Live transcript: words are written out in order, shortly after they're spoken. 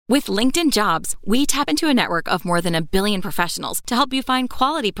With LinkedIn Jobs, we tap into a network of more than 1 billion professionals to help you find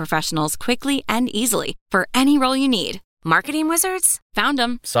quality professionals quickly and easily for any role you need. Marketing wizards? Found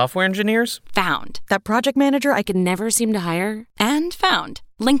them. Software engineers? Found. That project manager I could never seem to hire? And found.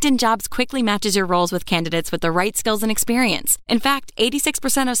 LinkedIn Jobs quickly matches your roles with candidates with the right skills and experience. In fact,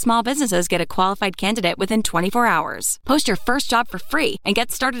 86% of small businesses get a qualified candidate within 24 hours. Post your first job for free and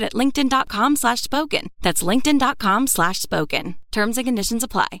get started at linkedin.com/spoken. That's linkedin.com/spoken. Terms and conditions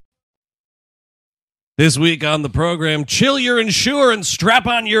apply. This week on the program, chill your insure and strap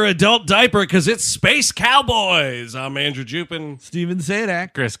on your adult diaper because it's Space Cowboys. I'm Andrew Jupin. Steven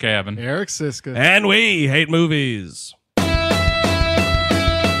Zadak. Chris Cabin. Eric Siska. And we hate movies.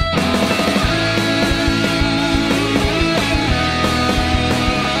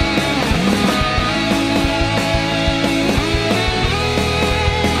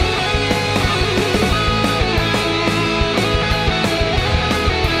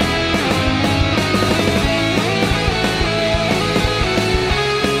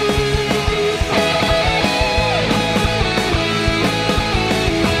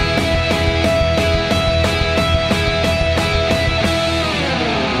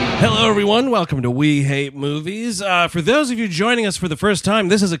 Hello, everyone. Welcome to We Hate Movies. For those of you joining us for the first time,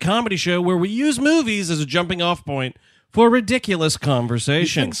 this is a comedy show where we use movies as a jumping-off point for ridiculous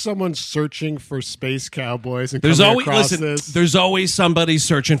conversation. You think someone's searching for Space Cowboys and there's coming always across listen. this? There's always somebody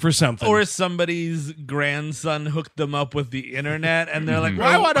searching for something. Or somebody's grandson hooked them up with the internet, and they're like,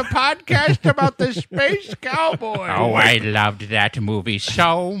 I want a podcast about the Space Cowboy. Oh, I loved that movie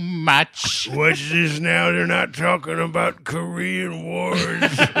so much. What's this now? They're not talking about Korean Wars.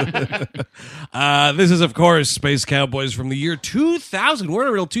 This is, of course, Space Cowboys from the year 2000. We're in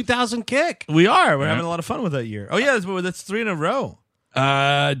a real 2000 kick. We are. We're having a lot of fun with that year. Oh, yeah, that's 3 in a row.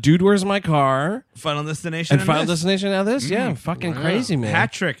 Dude, Where's My Car? Final Destination. And Final Destination now this? Yeah, fucking crazy, man.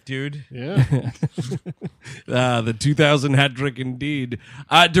 Hat trick, dude. Yeah. The 2000 hat trick indeed.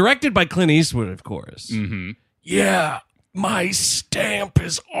 Directed by Clint Eastwood, of course. Mm-hmm. Yeah, my stamp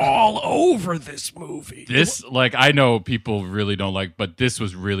is all over this movie. This, I know people really don't like, but this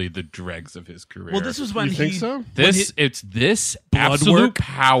was really the dregs of his career. Well, this was when You think so? It's this Blood absolute work?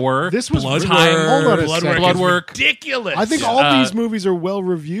 power. This was Blood time. work. Hold on a Blood second. work, work. ridiculous. I think all these movies are well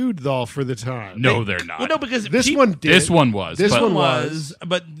reviewed, though, for the time. No, they're not. Well, no, because This one did. This one was. This but one was,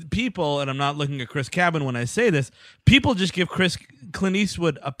 but people, and I'm not looking at Chris Cabin when I say this, people just give Clint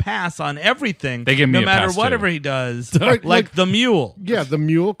Eastwood a pass on everything. They give me no a matter pass, whatever too. he does, Right, like The Mule. Yeah, The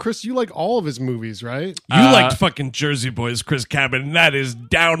Mule. Chris, you like all of his movies, right? You liked fucking Jersey Boys, Chris Cabin, and that is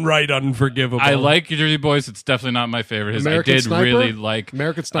downright unforgivable. I like Jersey Boys. It's definitely not my favorite. American I did Sniper? really like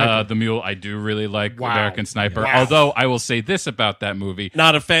American Sniper. The Mule. I do really like Wow. American Sniper. Wow. Although I will say this about that movie.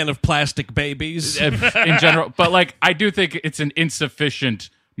 Not a fan of plastic babies. In general, but I do think it's an insufficient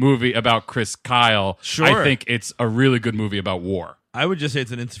movie about Chris Kyle. Sure. I think it's a really good movie about war. I would just say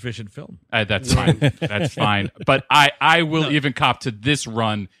it's an insufficient film. That's fine. That's fine. But I will even cop to this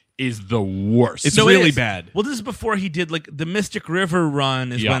run is the worst. It's No, it really is. bad. Well, this is before he did the Mystic River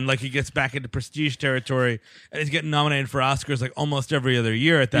run is Yeah. when he gets back into prestige territory and he's getting nominated for Oscars almost every other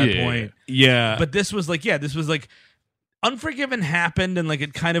year at that Yeah. point. Yeah. But this was Unforgiven happened and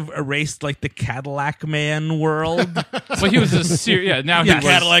it kind of erased the Cadillac Man world. Well, he was a now Yeah. he was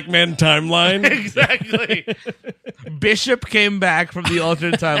Cadillac Man timeline. Exactly. Bishop came back from the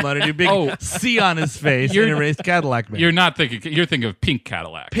alternate timeline and a big C on his face and erased Cadillac Man. You're thinking of Pink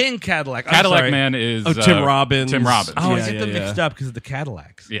Cadillac. Pink Cadillac. I'm Cadillac sorry. Man is Tim Robbins. Tim Robbins. Oh, I Yeah, get them yeah, mixed up because of the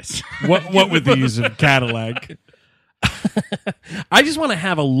Cadillacs. Yes. What with these of Cadillac? I just want to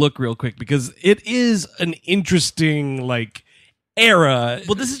have a look real quick because it is an interesting era.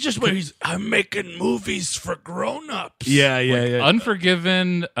 Well, this is just where I'm making movies for grown-ups. Yeah.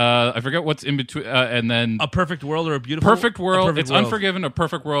 Unforgiven. I forget what's in between, and then A Perfect World or a Beautiful Perfect World. Perfect It's World. Unforgiven, A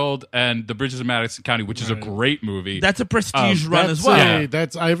Perfect World, and The Bridges of Madison County, which is a great movie. That's a prestige run as well.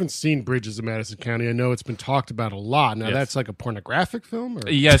 I haven't seen Bridges of Madison County. I know it's been talked about a lot. Now, Yes. that's like a pornographic film? Or?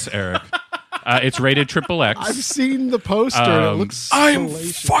 Yes, Eric. It's rated XXX. I've seen the poster, and it looks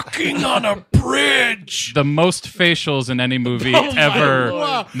salacious. fucking on a bridge. The most facials in any movie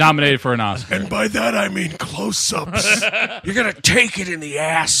ever nominated for an Oscar. And by that I mean close-ups. You're gonna take it in the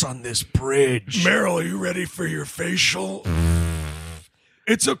ass on this bridge. Meryl, are you ready for your facial?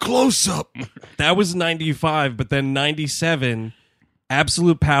 It's a close-up. That was 95, but then 97,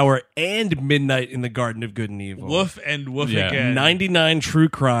 Absolute Power and Midnight in the Garden of Good and Evil. Woof and woof Yeah. again. 99 True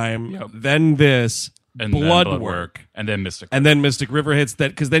Crime, then this, And Blood then Work. and then Mystic. And then Mystic River hits that,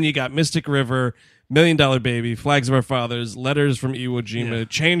 because then you got Mystic River, $1 Million Baby, Flags of Our Fathers, Letters from Iwo Jima,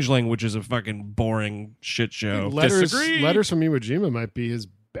 Changeling, which is a fucking boring shit show. Letters Disagree. from Iwo Jima might be his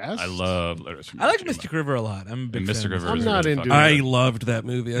best. I love Letters from I like Iwo Jima. Mystic River a lot. I'm a big And Mystic fan. River I'm is not really into fucking it. I loved that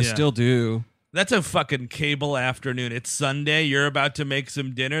movie. I Yeah. still do. That's a fucking cable afternoon. It's Sunday. You're about to make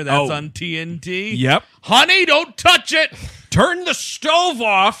some dinner. That's Oh. on TNT. Yep. Honey, don't touch it. Turn the stove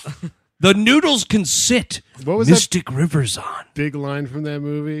off. The noodles can sit. What was Mystic River's on. Big line from that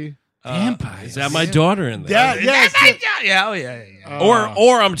movie. vampires. Is that my daughter in there? Yeah.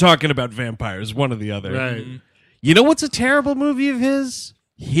 Or I'm talking about vampires. One or the other. Right. You know what's a terrible movie of his?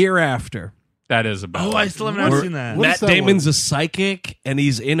 Hereafter. That is about. Oh, I still haven't Where seen that. What Matt is that Damon's one? a psychic and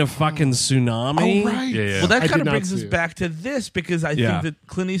he's in a fucking tsunami. Oh, right. Yeah, yeah. Well, that I kind did of not brings us see it. back to this because I Yeah. think that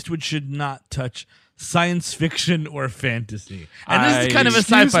Clint Eastwood should not touch science fiction or fantasy. And this is kind of a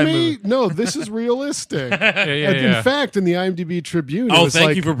Excuse sci-fi me? movie. No, this is realistic. Yeah, yeah, And yeah. in fact, in the IMDb Tribune, it Oh, was thank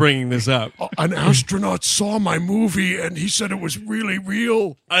like, you for bringing this up. An astronaut saw my movie and he said it was really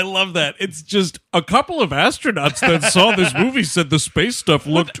real. I love that. It's just a couple of astronauts that saw this movie said the space stuff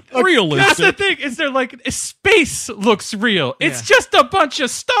looked That's the realistic. thing. Is there like space looks real? It's just a bunch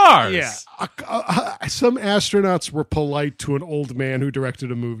of stars. Yeah. some astronauts were polite to an old man who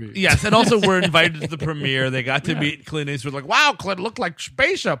directed a movie. Yes, and also were invited to the premiere. They got to meet Clint Eastwood. Like, wow, Clint looked like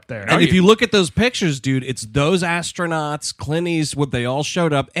space up there. And if you look at those pictures, dude, it's those astronauts, Clint Eastwood, they all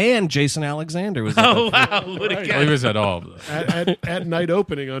showed up, and Jason Alexander was at Oh that. wow, what a Well, guy. he was at all of them. At night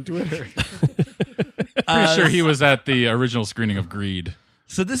opening on Twitter. Pretty sure he was at the original screening of Greed.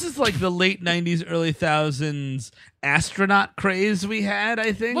 So this is like the late '90s, early 2000s astronaut craze we had.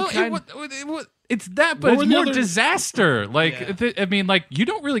 I think. Well, it's that, What but were it's the more other- disaster. Like, I mean, like you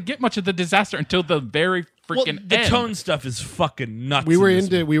don't really get much of the disaster until the very well, freaking the end. tone stuff is fucking nuts. We were in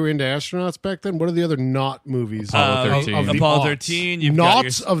this into astronauts back then. What are the other not movies? Apollo 13. Of the Apollo aughts? 13. You've got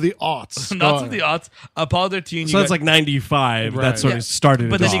Knots of the aughts. Knots of the aughts. Apollo 13. So you that's got- like 95. Right. That sort Yeah. of started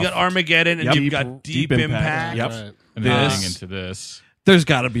But it then you off. got Armageddon, and Yep. you've got Deep Impact. Yep. Right. and then This- getting into this. There's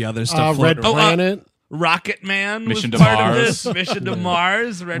got to be other stuff. Red floating around. Planet. Rocket Man Mission was to part of Mars. this. Mission to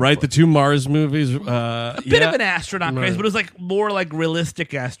Mars. Red Right, the two Mars movies. a bit of an astronaut craze, but it was like more like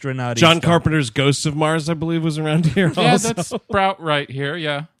realistic astronaut. John Carpenter's Ghosts of Mars, I believe, was around here. Yeah, also. that's about right here.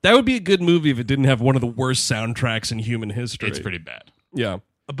 Yeah, That would be a good movie if it didn't have one of the worst soundtracks in human history. it's pretty bad. Yeah.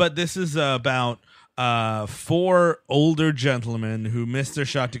 But this is about four older gentlemen who missed their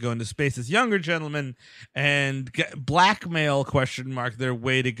shot to go into space as younger gentlemen and blackmail their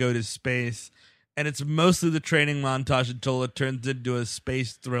way to go to space. And it's mostly the training montage until it turns into a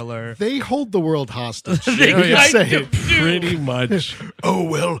space thriller. They hold the world hostage. They You kind say of it. do. Pretty much. Oh,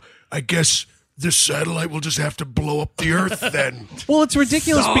 well, I guess this satellite will just have to blow up the Earth then. Well, it's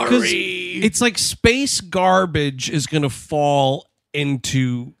ridiculous because Sorry. it's like space garbage is going to fall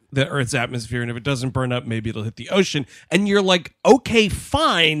into the Earth's atmosphere, and if it doesn't burn up, maybe it'll hit the ocean. And you're like, okay,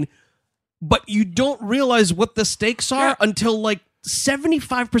 fine, but you don't realize what the stakes are until like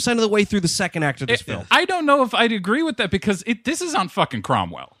 75% of the way through the second act of this film. I don't know if I'd agree with that because this is on fucking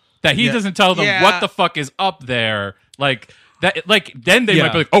Cromwell. That he doesn't tell them Yeah. what the fuck is up there. Like that. Like then they Yeah.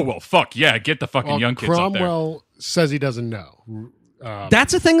 might be like, oh well, fuck yeah, get the fucking Well, young kids up there. Cromwell says he doesn't know.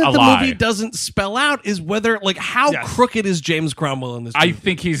 That's a thing that A the lie. movie doesn't spell out is whether, like, how Yes. crooked is James Cromwell in this movie. I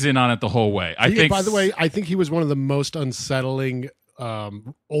think he's in on it the whole way. I think. By the way, I think he was one of the most unsettling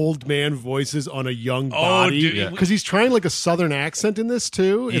old man voices on a young body dude. because he's trying like a southern accent in this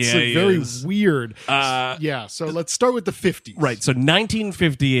too. It's Yeah, like he very is. weird. Yeah, so let's start with the 50s. Right, so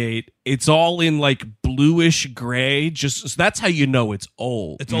 1958, it's all in like bluish gray. Just so that's how you know it's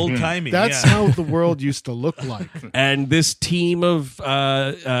old. It's old timey. That's how the world used to look like. And this team of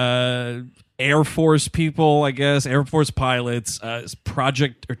Air Force people, I guess, Air Force pilots, is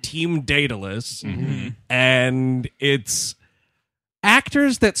Project or Team Daedalus, and it's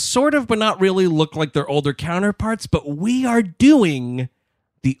actors that sort of but not really look like their older counterparts, but we are doing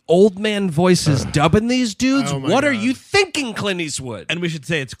the old man voices dubbing these dudes. Oh my What are God. you thinking, Clint Eastwood? And we should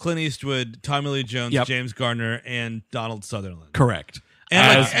say it's Clint Eastwood, Tommy Lee Jones, Yep. James Garner, and Donald Sutherland. Correct.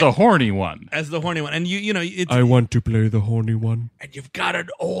 And as the horny one. as the horny one. And you know, it's want to play the horny one. And you've got an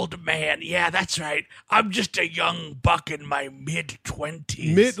old man. Yeah, that's right. I'm just a young buck in my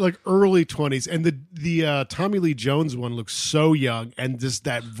mid-20s. Like early 20s, and the Tommy Lee Jones one looks so young, and just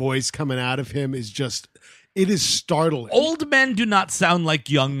that voice coming out of him is just, it is startling. old men do not sound like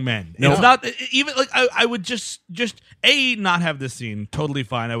young men. No. It's not even like I would just not have this scene. Totally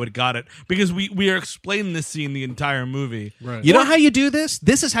fine. I would have got it because we are explaining this scene the entire movie. Right. You know how you do this?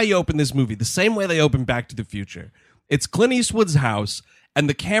 This is how you open this movie. The same way they open Back to the Future. It's Clint Eastwood's house, and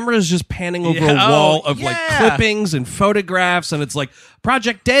the camera is just panning over Yeah. a wall Oh, of like yeah. clippings and photographs, and it's like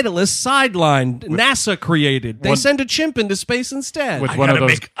Project Daedalus sidelined, NASA created. They One- send a chimp into space instead. With I one of gotta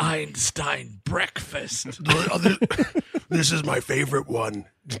those. make Einstein breakfast. This is my favorite one.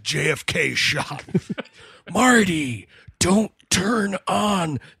 The JFK shot. Marty, don't turn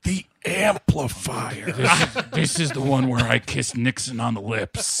on the amplifier. This is the one where I kissed Nixon on the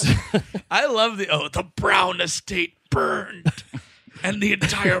lips. I love the Brown estate burned, and the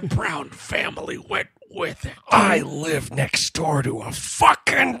entire Brown family went with it. I live next door to a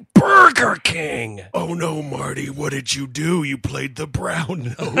fucking Burger King. Oh no, Marty, what did you do? You played the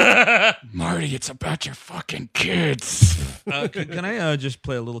brown note. Marty, it's about your fucking kids. Can I just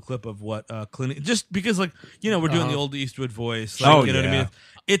play a little clip of what Clint? Just because, we're doing the old Eastwood voice. You know what I mean?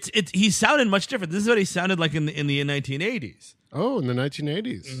 He sounded much different. This is what he sounded like in the 1980s. Oh, in the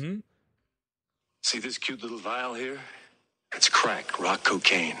 1980s. Mm-hmm. See this cute little vial here? It's crack, rock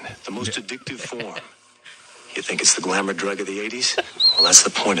cocaine, the most addictive form. You think it's the glamour drug of the 80s? Well, that's the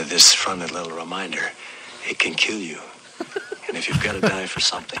point of this friendly little reminder. It can kill you. And if you've got to die for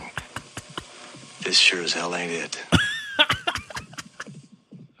something, this sure as hell ain't it.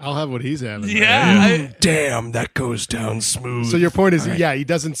 I'll have what he's having. Yeah. Damn, that goes down smooth. So your point is, he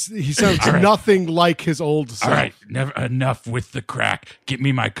sounds nothing like his old self. All right, enough with the crack. Get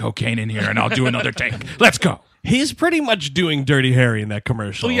me my cocaine in here, and I'll do another take. Let's go. He's pretty much doing Dirty Harry in that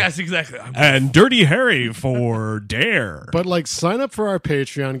commercial. Oh, yes, exactly. And Dirty Harry for Dare. But sign up for our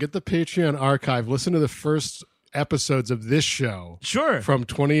Patreon, get the Patreon archive, listen to the first episodes of this show. Sure. From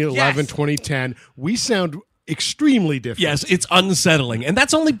 2011, 2010. We sound extremely different. Yes, it's unsettling. And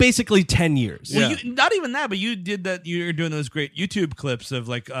that's only basically 10 years. Well, not even that, but you did that. You're doing those great YouTube clips of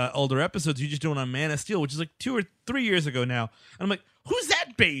older episodes. You just doing on Man of Steel, which is 2 or 3 years ago now. And I'm like, who's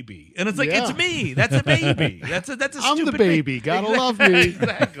that baby? And it's it's me. That's a baby. That's a I'm stupid the baby. Gotta love me.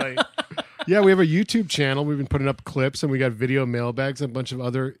 Exactly. Yeah, we have a YouTube channel. We've been putting up clips, and we got video mailbags and a bunch of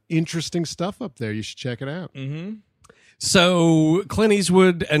other interesting stuff up there. You should check it out. Mm-hmm. So Clint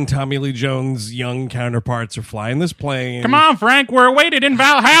Eastwood and Tommy Lee Jones' young counterparts are flying this plane. Come on, Frank. We're awaited in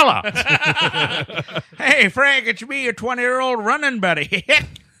Valhalla. Hey, Frank, it's me, your 20-year-old running buddy.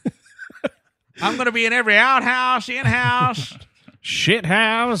 I'm going to be in every outhouse, in-house. Shit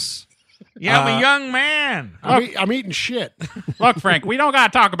house. Yeah, I'm a young man. I'm eating shit. Look, Frank, we don't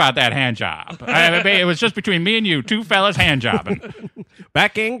got to talk about that hand job. It was just between me and you, two fellas hand jobbing.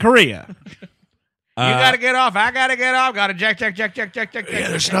 Back in Korea. You got to get off. I got to get off. Got to jack. Yeah,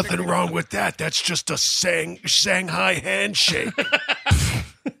 there's nothing wrong with that. That's just a Shanghai handshake.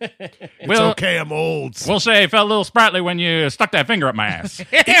 It's okay, I'm old. We'll say it felt a little sprightly when you stuck that finger up my ass.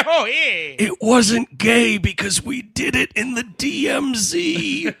 Oh, yeah. It wasn't gay because we did it in the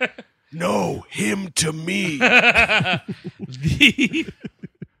DMZ. No, him to me.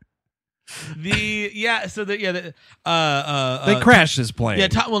 They crashed his plane. Yeah,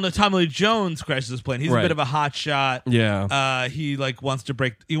 Tommy Lee Jones crashes his plane. He's a bit of a hot shot. Yeah. He wants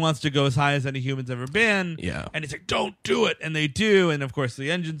to go as high as any human's ever been. Yeah. And he's like, don't do it. And they do. And of course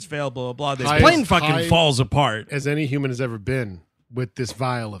the engines fail, blah, blah, blah. His plane fucking falls apart. As any human has ever been with this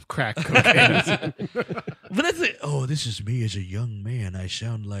vial of crack cocaine. But that's it. Oh, this is me as a young man. I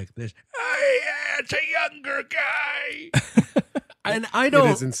sound like this. Oh, yeah, it's a younger guy. And I don't.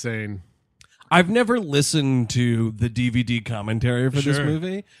 It is insane. I've never listened to the DVD commentary for this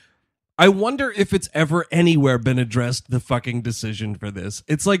movie. I wonder if it's ever anywhere been addressed, the fucking decision for this.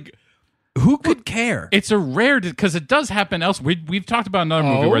 It's like, who could care? It's a rare, because it does happen else. We've talked about another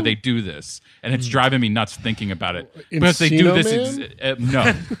movie where they do this, and it's driving me nuts thinking about it. Because they do this,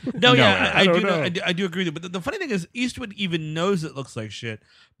 no. No, yeah, I do agree with you. But the funny thing is, Eastwood even knows it looks like shit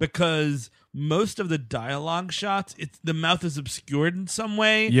because most of the dialogue shots, the mouth is obscured in some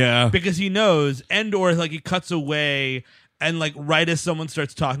way. Yeah, because he knows, or he cuts away. And right as someone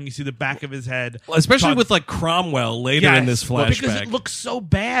starts talking, you see the back of his head. Especially with Cromwell later in this flashback. Because it looks so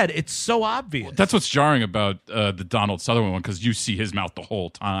bad. It's so obvious. Well, that's what's jarring about the Donald Sutherland one, because you see his mouth the whole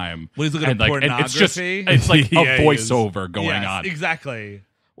time. When he's looking at pornography. It's like a voiceover going on. Exactly.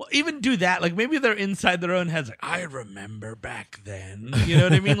 Well, even do that. Maybe they're inside their own heads. I remember back then. You know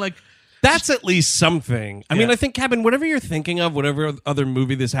what I mean? That's at least something. I mean, I think, Kevin, whatever you're thinking of, whatever other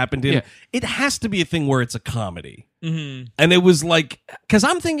movie this happened in, it has to be a thing where it's a comedy. Mm-hmm. And it was because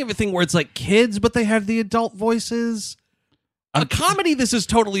I'm thinking of a thing where it's kids, but they have the adult voices. A comedy, this is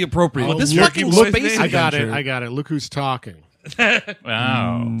totally appropriate. But this fucking space I got it. Look who's talking.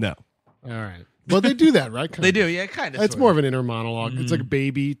 Wow. No. All right. Well, they do that, right? They do, yeah, kind of. It's more of an inner monologue. It's like a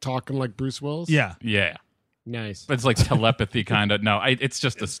baby talking like Bruce Willis. Yeah. Yeah. Nice. But it's like telepathy kind of. No, it's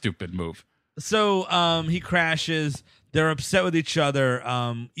just a stupid move. So he crashes. They're upset with each other.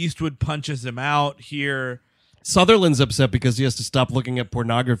 Eastwood punches him out here. Sutherland's upset because he has to stop looking at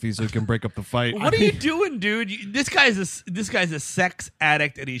pornography so he can break up the fight. What are you doing, dude? This guy's a sex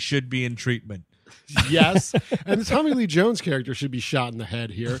addict and he should be in treatment. Yes. And the Tommy Lee Jones character should be shot in the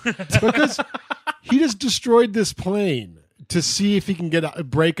head here because he just destroyed this plane to see if he can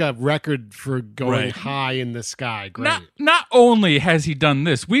break a record for going high in the sky. Great. Not only has he done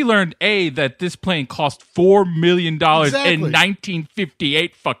this, we learned that this plane cost $4 million in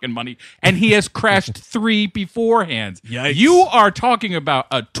 1958 fucking money, and he has crashed 3 beforehand. Yikes. You are talking about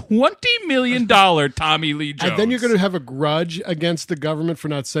a $20 million Tommy Lee Jones. And then you're going to have a grudge against the government for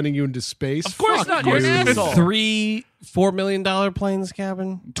not sending you into space? Of course not. You're an asshole. 3 $4 million planes,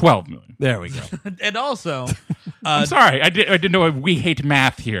 Cabin? 12 million. There we go. And also, I'm sorry, I didn't know we hate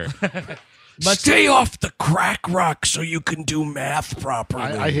math here. But stay off the crack rock so you can do math properly.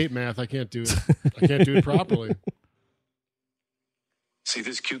 I hate math. I can't do it. I can't do it properly. See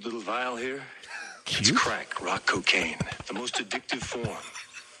this cute little vial here? It's crack, rock cocaine, the most addictive form.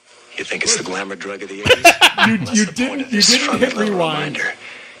 You think it's the glamour drug of the 80s? You didn't hit rewind. Reminder,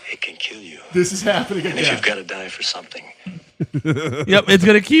 it can kill you. This is happening And if again. you've got to die for something, yep, it's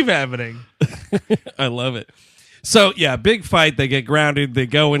going to keep happening. I love it. So, yeah, big fight. They get grounded. They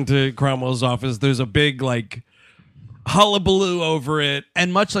go into Cromwell's office. There's a big, hullabaloo over it.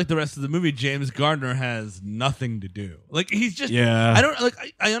 And much like the rest of the movie, James Garner has nothing to do. He's just... Yeah.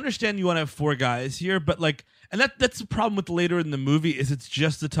 I understand you want to have 4 guys here, but, and that's the problem with later in the movie is it's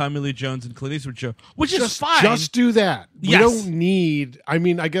just the Tommy Lee Jones and Clint Eastwood show, which is fine. Just do that. Yes. We don't need... I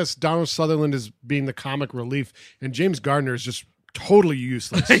mean, I guess Donald Sutherland is being the comic relief, and James Gardner is just totally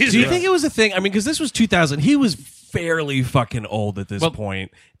useless. Do you think it was a thing? I mean, because this was 2000. He was fairly fucking old at this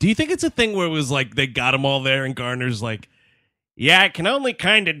point. Do you think it's a thing where it was they got him all there and Garner's yeah, I can only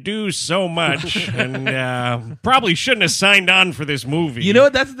kind of do so much and probably shouldn't have signed on for this movie. You know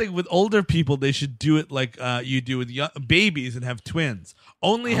what? That's the thing. With older people, they should do it like you do with babies and have twins. The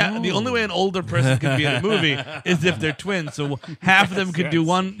only way an older person can be in a movie is if they're twins. So half of them could do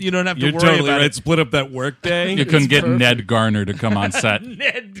one. You don't have to You're worry totally about right. it. Split up that work day. You couldn't get Ned Garner to come on set.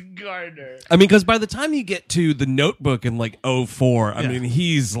 Ned Garner. I mean, because by the time you get to The Notebook in 04, I mean,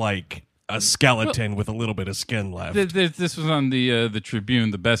 he's a skeleton with a little bit of skin left. This was on the Tribune,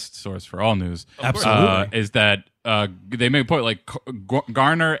 the best source for all news. Absolutely. Is that they make a point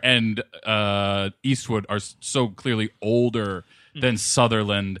Garner and Eastwood are so clearly older than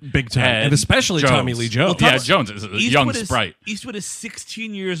Sutherland, Big time, and especially Jones. Tommy Lee Jones. Well, Jones is a young sprite. Eastwood is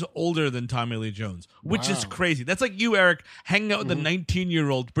 16 years older than Tommy Lee Jones, which is crazy. That's like you, Eric, hanging out with a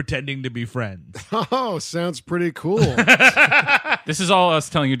 19-year-old pretending to be friends. Oh, sounds pretty cool. This is all us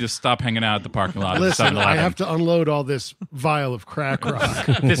telling you to stop hanging out at the parking lot. Listen, at I have to unload all this vial of crack rock.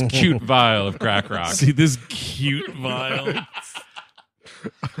 this cute vial of crack rock. See this cute vial.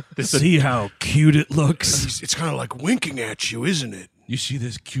 See how cute it looks. It's kind of like winking at you, isn't it? You see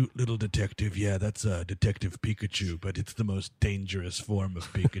this cute little detective? Yeah, that's Detective Pikachu, but it's the most dangerous form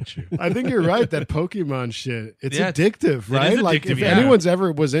of Pikachu. I think you're right. That Pokemon shit, it's Yeah, addictive, right? is Like addictive, if yeah. anyone's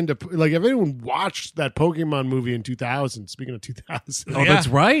ever was into, if anyone watched that Pokemon movie in 2000, speaking of 2000, Oh, that's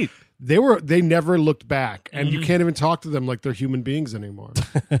right. they never looked back, and you can't even talk to them like they're human beings anymore.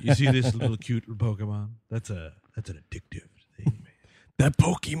 You see this little cute Pokemon? That's an addictive thing, man. That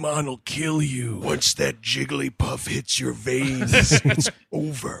Pokemon will kill you. Once that Jigglypuff hits your veins, it's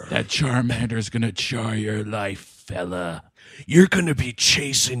over. That Charmander's gonna char your life, fella. You're going to be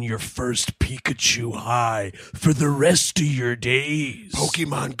chasing your first Pikachu high for the rest of your days.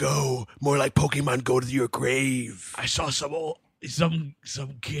 Pokemon Go. More like Pokemon Go to your grave. I saw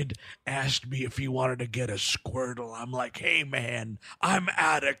some kid asked me if he wanted to get a Squirtle. I'm like, hey man, I'm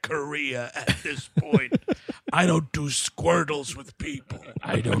out of Korea at this point. I don't do Squirtles with people.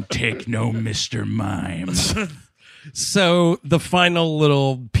 I don't take no Mr. Mime. So the final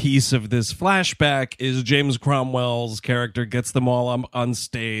little piece of this flashback is James Cromwell's character gets them all on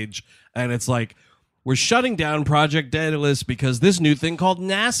stage, and it's we're shutting down Project Daedalus because this new thing called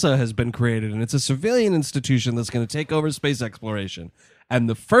NASA has been created, and it's a civilian institution that's going to take over space exploration. And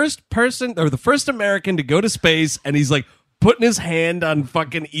the first person, or the first American to go to space, and he's putting his hand on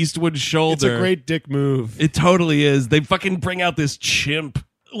fucking Eastwood's shoulder. It's a great dick move. It totally is. They fucking bring out this chimp.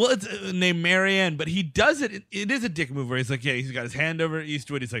 Well, it's named Marianne, but he does it. It is a dick move where he's he's got his hand over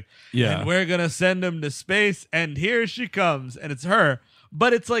Eastwood. He's Yeah. and we're going to send him to space, and here she comes. And it's her.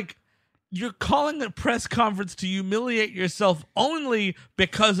 But it's you're calling a press conference to humiliate yourself only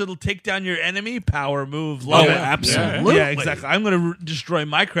because it'll take down your enemy. Power move. Love it. absolutely. Yeah, exactly. I'm going to destroy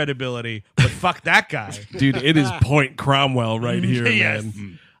my credibility, but fuck that guy. Dude, it is Point Cromwell right here, Yes.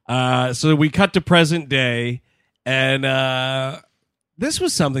 man. So we cut to present day, and This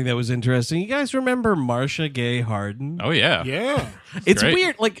was something that was interesting. You guys remember Marcia Gay Harden? Oh yeah. Yeah. It's great.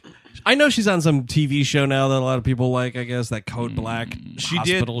 weird. Like, I know she's on some TV show now that a lot of people like, I guess, that Code Black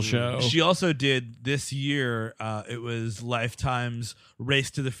hospital show. She also did this year, it was Lifetime's Race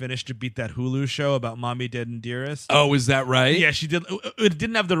to the Finish to beat that Hulu show about Mommy, Dead, and Dearest. Oh, is that right? Yeah, she did. It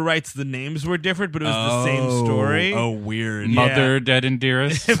didn't have the rights. The names were different, but it was the same story. Oh, weird. Mother, Dead and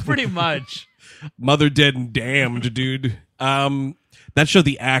Dearest. Pretty much. Mother Dead and Damned, dude. That show,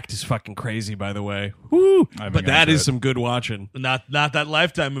 The Act, is fucking crazy, by the way. Woo! But that is some good watching. Not that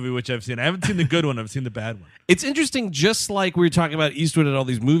Lifetime movie, which I've seen. I haven't seen the good one. I've seen the bad one. It's interesting, just like we were talking about Eastwood and all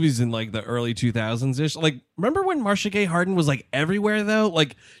these movies in like the early 2000s-ish. Like, remember when Marcia Gay Harden was like everywhere, though?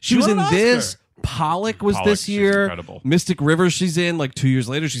 Like, she was won in an this. Oscar. Pollock was Pollock, this she's year. incredible. Mystic River, she's in like 2 years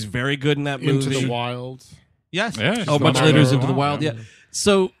later. She's very good in that movie. Into the Wild. Yes. Yeah, Oh, she's much gone later for is a Into the while, Wild. Yeah.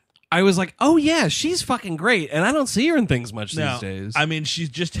 So I was like, oh yeah, she's fucking great, and I don't see her in things much No, these days. I mean, she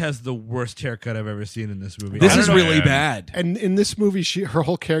just has the worst haircut I've ever seen in this movie. This I don't is know- really bad. And in this movie, her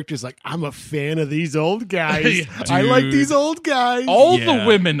whole character is like, I'm a fan of these old guys. Yeah. I like Dude. these old guys. All Yeah. the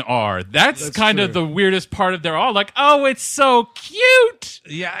women are. That's kind of true. the weirdest part of. They're all like, "Oh, it's so cute.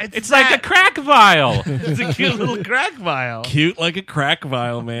 Yeah, It's like a crack vial." it's a cute little crack vial. Cute like a crack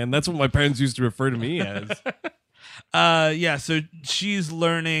vial, man. That's what my parents used to refer to me as. Yeah, so she's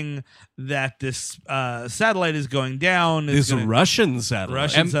learning that this satellite is going down. It's This gonna- Russian satellite.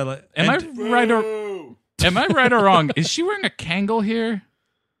 Russian satellite. Am I And- right or am I right or wrong? Is she wearing a Kangol here?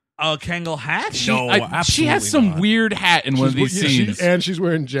 a Kangol hat? She has some weird hat in one of these scenes. And she's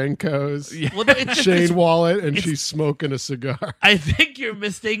wearing Jenko's, Well, no, it's just, Shane wallet, and she's smoking a cigar. I think you're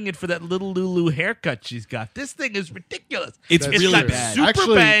mistaking it for that little Lulu haircut she's got. This thing is ridiculous. It's That's really got bad. super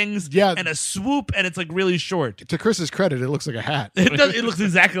Actually, bangs yeah. and a swoop, and it's like really short. To Chris's credit, it looks like a hat. It looks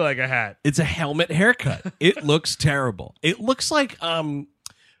exactly like a hat. It's a helmet haircut. It looks terrible. It looks like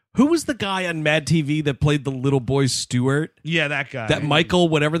who was the guy on Mad TV that played the little boy Stewart? Yeah, that guy. That Michael,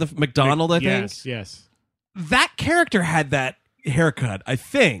 whatever the McDonald, I think. Yes. That character had that haircut, I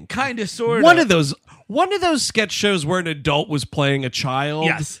think. kind of sort One of those sketch shows where an adult was playing a child.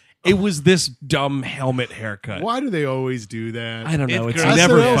 Yes. It was this dumb helmet haircut. Why do they always do that? I don't know. It's It's gross.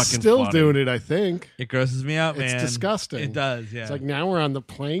 never SNL's fucking still funny. doing it, I think. It grosses me out, man. It's disgusting. It does, yeah. It's like, now we're on the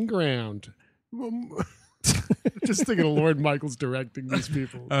playing ground. Just thinking of Lord Michael's directing these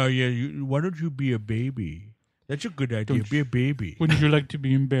people. Oh, yeah. Why don't you be a baby? That's a good idea. Be a baby. Wouldn't you like to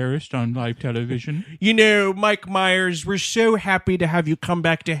be embarrassed on live television? You know, Mike Myers, we're so happy to have you come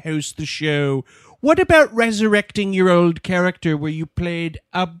back to host the show. What about resurrecting your old character where you played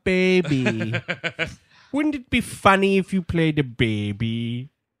a baby? Wouldn't it be funny if you played a baby?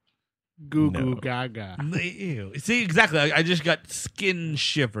 Goo No. goo gaga. Ew. See, exactly. I just got skin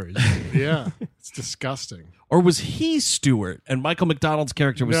shivers. Yeah, it's disgusting. Or was he Stewart and Michael McDonald's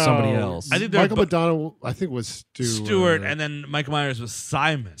character was somebody else? I think they're Michael bo- McDonald, I think, was Stewart, and then Michael Myers was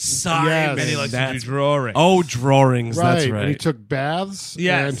Simon. Simon. Yes. And he likes to do That's- drawing. Oh, drawings. right. That's And he right. took baths.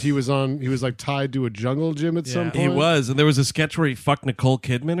 Yes. And he was like tied to a jungle gym at some Yeah. point. He was. And there was a sketch where he fucked Nicole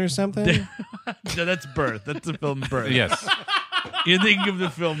Kidman or something. No, that's Birth. That's the film Birth. Yes. You're thinking of the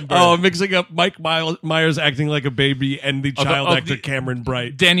film Birth. Oh, I'm mixing up Mike Myers acting like a baby and the child of actor the- Cameron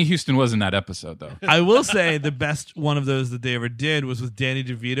Bright. Danny Houston was in that episode, though. I will say the best one of those that they ever did was with Danny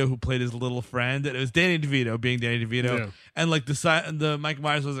DeVito, who played his little friend, and it was Danny DeVito being Danny DeVito, Yeah. and like the Mike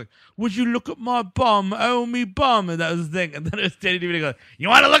Myers was like, "Would you look at my bum? Oh, me bum," and that was the thing, and then it was Danny DeVito going, "You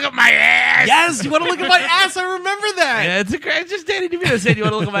want to look at my ass?" Yes, you want to look at my ass? I remember that. Yeah, it's just Danny DeVito saying, "You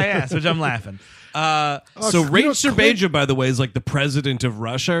want to look at my ass," which I'm laughing. So Ray Cerveja, by the way, is like the president of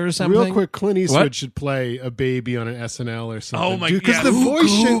Russia or something. Real quick, Clint Eastwood What? should play a baby on an SNL or something. Oh, my Because God. the voice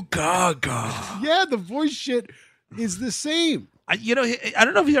shit, Gaga. yeah, the voice shit is the same. I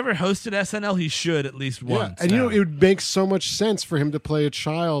don't know if he's ever hosted SNL. He should at least once. Yeah. And now. it would make so much sense for him to play a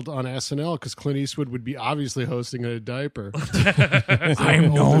child on SNL because Clint Eastwood would be obviously hosting in a diaper.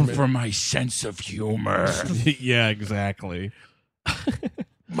 I'm known for my sense of humor. Yeah, exactly.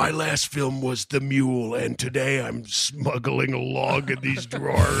 My last film was The Mule, and today I'm smuggling a log in these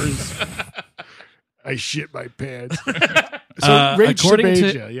drawers. I shit my pants. So, Ray according to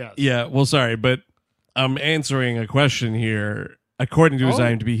Cerveja, yes. yeah, well, sorry, but I'm answering a question here. According to his Oh.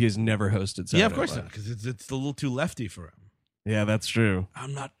 IMDb, he has never hosted. Saturday yeah, of course Night not, because it's a little too lefty for him. Live. Yeah, that's true.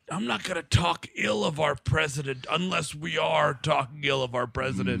 I'm not gonna talk ill of our president unless we are talking ill of our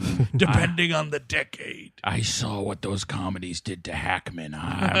president, depending on the decade. I saw what those comedies did to Hackman.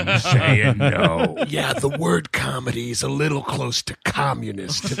 I'm saying no. Yeah, the word comedy is a little close to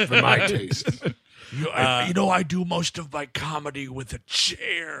communist for my taste. I do most of my comedy with a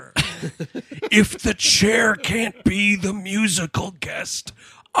chair. If the chair can't be the musical guest,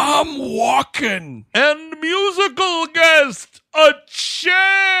 I'm walking. And musical guest, a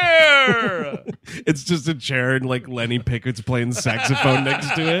chair. It's just a chair and like Lenny Pickett's playing saxophone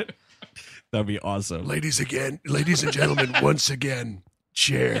next to it. That'd be awesome. Ladies and gentlemen, once again,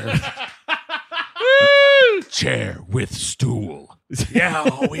 chair. Chair with stool.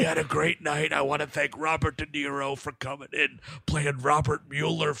 Yeah, we had a great night. I want to thank Robert De Niro for coming in, playing Robert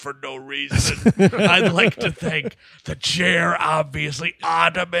Mueller for no reason. I'd like to thank the chair, obviously.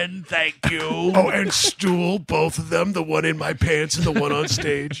 Ottoman, thank you. Oh, and stool, both of them, the one in my pants and the one on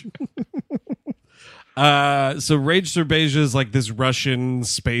stage. So Rage Serbeja is like this Russian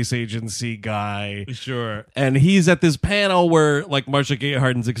space agency guy. Sure. And he's at this panel where like Marsha Gay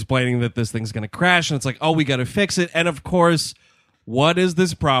Harden's explaining that this thing's going to crash. And it's like, oh, we got to fix it. And of course, what is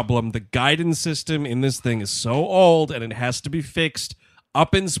this problem? The guidance system in this thing is so old and it has to be fixed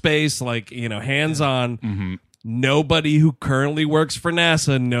up in space, like, hands on. Mm-hmm. Nobody who currently works for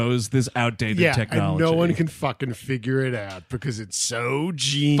NASA knows this outdated technology. And no one can fucking figure it out because it's so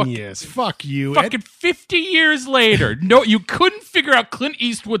genius. Fuck you. Fucking 50 years later. No, you couldn't figure out Clint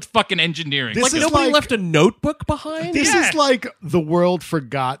Eastwood's fucking engineering. Like nobody left a notebook behind? This is like the world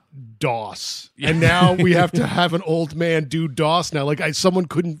forgot DOS. And now we have to have an old man do DOS now. Like someone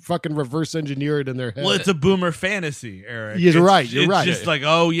couldn't fucking reverse engineer it in their head. Well, it's a boomer fantasy, Eric. You're right. It's just like,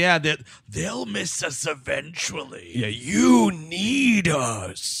 oh, yeah, they'll miss us eventually. Yeah, you need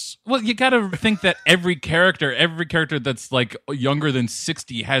us. Well, you got to think that every character that's like younger than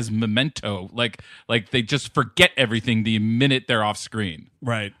 60 has memento. Like they just forget everything the minute they're off screen.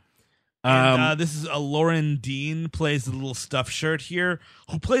 Right. And, this is Lauren Dean plays the little stuffed shirt here,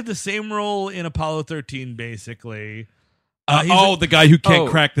 who played the same role in Apollo 13, basically. The guy who can't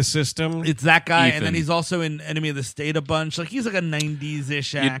crack the system. It's that guy, Ethan. and then he's also in Enemy of the State a bunch. Like he's like a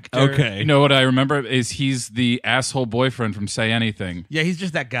 90s-ish actor. Okay. You know what I remember is he's the asshole boyfriend from Say Anything. Yeah, he's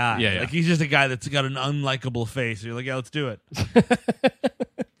just that guy. Yeah. Like he's just a guy that's got an unlikable face. You're like, yeah, let's do it.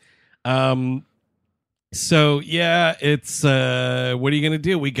 So yeah, it's what are you gonna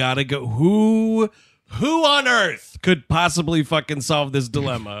do? We gotta go. Who on earth could possibly fucking solve this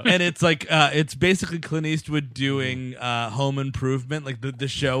dilemma? And it's like it's basically Clint Eastwood doing Home Improvement, like the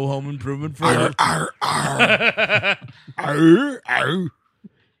show Home Improvement for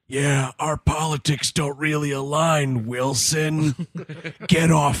Yeah, our politics don't really align, Wilson. Get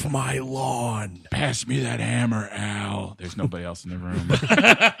off my lawn. Pass me that hammer, Al. There's nobody else in the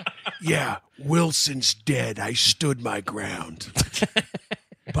room. Yeah, Wilson's dead. I stood my ground.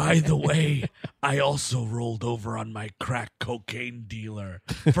 By the way, I also rolled over on my crack cocaine dealer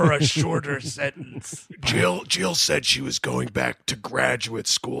for a shorter sentence. Jill said she was going back to graduate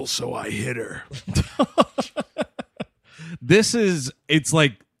school, so I hit her. It's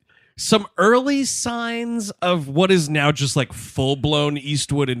like some early signs of what is now just like full-blown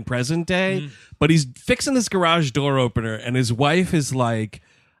Eastwood in present day, but he's fixing this garage door opener and his wife is like,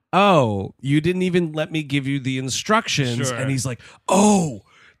 oh, you didn't even let me give you the instructions. Sure. And he's like, Oh,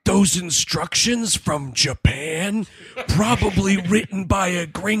 those instructions from Japan? Probably written by a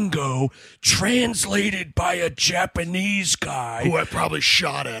gringo, translated by a Japanese guy who I probably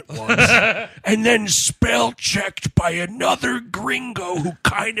shot at once, and then spell checked by another gringo who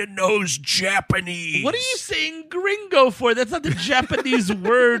kind of knows Japanese. What are you saying gringo for? That's not the Japanese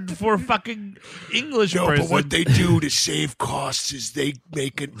word for fucking English No, person. but what they do to save costs is they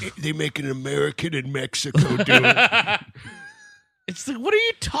make an American in Mexico do it. It's like, what are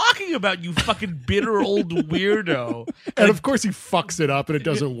you talking about, you fucking bitter old weirdo? And of course he fucks it up and it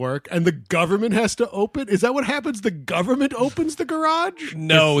doesn't work. And the government has to open. Is that what happens? The government opens the garage?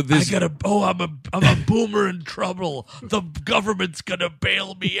 no, I'm a boomer in trouble. The government's gonna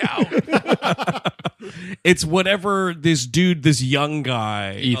bail me out. it's whatever this dude, this young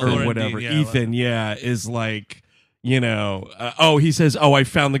guy Ethan. or Lauren whatever, Dean, yeah. Ethan, is like, he says, oh, I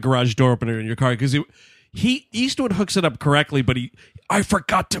found the garage door opener in your car because Eastwood hooks it up correctly, but I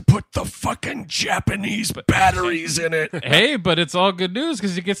forgot to put the fucking Japanese batteries in it. Hey, but it's all good news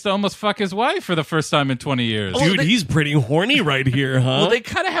because he gets to almost fuck his wife for the first time in 20 years. dude, he's pretty horny right here, huh? Well, they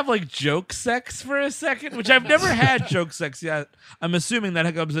kind of have like joke sex for a second, which I've never had joke sex yet. I'm assuming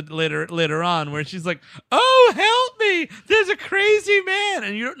that comes later on, where she's like, "Oh, help me! There's a crazy man,"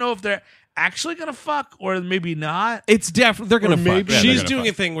 and you don't know if they're actually gonna fuck or maybe not. It's definitely they're gonna Or maybe- fuck. Yeah, She's they're gonna doing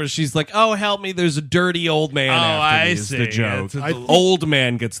fuck. a thing where she's like, "Oh, help me! There's a dirty old man." after I me is see. the joke. Yeah, it's Old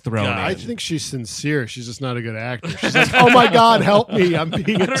man gets thrown. Got in. I think she's sincere. She's just not a good actor. She's like, oh my God, help me. I'm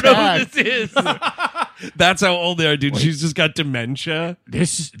being I don't know who attacked. this is. That's how old they are, dude. She's just got dementia.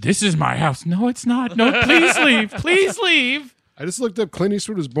 This is my house. No, it's not. No, please leave. Please leave. I just looked up. Clint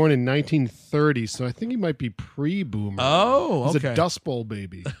Eastwood was born in 1930, so I think he might be pre-boomer. Oh, He's okay. a Dust Bowl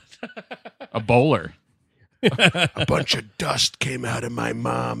baby. A bowler. A bunch of dust came out of my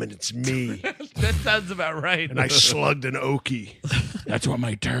mom, and it's me. That sounds about right. And I slugged an Okie. That's what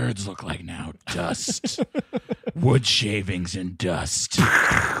my turds look like now. Dust. Wood shavings and dust.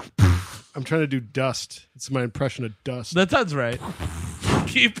 I'm trying to do dust. It's my impression of dust. That sounds right.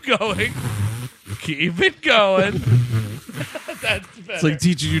 Keep going. Keep it going. That's better. It's like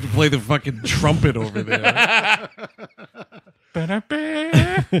teaching you to play the fucking trumpet over there.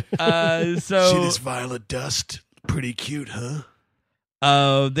 See So this vial of dust? Pretty cute, huh?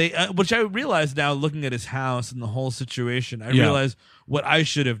 which I realized now looking at his house and the whole situation, I realized what I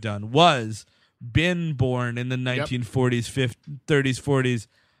should have done was been born in the 1940s, 30s, 40s,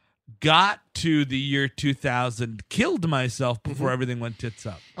 got to the year 2000, killed myself before everything went tits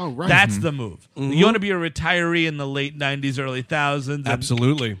up. Oh, right. That's the move. You want to be a retiree in the late 90s, early 2000s.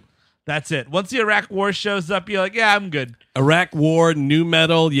 Absolutely. That's it. Once the Iraq War shows up, you're like, yeah, I'm good. Iraq War, new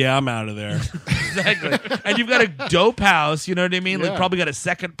metal, yeah, I'm out of there. Exactly. And you've got a dope house, you know what I mean? Yeah. Like probably got a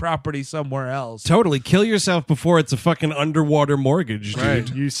second property somewhere else. Totally. Kill yourself before it's a fucking underwater mortgage, dude.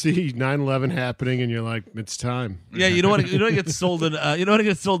 Right. You see 9/11 happening, and you're like, it's time. Yeah, you don't want to get sold in you don't want to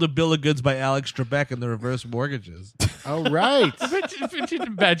get sold a bill of goods by Alex Trebek and the reverse mortgages. Oh, right.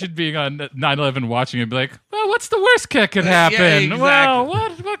 Imagine being on 9/11 watching and be like, well, what's the worst that could happen? exactly. Well,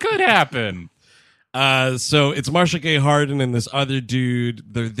 what could happen? So it's Marsha Gay Harden and this other dude.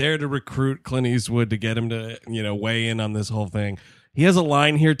 They're there to recruit Clint Eastwood to get him to, weigh in on this whole thing. He has a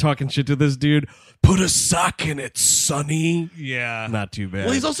line here talking shit to this dude. Put a sock in it, Sonny. Yeah. Not too bad.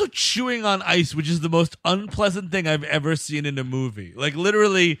 Well, he's also chewing on ice, which is the most unpleasant thing I've ever seen in a movie. Like,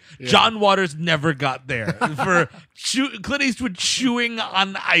 literally, John Waters never got there. For Clint Eastwood chewing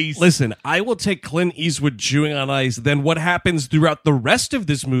on ice. Listen, I will take Clint Eastwood chewing on ice than what happens throughout the rest of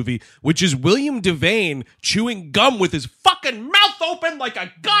this movie, which is William Devane chewing gum with his fucking mouth open like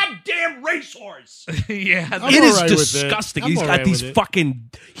a goddamn racehorse. Yeah. I'm It is all right with disgusting. it. I'm He's all got right these with it.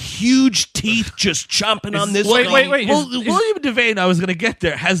 fucking huge teeth just chomping on this. Wait. Well, Is- William Devane, I was going to get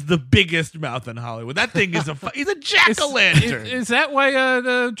there, has the biggest mouth in Hollywood. That thing is he's a jack-o'-lantern. Is that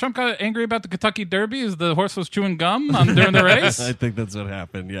why Trump got angry about the Kentucky Derby? Is the horse was chewing gum during the race? I think that's what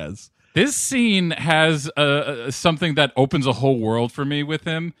happened, yes. This scene has something that opens a whole world for me with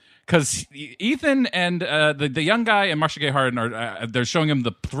him. Because Ethan and the young guy and Marsha Gay Harden are they're showing him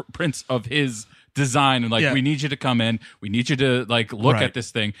the prints of his design and we need you to come in, we need you to look at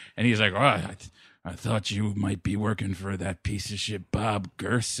this thing, and he's like, I thought you might be working for that piece of shit Bob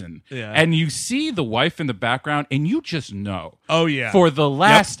Gerson. Yeah. And you see the wife in the background, and you just know. Oh, yeah. For the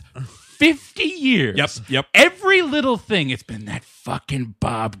last 50 years. Yep. Every little thing, it's been that fucking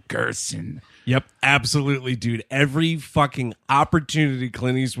Bob Gerson. Yep, absolutely, dude. Every fucking opportunity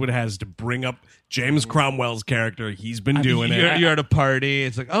Clint Eastwood has to bring up James Cromwell's character, he's been doing it. You're at a party.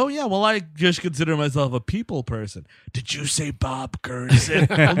 It's like, oh, yeah, well, I just consider myself a people person. Did you say Bob Gerson?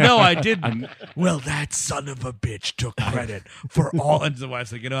 Well, no, I didn't. Well, that son of a bitch took credit for all. And the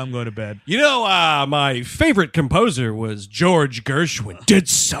wife's like, I'm going to bed. My favorite composer was George Gershwin. Did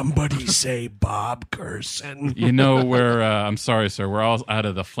somebody say Bob Gerson? You know, I'm sorry, sir, we're all out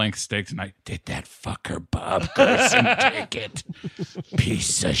of the flank steaks, and did that fucker Bob Gerson take it?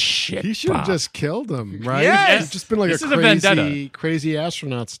 Piece of shit. He should have Bob. just killed him, right? Yes. He's just been like This a is a vendetta. crazy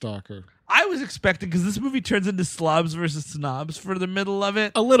astronaut stalker. I was expecting, because this movie turns into slobs versus snobs for the middle of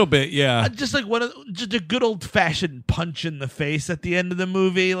it. A little bit, yeah. Just like just a good old fashioned punch in the face at the end of the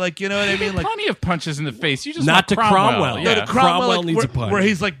movie, like, you know what I mean? Like, Plenty of punches in the face. You just Not want to Cromwell. Yeah. No, to Cromwell like, needs where, a punch. where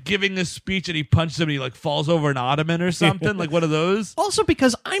he's like giving a speech and he punches him and he like falls over an ottoman or something, like one of those. Also,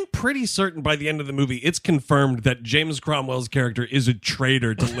 because I'm pretty certain by the end of the movie, it's confirmed that James Cromwell's character is a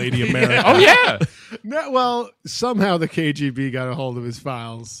traitor to Lady America. Oh, yeah. No, well, somehow the KGB got a hold of his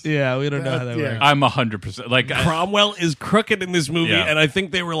files. Yeah, we don't know how that Yeah. works. I'm 100%. Cromwell is crooked in this movie, Yeah. and I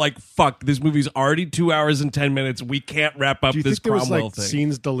think they were like, fuck, this movie's already 2 hours and 10 minutes. We can't wrap up Do you this think there was Cromwell like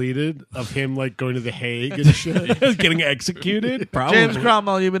scenes deleted of him like going to the Hague and shit? thing. Getting executed? Probably. James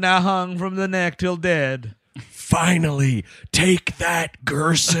Cromwell, you've been now hung from the neck till dead. Finally, take that,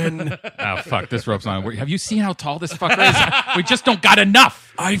 Gerson. Oh, fuck. This rope's on. Have you seen how tall this fucker is? We just don't got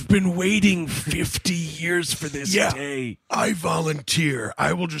enough. I've been waiting 50 years for this day. I volunteer.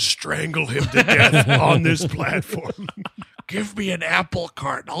 I will just strangle him to death on this platform. Give me an apple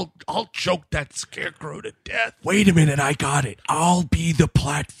cart. I'll choke that scarecrow to death. Wait a minute, I got it. I'll be the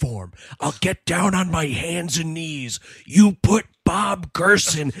platform. I'll get down on my hands and knees. You put Bob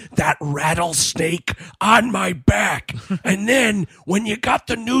Gerson, that rattlesnake, on my back. And then, when you got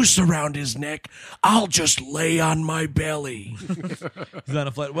the noose around his neck, I'll just lay on my belly. He's on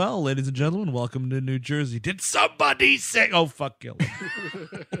a flight. Well, ladies and gentlemen, welcome to New Jersey. Did somebody say? Oh, fuck, kill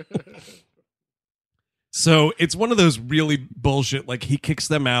him. So it's one of those really bullshit, like he kicks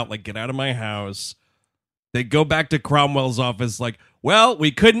them out, like, get out of my house. They go back to Cromwell's office, like, well, we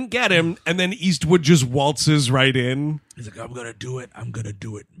couldn't get him. And then Eastwood just waltzes right in. He's like, I'm going to do it. I'm going to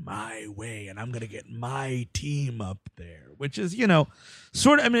do it my way. And I'm going to get my team up there. Which is,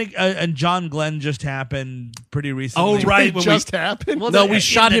 sort of, and John Glenn just happened pretty recently. Oh, right. It just happened. Well, No, in we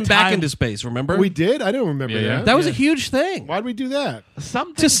shot the him back time- into space, remember? We did. I don't remember Yeah, yeah. that. That was a huge thing. Why'd we do that?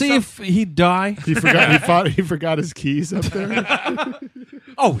 Something To see if he'd die. He forgot. He forgot his keys up there.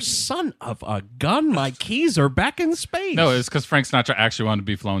 Oh, son of a gun, my keys are back in space. No, it's because Frank Sinatra actually wanted to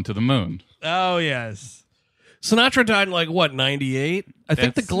be flown to the moon. Oh, yes. Sinatra died in, like, what, 98? I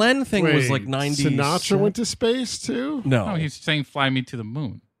think the It's- Glenn thing was, Wait, like, 90. Sinatra went to space too. No. No, he's saying fly me to the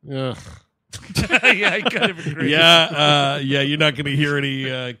moon. Ugh. Yeah, I kind of agree. Yeah, you're not going to hear any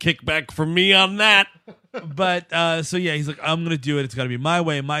kickback from me on that. But so yeah, he's like, I'm gonna do it. It's gotta be my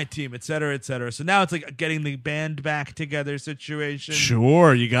way, my team, et cetera, et cetera. So now it's like getting the band back together situation.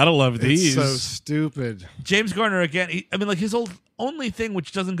 Sure, you got to love It's these. so stupid. James Garner again. His only thing,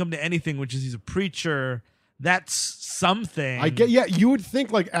 which doesn't come to anything, which is he's a preacher. That's something. I get. Yeah, you would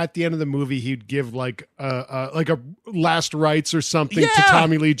think like at the end of the movie he'd give like a last rites or something to Yeah.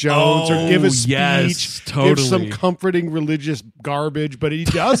 Tommy Lee Jones or give a speech, yes, give totally. some comforting religious garbage, but he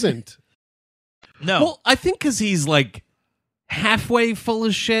doesn't. No. Well, I think because he's like halfway full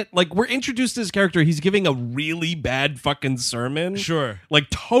of shit. Like we're introduced to his character, he's giving a really bad fucking sermon. sure. Like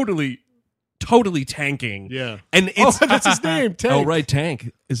totally tanking. Yeah. And it's That's his name. Tank. Oh right,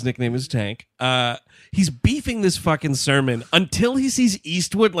 Tank. His nickname is Tank. He's beefing this fucking sermon until he sees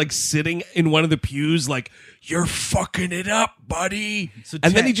Eastwood like sitting in one of the pews, like, you're fucking it up, buddy. So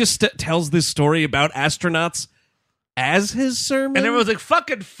And then Tank- he just tells this story about astronauts as his sermon. And everyone's like,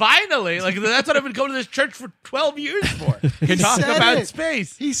 fucking finally. Like, that's what I've been going to this church for 12 years for. He Talk said about it.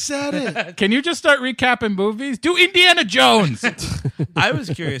 space. He said it. Can you just start recapping movies? Do Indiana Jones. I was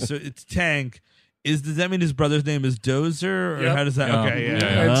curious. So it's Tank. Does that mean his brother's name is Dozer? Or Yep. how does that? Yeah. Okay, yeah.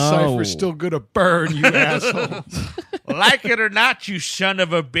 Yeah. And Oh. Cypher's still gonna burn, you asshole. Like it or not, you son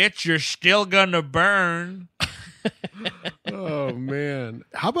of a bitch, you're still gonna burn. Oh man.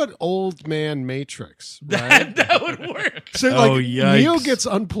 How about Old Man Matrix? Right? That would work. So like Oh, yikes. Neo gets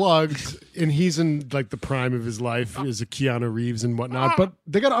unplugged and he's in like the prime of his life as a Keanu Reeves and whatnot, but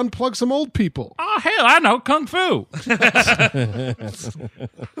they gotta unplug some old people. Oh, hell, I know Kung Fu.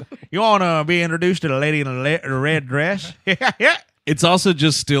 You want to be introduced to the lady in a red dress? Yeah. It's also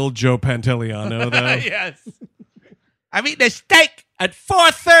just still Joe Pantoliano, though. Yes. I'm eating a steak. At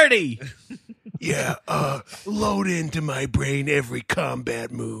 4:30. Yeah, load into my brain every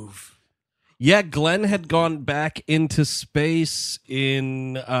combat move. Yeah, Glenn had gone back into space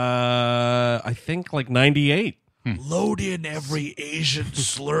in, I think, like 98. Load in every Asian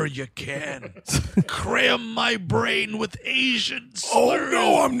slur you can. Cram my brain with Asian Oh slurs.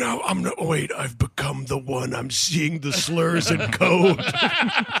 no, I'm not. Wait, I've become the one. I'm seeing the slurs in code.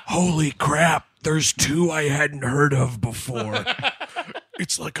 Holy crap! There's two I hadn't heard of before.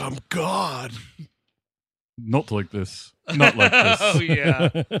 It's like I'm God. Not like this. Not like this. Oh, yeah.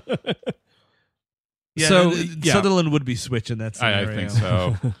 Yeah, So, no, yeah. Sutherland would be switching that I scenario. think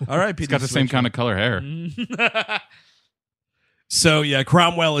so. All right, He's got the same kind of color hair. So, yeah,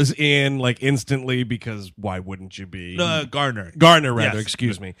 Cromwell is in, like, instantly because why wouldn't you be? Garner. Garner, rather, Yes.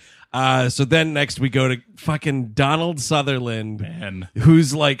 excuse me. So then next we go to fucking Donald Sutherland, Man.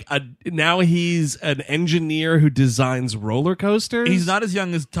 who's like, now he's an engineer who designs roller coasters. He's not as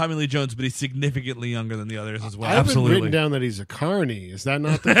young as Tommy Lee Jones, but he's significantly younger than the others as well. I have Absolutely. written down that he's a carny. Is that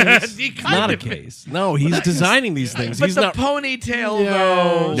not the case? He kind not a of- case. No, he's designing these things. But He's the not. ponytail, Yeah.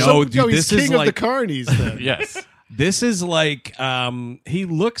 though. No, dude, he's this is king of the like- carnies then. Yes. This is like, he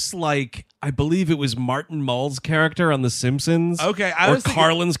looks like, I believe it was Martin Mull's character on The Simpsons. Okay, I or was thinking-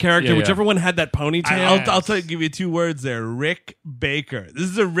 Carlin's character, Yeah, yeah. whichever one had that ponytail. I'll give you two words there. Rick Baker. This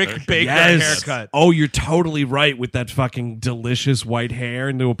is a Rick Baker Yes. haircut. Oh, you're totally right with that fucking delicious white hair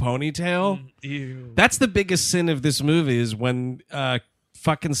into a ponytail. Ew. That's the biggest sin of this movie is when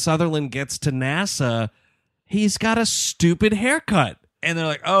fucking Sutherland gets to NASA, he's got a stupid haircut. And they're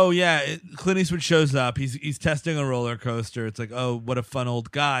like, oh, yeah. Clint Eastwood shows up. He's testing a roller coaster. It's like, oh, what a fun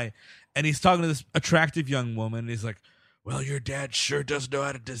old guy. And he's talking to this attractive young woman. And he's like, well, your dad sure does know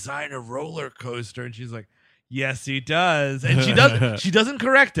how to design a roller coaster. And she's like, yes, he does. And she doesn't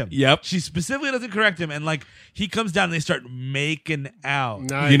correct him. Yep. She specifically doesn't correct him. And like he comes down and they start making out.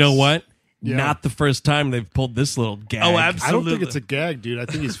 Nice. You know what? Yeah. Not the first time they've pulled this little gag. Oh, I absolutely. don't think it's a gag, dude. I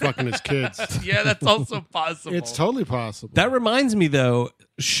think he's fucking his kids. Yeah, that's also possible. It's totally possible. That reminds me, though,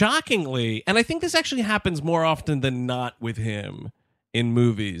 shockingly, and I think this actually happens more often than not with him in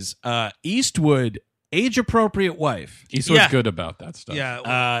movies. Eastwood, age-appropriate wife. Eastwood's Yeah. good about that stuff.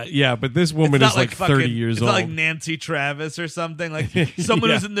 Yeah. Yeah, but this woman It's is not like 30 years it's old. not like Nancy Travis or something. Like someone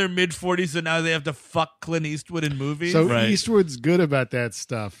Yeah. who's in their mid-40s and now they have to fuck Clint Eastwood in movies. So Right. Eastwood's good about that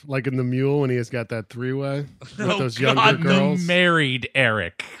stuff. Like in The Mule when he has got that three-way with Oh, those God, younger the girls. Married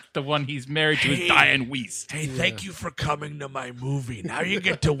Eric. The one he's married to Hey. is Diane Weiss. Hey, thank you for coming to my movie. Now you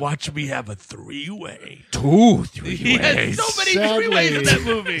get to watch me have a three-way. he had so many three-ways in that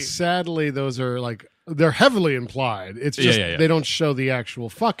movie. Sadly, those are like they're heavily implied. It's just Yeah. they don't show the actual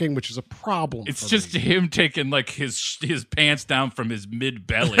fucking, which is a problem. It's for just me. him taking like his pants down from his mid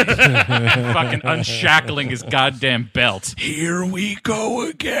belly, fucking unshackling his goddamn belt. Here we go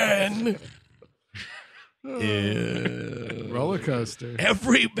again. roller coaster.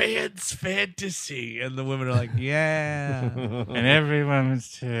 Every man's fantasy. And the women are like, yeah. And every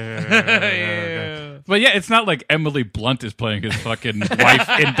woman's too. Yeah. But yeah, it's not like Emily Blunt is playing his fucking wife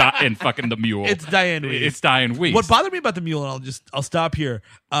in fucking The Mule. It's Diane Weiss. It's Diane Weiss. What bothered me about the Mule, and I'll stop here.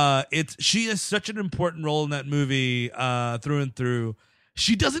 She has such an important role in that movie through and through.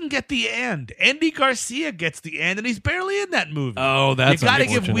 She doesn't get the end. Andy Garcia gets the end, and he's barely in that movie. Oh, that's you got to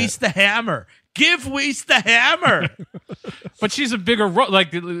give unfortunate. Weiss the hammer. Give Weiss the hammer. But she's a bigger role.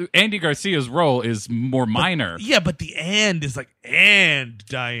 Like Andy Garcia's role is more minor. Yeah, but the end is like, and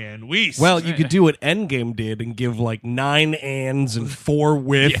Diane Weiss. Well, you could do what Endgame did and give like 9 ands and 4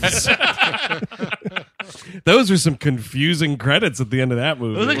 whiffs. Those were some confusing credits at the end of that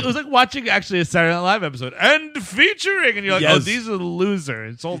movie. it was like watching actually a Saturday Night Live episode and featuring, and you're like, oh, Yes. these are the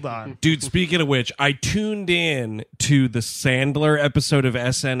losers. Hold on. Dude, speaking of which, I tuned in to the Sandler episode of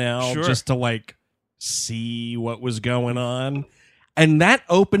SNL Sure. just to like see what was going on. And that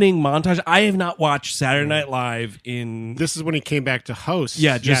opening montage, I have not watched Saturday Night Live in This is when he came back to host.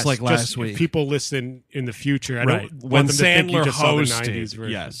 Yeah, just like last if week. People listen in the future. I right don't when want them to think you Sandler just saw the 90s hosted.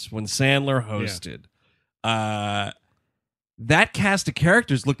 version. Yes, when Sandler hosted. That cast of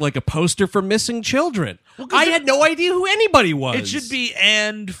characters looked like a poster for Missing Children. I had no idea who anybody was. It should be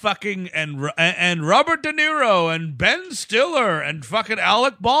and fucking and Robert De Niro and Ben Stiller and fucking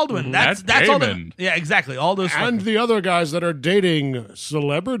Alec Baldwin. That's Matt all. Damon. Yeah, exactly. All those. And the other guys that are dating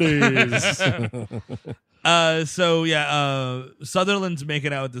celebrities. Sutherland's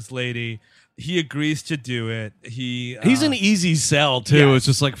making out with this lady. He agrees to do it. He's an easy sell too. yeah. It's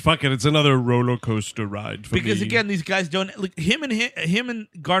just like fuck it. It's another roller coaster ride for because me. again, these guys don't like him and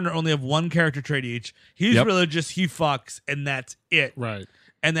Gardner only have one character trait each. He's Yep. religious. He fucks, and that's it. right.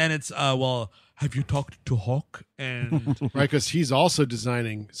 And then it's well, have you talked to Hawk? And Right, because he's also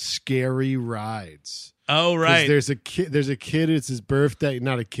designing scary rides. oh 'Cause right, There's a kid. It's his birthday.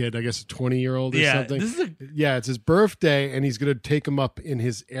 Not a kid. I guess a 20-year-old or yeah. something. This is Yeah, it's his birthday, and he's gonna take him up in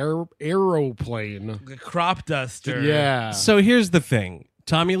his aeroplane. a crop duster. Yeah. So here's the thing: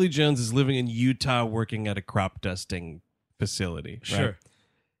 Tommy Lee Jones is living in Utah, working at a crop dusting facility. Right? Sure.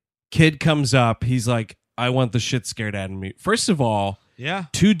 Kid comes up. He's like, "I want the shit scared out of me." First of all, Yeah.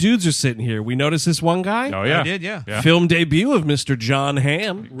 2 dudes are sitting here. We notice this one guy. Oh yeah, I did. Yeah. Yeah. Film debut of Mr. John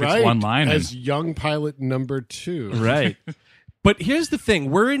Hamm. right. one line as young pilot number 2. Right. But here's the thing.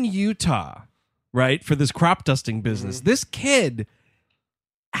 We're in Utah, right, for this crop dusting business. This kid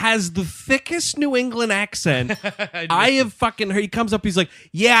has the thickest New England accent I have fucking heard. He comes up, he's like,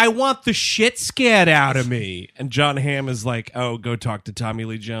 yeah, I want the shit scared out of me. And John Hamm is like, oh, go talk to Tommy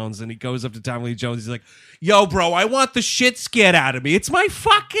Lee Jones. And he goes up to Tommy Lee Jones. He's like, yo, bro, I want the shit scared out of me. It's my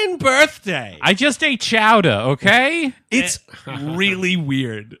fucking birthday. I just ate chowder, okay? It's really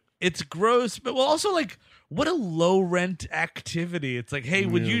weird. It's gross, but well, also like what a low rent activity. It's like, hey,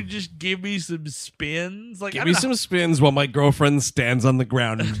 would you just give me some spins? Like, Give I me don't know. some spins while my girlfriend stands on the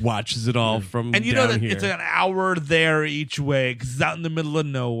ground and watches it all from And you down know that here. it's an hour there each way because it's out in the middle of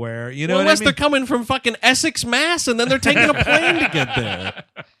nowhere. You know Well, what I unless mean? they're coming from fucking Essex, Mass, and then they're taking a plane to get there.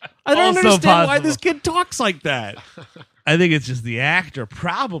 I don't Also understand why possible. this kid talks like that. I think it's just the actor,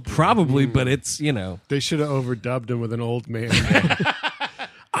 probably. Probably, but it's, you know. They should have overdubbed him with an old man.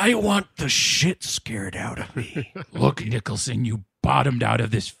 I want the shit scared out of me. Look, Nicholson, you bottomed out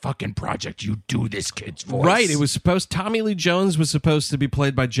of this fucking project. You do this kid's voice. Right, it was supposed, Tommy Lee Jones was supposed to be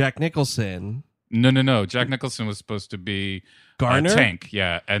played by Jack Nicholson, No. Jack Nicholson was supposed to be Garner? Tank,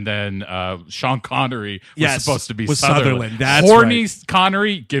 yeah, and then Sean Connery was Yes, supposed to be was Sutherland. That's Horny right.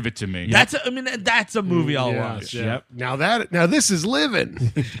 Connery, give it to me. That's a movie I'll watch. Yep. Now this is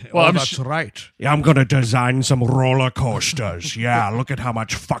living. Well, I'm that's right. Yeah, I'm gonna design some roller coasters. Yeah, look at how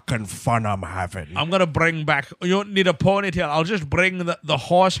much fucking fun I'm having. I'm gonna bring back. You don't need a ponytail. I'll just bring the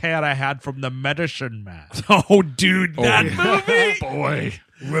horse hair I had from the Medicine Man. Oh, dude, that movie. Boy,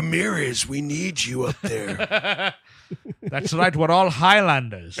 Ramirez, we need you up there. That's right. We're all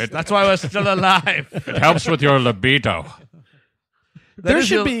Highlanders. That's why we're still alive. It helps with your libido. There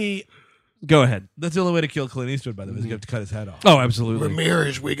should be. Go ahead. That's the only way to kill Clint Eastwood. By the way, is you have to cut his head off. Oh, absolutely.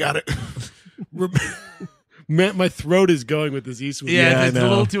 Ramirez, we got it. My throat is going with this Eastwood. Yeah, I it's a know.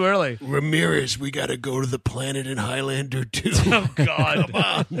 little too early. Ramirez, we got to go to the planet in Highlander 2. Oh God! Come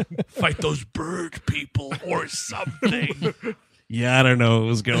on, fight those bird people or something. Yeah, I don't know what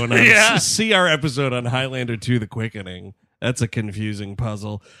was going on. Yeah. See our episode on Highlander 2, The Quickening. That's a confusing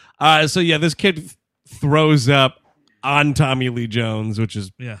puzzle. So yeah, this kid throws up on Tommy Lee Jones, which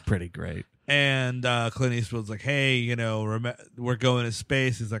is pretty great. And Clint Eastwood's like, "Hey, we're going to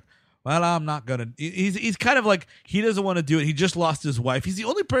space." He's like, "Well, I'm not gonna." He's kind of like he doesn't want to do it. He just lost his wife. He's the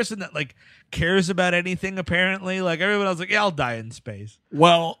only person that like cares about anything. Apparently, like everyone else, like, "Yeah, I'll die in space."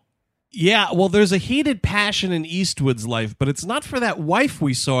 Well, yeah, there's a heated passion in Eastwood's life, but it's not for that wife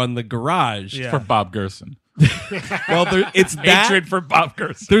we saw in the garage. Yeah. For Bob Gerson. Well, it's that. Hatred for Bob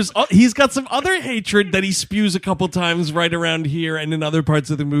Gerson. He's got some other hatred that he spews a couple times right around here and in other parts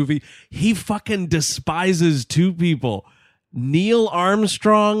of the movie. He fucking despises two people. Neil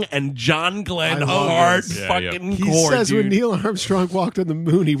Armstrong and John Glenn Hart. this. Yeah, Fucking He core, says when dude. Neil Armstrong walked on the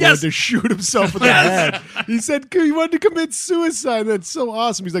moon, he wanted to shoot himself in the head. He said he wanted to commit suicide. That's so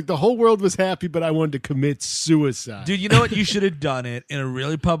awesome. He's like, the whole world was happy, but I wanted to commit suicide. Dude, you know what? You should have done it in a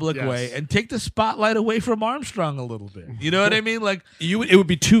really public Yes. way and take the spotlight away from Armstrong a little bit. You know what I mean? Like, It would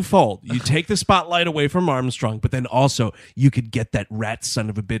be twofold. You take the spotlight away from Armstrong, but then also you could get that rat son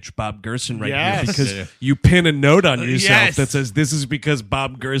of a bitch Bob Gerson right Yes. here because you pin a note on yourself Yes. that says this is because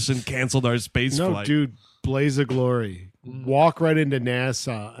Bob Gerson canceled our space No, flight. dude, blaze of glory. Walk right into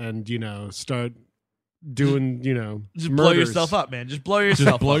NASA and, start doing, just blow murders. yourself up, man. Just blow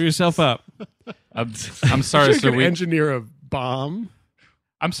yourself Blow up. yourself up. I'm sorry, You sir. could engineer a bomb.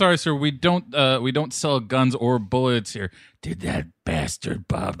 I'm sorry, sir. We don't sell guns or bullets here. Did that bastard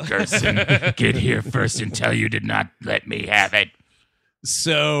Bob Gerson get here first and tell you did not let me have it?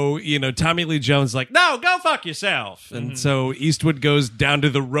 So, Tommy Lee Jones is like, no, go fuck yourself. And so Eastwood goes down to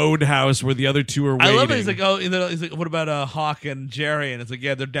the roadhouse where the other two are waiting. I love it. He's like, what about Hawk and Jerry? And it's like,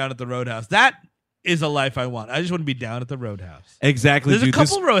 yeah, they're down at the Roadhouse. That is a life I want. I just want to be down at the Roadhouse. Exactly. There's dude. a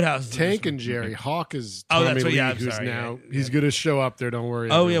couple Roadhouses. Tank and Jerry. Hawk is Oh, Tommy that's right. Lee, Yeah, I'm who's sorry. now Yeah. he's going to show up there. Don't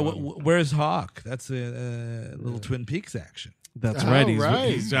worry. Oh, yeah. everyone. Where's Hawk? That's a little Twin Peaks action. That's Oh, right. right.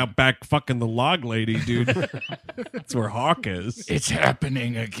 He's out back fucking the log lady, dude. That's where Hawk is. It's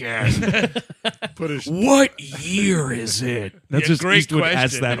happening again. Put his What year is it? That's just great Eastwood question.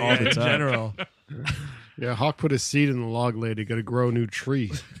 asks that all the In time. general. Hawk put his seed in the log lady. Got to grow a new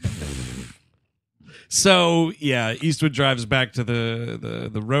tree. So yeah, Eastwood drives back to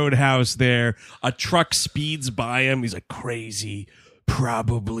the roadhouse there. A truck speeds by him. He's like, crazy,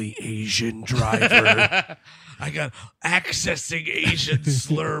 probably Asian driver. I got accessing Asian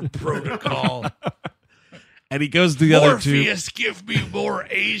slur protocol. And he goes to the other two. Morpheus, give me more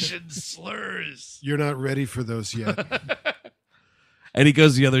Asian slurs. You're not ready for those yet. And he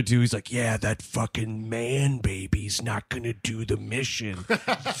goes to the other two. He's like, yeah, that fucking man baby's not going to do the mission.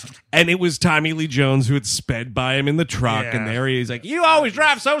 And it was Tommy Lee Jones who had sped by him in the truck. Yeah. And there he is like, you always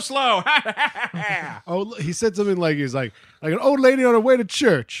drive so slow. Oh, he said something like he's like an old lady on her way to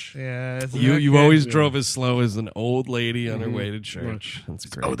church. Yeah. You always drove as slow as an old lady on her way to church. That's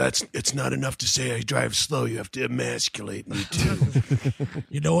great. Oh, it's not enough to say I drive slow. You have to emasculate me too.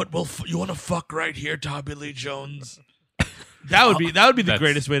 You know what? You want to fuck right here, Tommy Lee Jones? That would be the That's-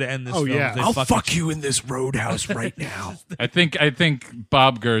 greatest way to end this Oh, film. yeah. if they I'll fuck fuck you in this roadhouse right now. I think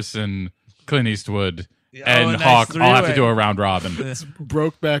Bob Gerson, Clint Eastwood, Yeah, and a nice Hawk all have to three-way. do a round robin.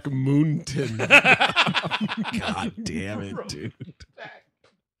 Brokeback Mountain. God damn it, dude.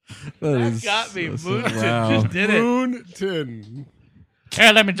 That got me. Moon wow. just did it. Mountain.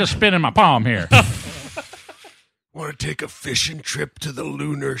 Hey, let me just spin in my palm here. Want to take a fishing trip to the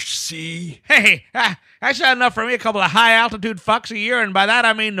lunar sea? Hey, that's not enough for me. A couple of high altitude fucks a year, and by that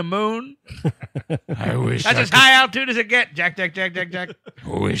I mean the moon. I wish That's as high altitude as it gets. Jack.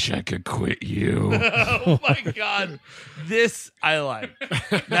 wish I could quit you. Oh my God. This I like.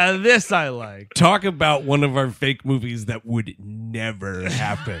 Now this I like. Talk about one of our fake movies that would never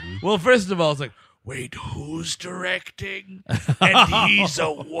happen. Well, first of all, it's like, Wait, who's directing? And he's a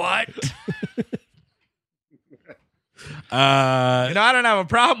what? I don't have a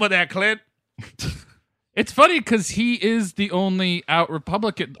problem with that, Clint. It's funny because he is the only out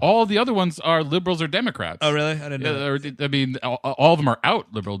Republican. All the other ones are liberals or Democrats. Oh, really? I didn't know. I mean, all of them are out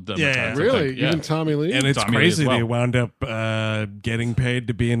liberal Democrats. Yeah. I Really? think. Yeah. Even Tommy Lee? And it's Tommy Lee crazy as well. they wound up getting paid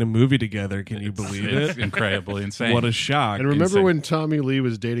to be in a movie together. Can you believe It's it? incredibly insane. What a shock. And remember Insane. when Tommy Lee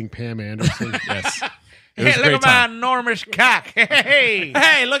was dating Pam Anderson? Yes. It Hey, was a look great at my time. enormous cock. Hey.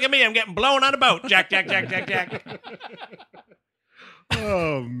 Hey, look at me. I'm getting blown on a boat. Jack.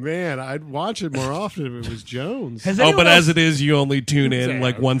 Oh, man. I'd watch it more often if it was Jones. Has Oh, anyone but else- as it is, you only tune in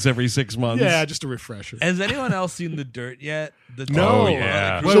like once every 6 months. Yeah, just a refresher. Has anyone else seen The Dirt yet? No. Oh,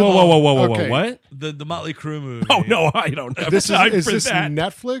 yeah. Whoa, Okay. what? The Motley Crue movie. Oh, no, I don't have This time is for this that.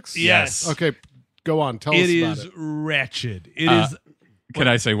 Netflix? Yes. Okay, go on. Tell It us about is it. wretched. It is. Can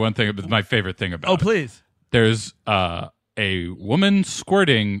I say one thing? My favorite thing about Oh, it. please. There's a woman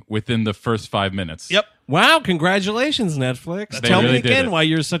squirting within the first 5 minutes. Yep. Wow, congratulations, Netflix. They Tell really me did again it. why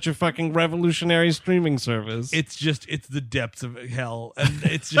you're such a fucking revolutionary streaming service. It's the depths of hell, and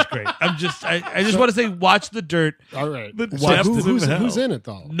it's just great. I just want to say, watch The Dirt. All right. The Why- depths of who's hell. in it,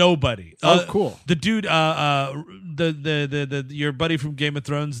 though? Nobody. Oh, cool. The dude, the your buddy from Game of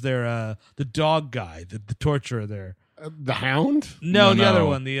Thrones, there, the dog guy, the torturer there. The Hound? No, the No. other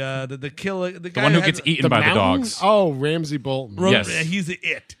one, the killer, the guy The one who that gets has- eaten by the Mountain? dogs. Oh, Ramsey Bolton. Yes. He's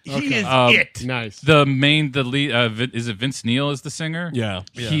it. He Okay. is it. Nice. The lead, is it Vince Neil is the singer? yeah.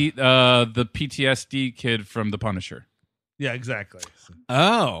 He, the PTSD kid from The Punisher. Yeah, exactly.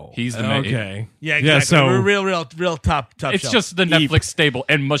 Oh. He's the main- Okay. Yeah, exactly. so We're real top. It's shelf. just the Netflix stable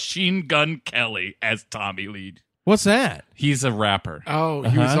and Machine Gun Kelly as Tommy Lee. what's that? He's a rapper. Oh,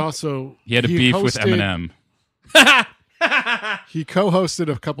 he was also... He had a beef with hosted- Eminem. He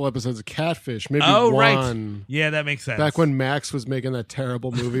co-hosted a couple episodes of Catfish. Maybe Oh, one. right. Yeah, that makes sense. Back when Max was making that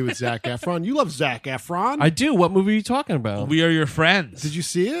terrible movie with Zac Efron. You love Zac Efron. I do. What movie are you talking about? We Are Your Friends. Did you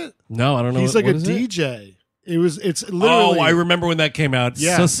see it? No, I don't know. He's what like a is it? DJ. It's literally... Oh, I remember when that came out.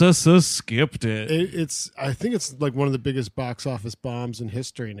 Yeah. Skipped it. It's. I think it's like one of the biggest box office bombs in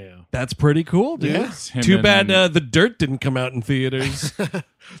history now. That's pretty cool, dude. Yeah. Him Too and- bad The Dirt didn't come out in theaters.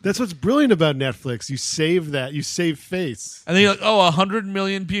 That's what's brilliant about Netflix. You save that. You save face. And then you're like, 100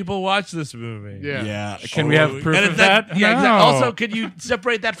 million people watch this movie. Yeah. yeah. Can we have proof And of it's that? Yeah, No. exactly. Also, can you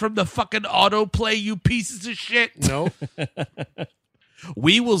separate that from the fucking autoplay, you pieces of shit? No.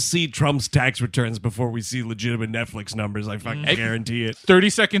 We will see Trump's tax returns before we see legitimate Netflix numbers. I fucking guarantee it. 30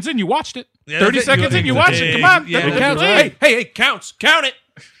 seconds in, you watched it. Yeah, 30 that's it. seconds in, you watched it. Come on. Yeah, That that's counts. right. Hey, counts. Count it.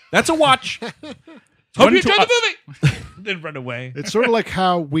 That's a watch. Hope you to enjoyed the movie. Then run away. It's sort of like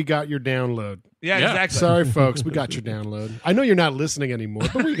how we got your download. Yeah, Yeah. exactly. Sorry, folks, we got your download. I know you're not listening anymore,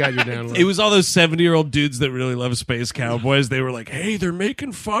 but we got your download. It was all those 70-year-old dudes that really love Space Cowboys. They were like, hey, they're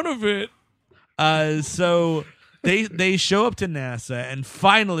making fun of it. So they show up to NASA, and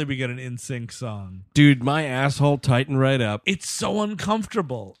finally we get an NSYNC song. Dude, my asshole tightened right up. It's so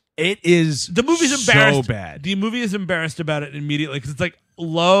uncomfortable. It is The movie's embarrassed. so bad. The movie is embarrassed about it immediately because it's like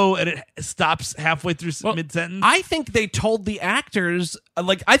low and it stops halfway through mid sentence. I think they told the actors,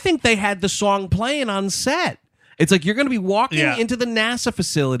 I think they had the song playing on set. It's like, you're going to be walking Yeah. into the NASA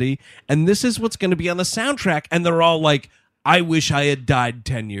facility, and this is what's going to be on the soundtrack. And they're all like, I wish I had died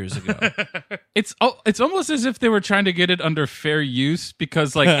 10 years ago. It's almost as if they were trying to get it under fair use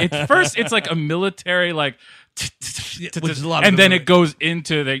because, like, at first it's like a military, like, which is a lot of and the then movie. it goes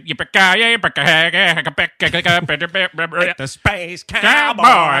into the The Space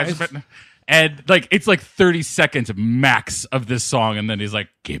Cowboys. And like it's like 30 seconds max of this song, and then he's like,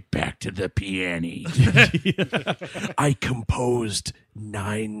 "Get back to the piano." I composed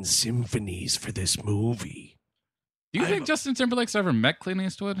 9 symphonies for this movie. Do you think Justin Timberlake's ever met Clint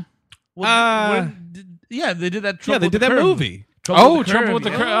Eastwood? Yeah, they did that. Yeah, they did that movie. Trouble with the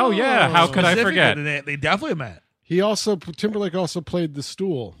Curve. Oh yeah, how could I Specifically, forget? They definitely met. Timberlake also played the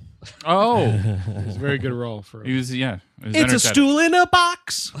stool. Oh, It was a very good role for he him. was yeah. It was It's a energetic. stool in a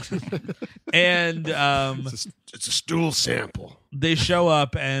box. And It's a stool sample. they show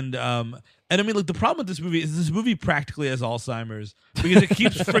up and I mean, look, the problem with this movie is this movie practically has Alzheimer's because it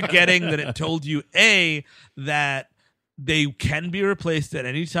keeps forgetting that it told you that they can be replaced at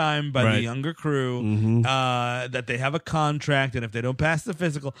any time by the Right. younger crew, that they have a contract, and if they don't pass the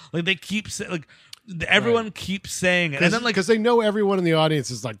physical, like they keep saying, like everyone keeps saying it, and then like because they know everyone in the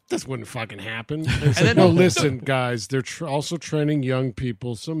audience is like, this wouldn't fucking happen. And it's like, no, listen, guys, they're also training young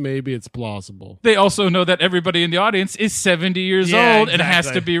people, so maybe it's plausible. They also know that everybody in the audience is 70 years old and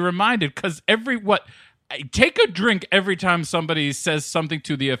has to be reminded, because take a drink every time somebody says something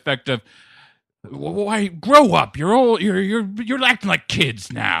to the effect of, "Why grow up? You're old. You're acting like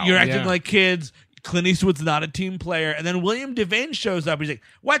kids now. You're acting like kids." Clint Eastwood's not a team player, and then William Devane shows up. He's like,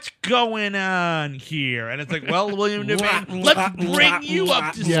 "What's going on here?" And it's like, "Well, William Devane, let's bring you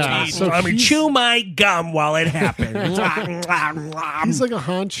up to speed." So I mean, chew my gum while it happens. he's like a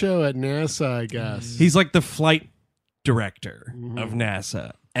honcho at NASA, I guess. He's like the flight director of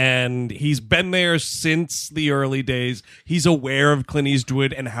NASA. And he's been there since the early days. He's aware of Clint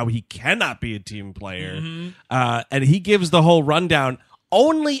Eastwood and how he cannot be a team player. And he gives the whole rundown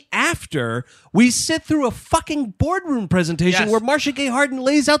only after we sit through a fucking boardroom presentation where Marcia Gay Harden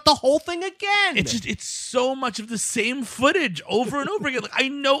lays out the whole thing again. It's so much of the same footage over and over again. Like, I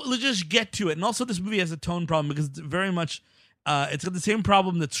know, let's just get to it. And also, this movie has a tone problem because it's very much, it's got the same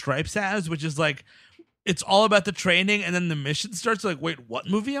problem that Stripes has, which is like, it's all about the training, and then the mission starts. Like, wait, what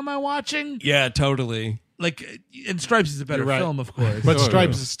movie am I watching? Yeah, totally. Like, and Stripes is a better film, of course. But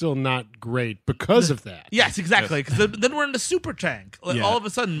Stripes is still not great because of that. Yes, exactly. Because then we're in the super tank. Like, all of a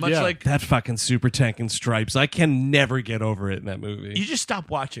sudden, much like that fucking super tank and Stripes. I can never get over it in that movie. You just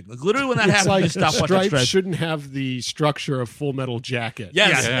stop watching. Like, literally, when that It's happens, like you stop watching Stripes shouldn't have the structure of Full Metal Jacket.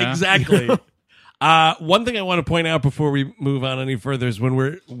 Yes, exactly. One thing I want to point out before we move on any further is when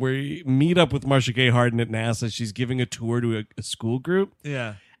we meet up with Marcia Gay Harden at NASA, she's giving a tour to a school group.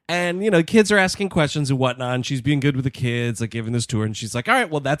 Yeah. And, kids are asking questions and whatnot, and she's being good with the kids, like giving this tour, and she's like, all right,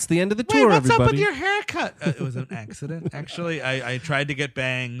 well, that's the end of the tour, what's everybody. up with your haircut? It was an accident, actually. I tried to get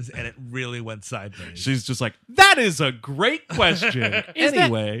bangs, and it really went sideways. She's just like, that is a great question.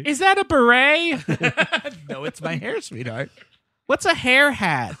 Anyway. Is that a beret? No, it's my hair, sweetheart. What's a hair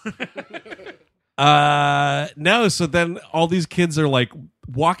hat? No, so then all these kids are like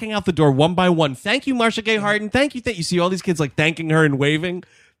walking out the door one by one. Thank you, Marcia Gay Harden. Thank you. You see all these kids like thanking her and waving.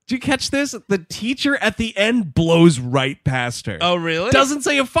 Did you catch this? The teacher at the end blows right past her. Oh, really? Doesn't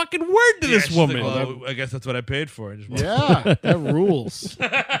say a fucking word to this woman. Like, well, I guess that's what I paid for. Yeah, that rules.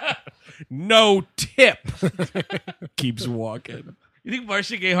 No tip. Keeps walking. You think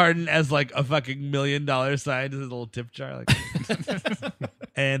Marcia Gay Harden has like a fucking $1 million sign as a little tip jar? Like,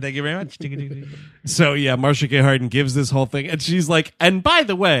 and thank you very much. So yeah, Marcia Gay Harden gives this whole thing, and she's like, and by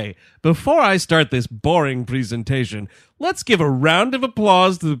the way, before I start this boring presentation, let's give a round of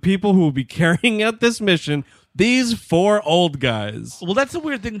applause to the people who will be carrying out this mission. These 4 old guys. Well, that's the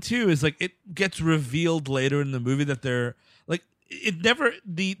weird thing too, is like it gets revealed later in the movie that they're like, it never,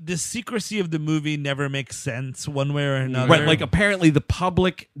 the secrecy of the movie never makes sense one way or another. Right, like apparently the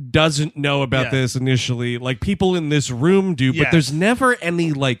public doesn't know about this initially. Like people in this room do, but there's never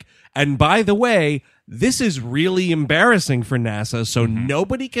any like, and by the way, this is really embarrassing for NASA, so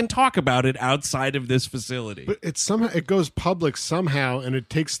nobody can talk about it outside of this facility. But it goes public somehow, and it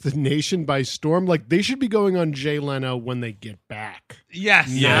takes the nation by storm. Like, they should be going on Jay Leno when they get back. Yes.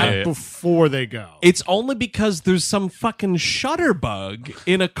 Not before they go. It's only because there's some fucking shutterbug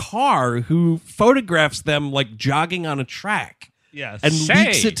in a car who photographs them like jogging on a track. Yes. And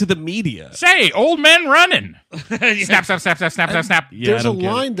leaks it to the media. Say, old men running. Snap, snap, snap, snap, snap, snap, snap. Yeah, There's a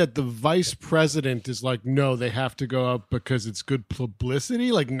line that the vice president is like, no, they have to go up because it's good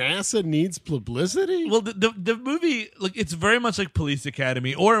publicity. Like, NASA needs publicity. Well, the movie, like, it's very much like Police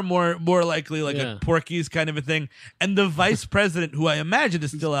Academy, or more likely like a Porky's kind of a thing. And the vice president, who I imagine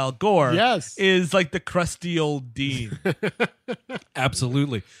is still Al Gore, is like the crusty old dean.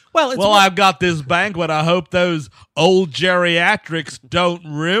 Absolutely. Well, I've got this banquet. I hope those old geriatrics don't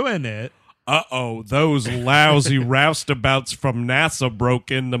ruin it. Uh-oh, those lousy roustabouts from NASA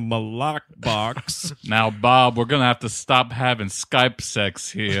broke into my lockbox. Now, Bob, we're going to have to stop having Skype sex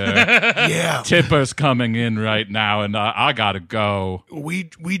here. Yeah. Tipper's coming in right now, and I got to go. We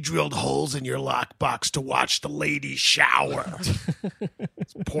drilled holes in your lockbox to watch the ladies shower.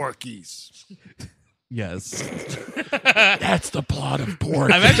 It's Porky's. Yes. That's the plot of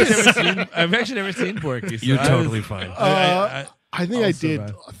Porky's. I've actually never seen Porky. So You're totally fine. I think I did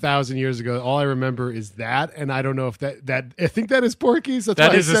 1,000 years ago. All I remember is that, and I don't know if that I think that is Porky's. That's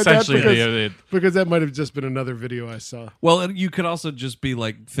That why is I said essentially because that might have just been another video I saw. Well, you could also just be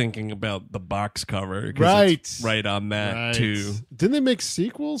like thinking about the box cover. 'Cause Right. it's right on that, too. Didn't they make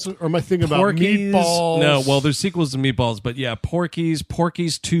sequels? Or am I thinking about Porky's, Meatballs? No, well, there's sequels to Meatballs, but yeah, Porky's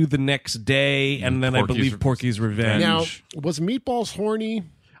 2 the next day, and then I Porky's believe Porky's Revenge. Now, was Meatballs horny?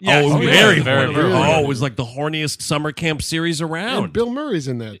 Yes. Oh, Oh, yeah. very, Very, horny. very Oh, horny. it was like the horniest summer camp series around. And Bill Murray's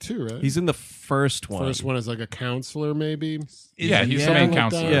in that too, right? He's in the first one. First one is like a counselor, maybe. Yeah, he's the Yeah, main like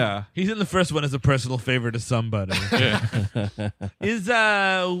counselor. that. Yeah. He's in the first one as a personal favor to somebody. Yeah.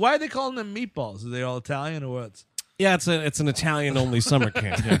 Why are they calling them meatballs? Are they all Italian or what? Yeah, it's an Italian only summer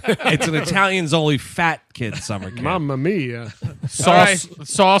camp. It's an Italians only fat kid summer camp. Mamma mia.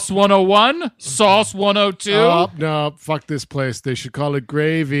 Sauce 101, Sauce 102. Oh, no, fuck this place. They should call it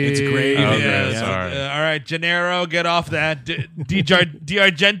gravy. It's gravy. Okay, Yeah, sorry. all right, Gennaro, get off that.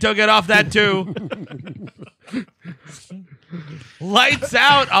 D'Argento, get off that too. Lights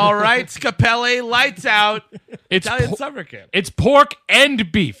out, all right, Scapelli, lights out. It's Italian summer camp. It's pork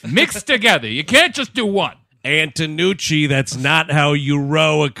and beef mixed together. You can't just do one. Antonucci, that's not how you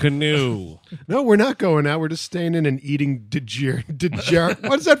row a canoe. No, we're not going out. We're just staying in and eating what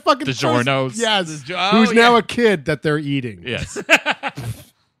is that fucking DiGiorno's. Yes. Oh, Who's now yeah. a kid that they're eating. Yes.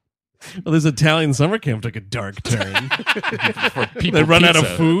 Well, this Italian summer camp took a dark turn. For people They run out of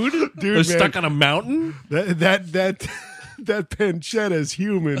pizza. food? Dude, They're man. stuck on a mountain? That pancetta is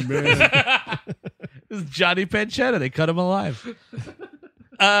human, man. This is Johnny Pancetta. They cut him alive.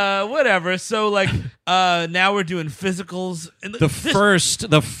 Whatever. So now we're doing physicals. And The first of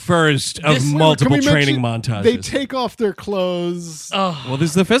this- multiple Can we training mention montages. They take off their clothes. Well,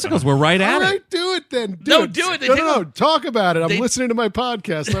 this is the physicals. We're right at All it. right, do it then. No, do it. They No, take no. Talk about it. I'm they- listening to my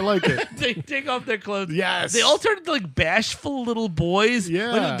podcast. I like it. They take off their clothes. Yes. They all turn into like bashful little boys.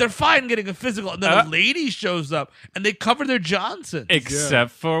 Yeah. Like, they're fine getting a physical, and then a lady shows up and they cover their Johnsons. Except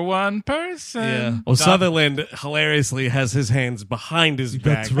for one person. Yeah. Well, Sutherland hilariously has his hands behind his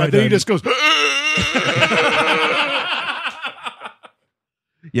back. right. And then he just goes,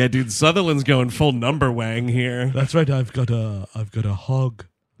 Yeah, dude, Sutherland's going full number wang here. That's right. I've got a hog.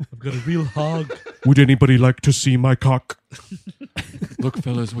 I've got a real hog. Would anybody like to see my cock? Look,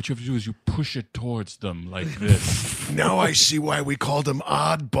 fellas, what you have to do is you push it towards them like this. Now I see why we called him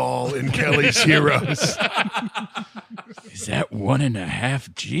Oddball in Kelly's Heroes. Is that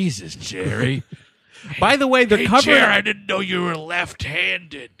 1.5? Jesus, Jerry. By the way, they're Hey, covering Jer, I didn't know you were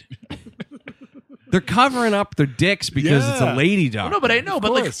left-handed. they're covering up their dicks because it's a Yeah. lady dog. No, but I know.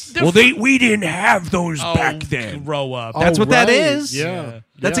 But like, course. they're Well, we didn't have those back then. grow up. That's "Oh, what that right. is. Yeah.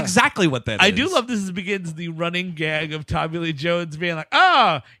 That's Yeah. exactly what that is. I do love this begins the running gag of Tommy Lee Jones being like,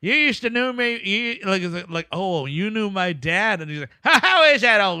 "Oh, you used to know me, oh, you knew my dad," and he's like, "How is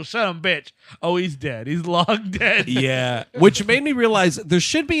that old son of a bitch? Oh, he's dead. He's long dead." Yeah, which made me realize there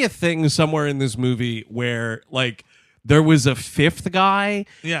should be a thing somewhere in this movie where, like, there was a fifth guy,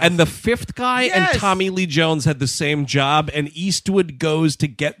 Yes. and the fifth guy Yes. and Tommy Lee Jones had the same job, and Eastwood goes to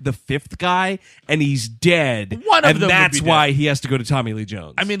get the fifth guy, and he's dead. One of and them would that's be why he has to go to Tommy Lee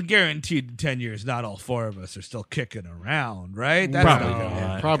Jones. I mean, guaranteed in 10 years, not all four of us are still kicking around, right? That's Probably not gonna not.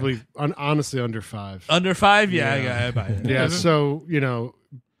 happen. Probably, honestly, under 5. Under 5? Yeah, I buy it. Yeah, so,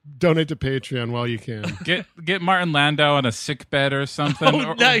 donate to Patreon while you can. Get Martin Landau on a sick bed or something.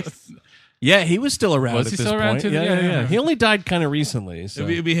 Oh, nice. yeah, he was still around Was at he this still around point. too? Yeah, Yeah, yeah, yeah. He only died kind of recently. So.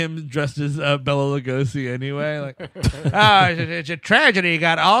 It'd be him dressed as Bela Lugosi anyway. Like, it's a tragedy. He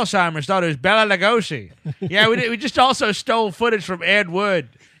got Alzheimer's. Thought it was Bela Lugosi. Yeah, we just also stole footage from Ed Wood.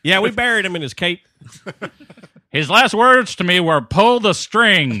 Yeah, we buried him in his cape. His last words to me were, "Pull the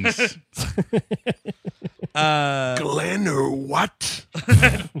strings." Glenn or what?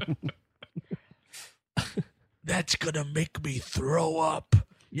 That's gonna make me throw up.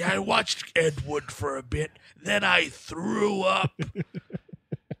 Yeah, I watched Ed Wood for a bit, then I threw up.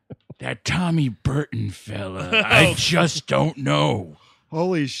 That Tommy Burton fella. I just don't know.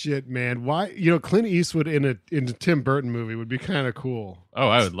 Holy shit, man. Why? Clint Eastwood in a Tim Burton movie would be kind of cool. Oh,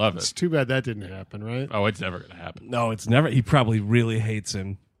 I would love It's it. too bad that didn't happen, right? Oh, it's never going to happen. No, it's never. He probably really hates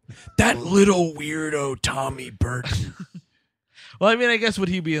him. That little weirdo Tommy Burton. Well, I mean, I guess would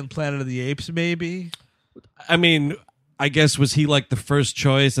he be in Planet of the Apes? Maybe. I mean, I guess was he like the first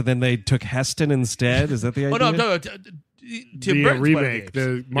choice, and then they took Heston instead? Is that the idea? Oh no, I'm talking about Tim The Burton's Planet remake, of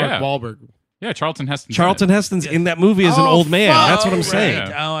the Apes. the Mark Yeah. Wahlberg. Yeah, Charlton Heston. Charlton Heston's in that movie as an Oh, old man. fuck. That's what I'm Oh, saying.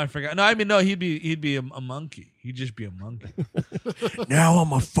 right. Oh, I forgot. No, I mean, no, he'd be a monkey. He'd just be a monkey. Now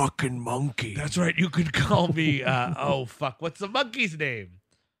I'm a fucking monkey. That's right. You could call me. Oh fuck, what's the monkey's name?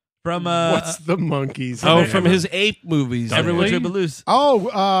 From What's the monkeys? Oh, from his ape movies. Every Dudley? Which Way But Loose.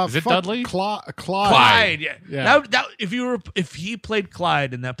 Oh, Is it fuck, Dudley? Clyde. Clyde. Yeah. Yeah. That if he played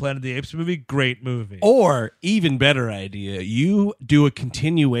Clyde in that Planet of the Apes movie, great movie. Or, even better idea, you do a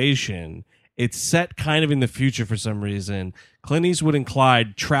continuation. It's set kind of in the future for some reason. Clint Eastwood and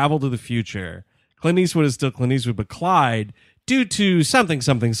Clyde travel to the future. Clint Eastwood is still Clint Eastwood, but Clyde, due to something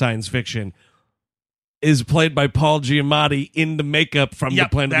science fiction, is played by Paul Giamatti in the makeup from the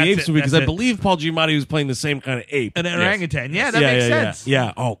Planet of the Apes movie, because I believe Paul Giamatti was playing the same kind of ape. An orangutan. Yeah, that makes sense.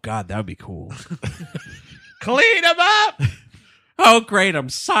 Yeah. Oh, God, that would be cool. Clean him up! Oh, great. I'm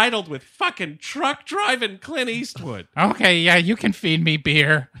sidled with fucking truck driving Clint Eastwood. Okay, yeah, you can feed me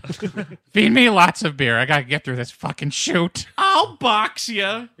beer. Feed me lots of beer. I gotta get through this fucking shoot. I'll box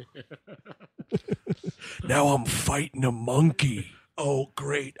you. Now I'm fighting a monkey. Oh,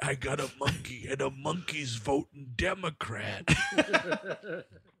 great. I got a monkey, and a monkey's voting Democrat.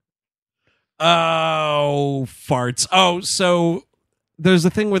 Oh, farts. Oh, so there's a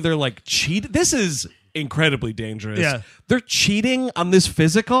thing where they're like cheat. This is incredibly dangerous. Yeah. They're cheating on this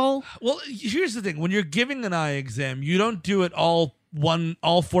physical. Well, here's the thing. When you're giving an eye exam, you don't do it all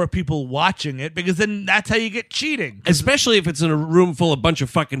four people watching it, because then that's how you get cheating. Especially if it's in a room full of a bunch of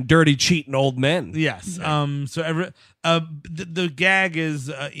fucking dirty, cheating old men. Yes. So the gag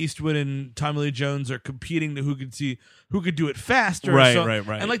is Eastwood and Tommy Lee Jones are competing to who could do it faster. Right.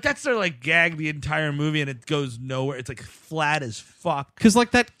 And like that's their like gag the entire movie, and it goes nowhere. It's like flat as fuck. Because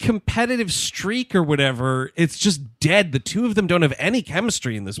like that competitive streak or whatever, it's just dead. The two of them don't have any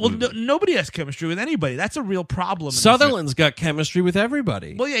chemistry in this movie. Well, nobody has chemistry with anybody. That's a real problem. Sutherland's got chemistry with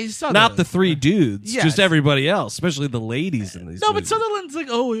everybody. Well, yeah, he's Sutherland. Not the three dudes, Yes. just everybody else, especially the ladies in these No, movies. but Sutherland's like,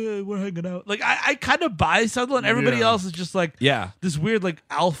 oh yeah, we're hanging out. Like I kind of buy Sutherland. Everybody else is just like this weird like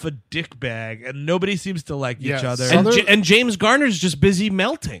alpha dick bag, and nobody seems to like each other. And James Garner's just busy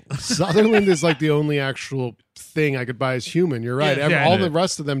melting. Sutherland is like the only actual thing I could buy as human. You're right. All the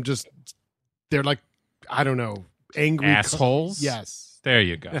rest of them they're like, I don't know, angry assholes. Yes. There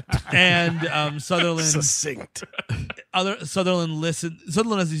you go. And Sutherland succinct.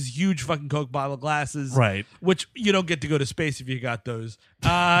 Sutherland has these huge fucking Coke bottle glasses, Right. Which you don't get to go to space if you got those.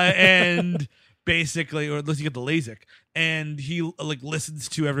 And basically, or unless you get the LASIK, and he like listens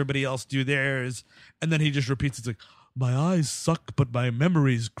to everybody else do theirs, and then he just repeats. It's like, my eyes suck, but my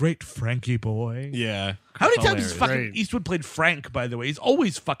memory's great, Frankie boy. Yeah. How many times has Hilarious. fucking Right. Eastwood played Frank, by the way? He's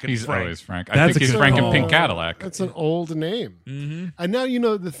always fucking He's Frank. always Frank. I That's think he's a- Frank in Oh, Pink Cadillac. That's an old name. Mm-hmm. And now,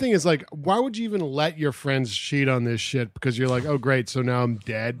 the thing is, like, why would you even let your friends cheat on this shit? Because you're like, oh, great, so now I'm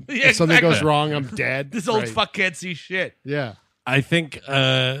dead. Yeah, If something exactly. goes wrong, I'm dead. This old Right. fuck can't see shit. Yeah. I think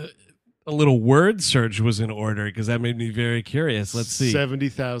a little word search was in order, because that made me very curious. Let's see.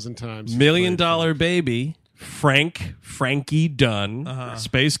 70,000 times. $1 Million Baby, Frankie Dunn,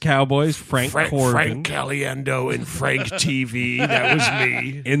 Space Cowboys, Frank Corbin. Frank Caliendo and Frank TV. That was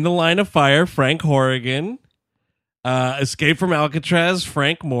me. In the Line of Fire, Frank Horrigan. Escape from Alcatraz,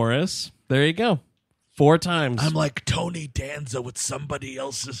 Frank Morris. There you go. 4 times. I'm like Tony Danza with somebody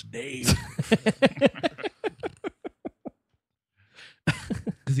else's name.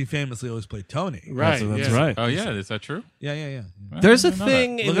 Because he famously always played Tony. Right. That's yeah. right. Oh yeah, is that true? Yeah. There's I a didn't know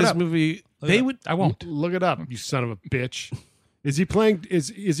thing that. in Look it this up. movie. it They up. would. I won't. Look it up, you son of a bitch. Is he playing? Is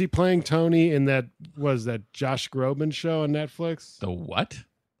he playing Tony in that? Was that Josh Groban show on Netflix? The what?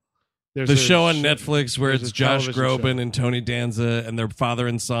 There's The a show on Netflix where there's it's a Josh television Groban show. and Tony Danza and their father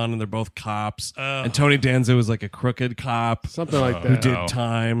and son, and they're both cops. And Tony Danza was like a crooked cop Something like who that. did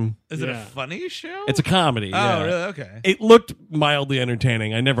time. Is it a Yeah. funny show? It's a comedy. Oh, yeah. really? Okay. It looked mildly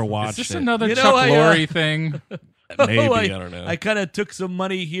entertaining. I never Is watched this it. another You know, Chuck I, Lorre thing? Maybe, I don't know. I kind of took some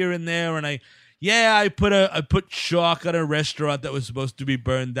money here and there, and I put chalk on a restaurant that was supposed to be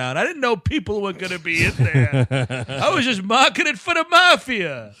burned down. I didn't know people were going to be in there. I was just marketing for the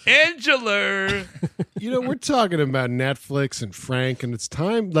mafia. Angela. We're talking about Netflix and Frank, and it's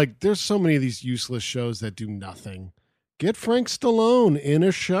time. Like, there's so many of these useless shows that do nothing. Get Frank Stallone in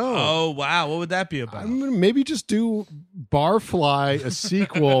a show. Oh, wow. What would that be about? Maybe just do Barfly, a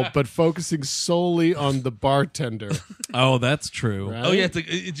sequel, but focusing solely on the bartender. Oh, that's true. Right? Oh, yeah. It's like,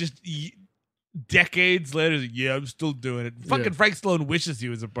 it just decades later, it's like, yeah, I'm still doing it. Fucking Frank Stallone wishes he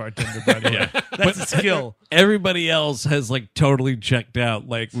was a bartender, by the way. That's a skill. Everybody else has like totally checked out.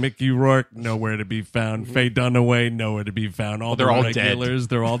 Like Mickey Rourke, nowhere to be found. Faye Dunaway, nowhere to be found. All They're the all dead. regulars,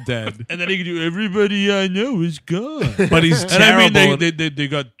 they're all dead. And then he can do everybody I know is gone. But he's And I terrible. mean, they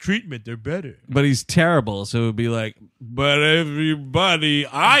got treatment. They're better. But he's terrible. So it would be like, but everybody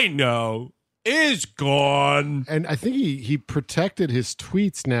I know is gone. And I think he protected his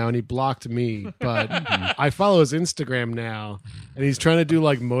tweets now, and he blocked me. But I follow his Instagram now, and he's trying to do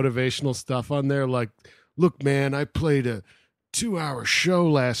like motivational stuff on there. Like, look, man, I played a 2-hour show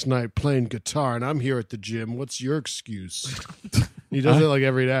last night playing guitar, and I'm here at the gym. What's your excuse? He does it like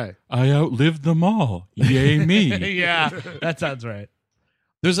every day. I outlived them all. Yay me. Yeah, that sounds right.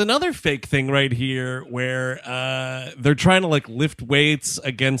 There's another fake thing right here where they're trying to like lift weights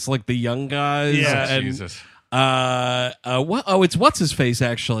against like the young guys. Yeah. and Jesus. It's what's his face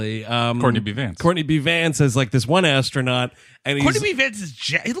actually. Courtney B. Vance. Courtney B. Vance as like this one astronaut, and he's Courtney B. Vance is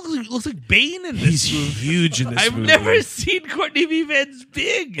he looks like Bane in this he's movie. huge in this I've movie. never seen Courtney B. Vance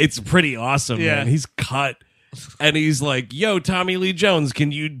big. It's pretty awesome, Yeah. man. He's cut. And he's like, yo, Tommy Lee Jones,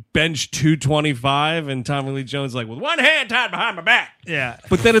 can you bench 225? And Tommy Lee Jones is like, with one hand tied behind my back. Yeah.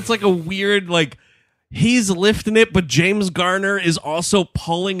 But then it's like a weird, like, he's lifting it, but James Garner is also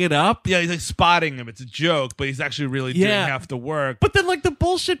pulling it up. Yeah, he's like spotting him. It's a joke, but he's actually really doing half the work. But then, like, the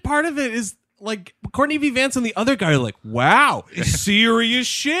bullshit part of it is, like, Courtney B. Vance and the other guy are like, wow, serious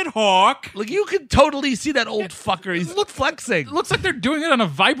shit, Hawk. Like, you can totally see that old fucker. He's flexing. It looks like they're doing it on a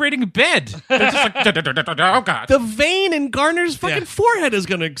vibrating bed. They're just like, oh god. The vein in Garner's fucking forehead is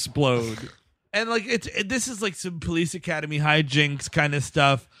going to explode. And like this is like some police academy hijinks kind of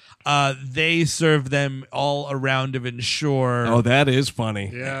stuff. They serve them all a round of Ensure. Oh, that is funny.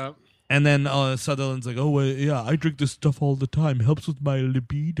 Yeah. And then Sutherland's like, oh, yeah, I drink this stuff all the time. Helps with my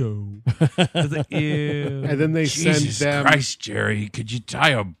libido. I was like, ew. And then they Jesus send them. Christ, Jerry, could you tie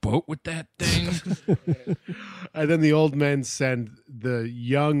a boat with that thing? And then the old men send the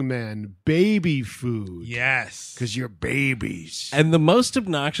young men baby food. Yes. Because you're babies. And the most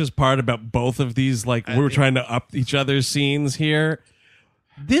obnoxious part about both of these, like, we're trying to up each other's scenes here.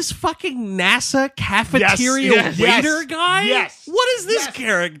 This fucking NASA cafeteria waiter guy? Yes. What is this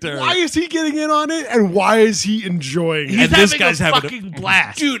character? Why is he getting in on it? And why is he enjoying it? He's And this having guy's a having fucking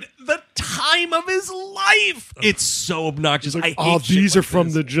blast. Dude, the time of his life. It's so obnoxious. I hate Oh, shit these like are from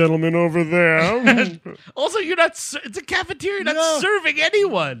this. the gentleman over there. Also, you're not. It's a cafeteria. You're not serving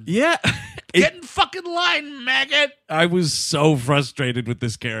anyone. Yeah. Get in fucking line, maggot. I was so frustrated with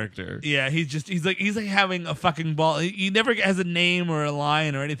this character. Yeah, he's like having a fucking ball. He never has a name or a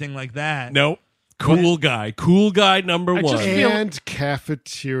line or anything like that. Nope. Cool guy. Cool guy number one. And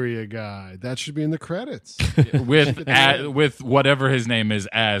cafeteria guy. That should be in the credits. with whatever his name is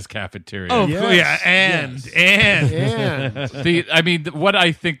as cafeteria. Oh, Yes, cool. Yeah, and And What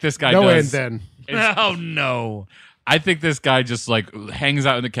I think this guy no, and does. then. oh no. I think this guy just like hangs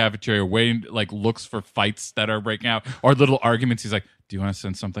out in the cafeteria, waiting, like looks for fights that are breaking out or little arguments. He's like, "Do you want to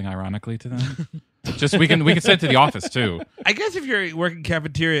send something ironically to them? Just we can send it to the office too." I guess if you're working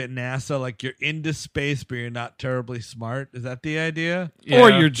cafeteria at NASA, like you're into space, but you're not terribly smart. Is that the idea? Or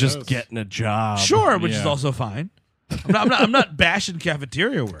Yeah. you're just getting a job. Sure, which is Yeah. also fine. I'm not bashing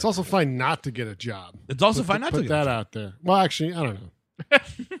cafeteria work. It's also fine not to get a job. It's also fine not to Put get that a job. out there. Well, actually, I don't know.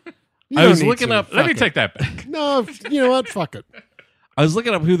 You I don't was need looking to. up. Let me Fuck take that back. it. No, you know what? Fuck it. I was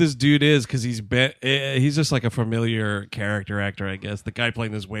looking up who this dude is because he's just like a familiar character actor, I guess. The guy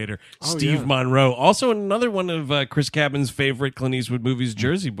playing this waiter, Steve yeah. Monroe, also another one of Chris Cabin's favorite Clint Eastwood movies,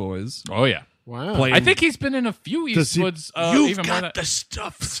 Jersey Boys. Oh yeah, Wow. Playing- I think he's been in a few Does he- Eastwoods. You've even more got than- the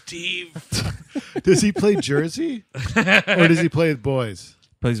stuff, Steve. Does he play Jersey? Or does he play with boys?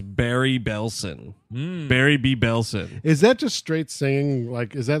 Plays Barry Belson. Barry B. Belson. Is that just straight singing?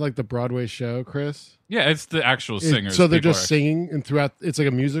 Like, is that like the Broadway show, Chris? Yeah, it's the actual singers. So they're People just are- singing and throughout. It's like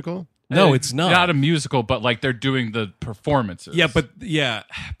a musical. No, it's not. Not a musical, but like they're doing the performances.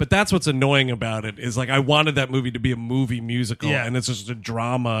 but that's what's annoying about it is like I wanted that movie to be a movie musical, Yeah. and it's just a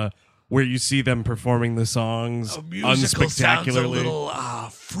drama where you see them performing the songs A musical sounds a unspectacularly. little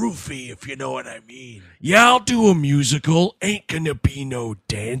froofy, if you know what I mean. Yeah, I'll do a musical. Ain't gonna be no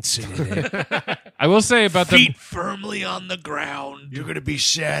dancing in it. I will say about the Feet firmly on the ground. You're gonna be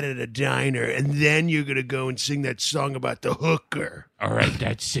sat at a diner, and then you're gonna go and sing that song about the hooker. All right,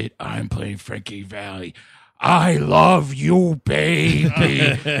 that's it. I'm playing Frankie Valli. I love you, baby.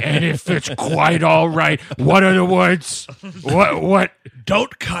 And if it's quite all right, what are the words? What?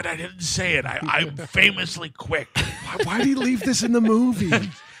 Don't cut. I didn't say it. I'm famously quick. Why did he leave this in the movie?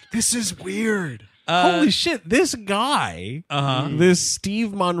 This is weird. Holy shit, this guy, this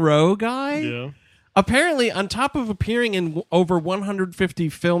Steve Monroe guy, apparently on top of appearing in over 150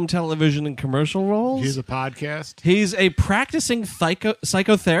 film, television, and commercial roles, Here's a podcast. he's a practicing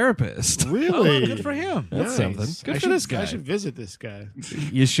psychotherapist. Really? Good for him. That's something. Good I for this guy. I should visit this guy.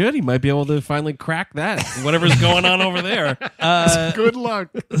 You should. He might be able to finally crack that, whatever's going on over there. Good luck.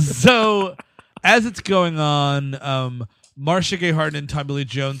 So as it's going on, Marcia Gay Harden and Tommy Lee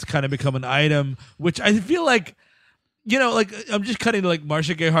Jones kind of become an item, which I feel like, you know, like I'm just cutting to like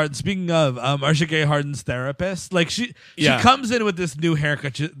Marcia Gay Harden. Speaking of Marcia Gay Harden's therapist, like she comes in with this new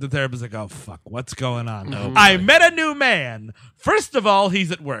haircut. The therapist's like, "Oh fuck, what's going on? I met a new man. First of all,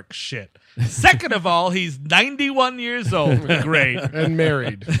 he's at work. Shit. Second of all, he's 91 years old. Great, And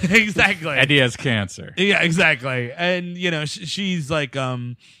married. exactly. and he has cancer. Yeah, exactly. And you know, she's like,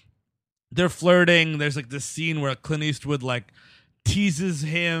 they're flirting. There's like this scene where Clint Eastwood like teases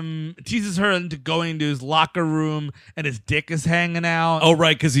her into going to his locker room, and his dick is hanging out. Oh,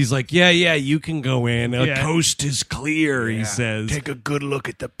 right, because he's like, yeah, you can go in. The Yeah. coast is clear, he says. Take a good look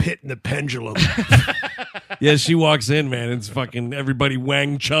at the pit and the pendulum. Yeah, she walks in, man. It's fucking everybody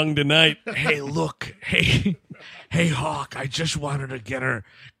Wang Chung tonight. Hey, look. Hey, Hawk, I just wanted to get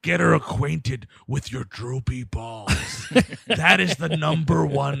her acquainted with your droopy balls. That is the number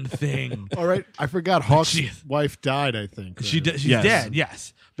one thing. All right, I forgot Hawk's She- wife died, I think. right? She's Yes. dead,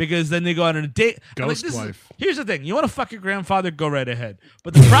 yes. Because then they go on a date. I'm Ghost this is- wife. here's the thing. You want to fuck your grandfather, go right ahead.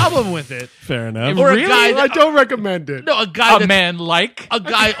 But the problem with it, Fair enough. or Really? a guy I that, don't recommend it. no, a guy A that's man like a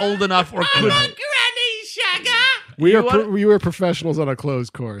guy old enough or could We You are wanna- we were professionals on a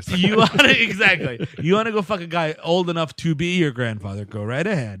closed course. you want to exactly. You want to go fuck a guy old enough to be your grandfather, go right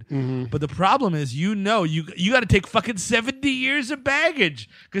ahead. But the problem is, you got to take fucking 70 years of baggage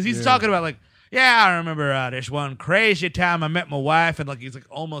because he's talking about like, yeah, I remember this one crazy time I met my wife, and like he's like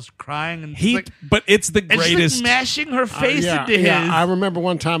almost crying, and He, like, but it's the and she's greatest. like mashing her face yeah, into his. I remember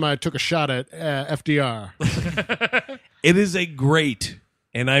one time I took a shot at FDR. It is a great,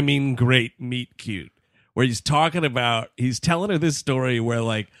 and I mean great, meet cute, where he's telling her this story where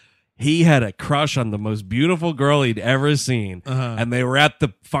like he had a crush on the most beautiful girl he'd ever seen, and they were at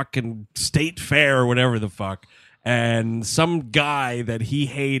the fucking state fair or whatever the fuck, and some guy that he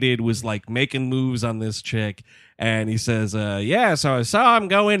hated was like making moves on this chick, and he says, yeah, so I saw him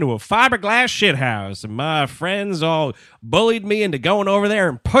go into a fiberglass shithouse, and my friends all bullied me into going over there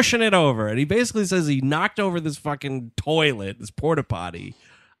and pushing it over, and he basically says he knocked over this fucking toilet, this porta potty,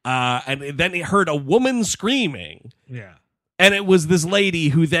 and then he heard a woman screaming. yeah. And it was this lady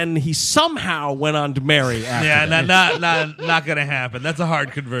who then he somehow went on to marry after Yeah, that. not gonna happen. That's a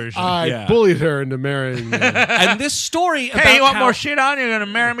hard conversion. I Yeah. bullied her into marrying me. And this story about hey, you want how, more shit on? You're gonna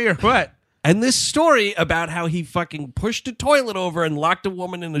marry me or what? And this story about how he fucking pushed a toilet over and locked a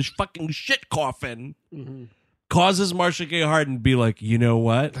woman in a fucking shit coffin causes Marcia Gay Harden to be like, you know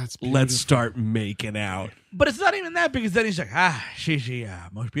what? That's Let's start making out. But it's not even that, because then he's like, she's the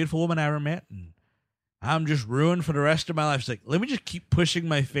most beautiful woman I ever met, and I'm just ruined for the rest of my life. She's like, let me just keep pushing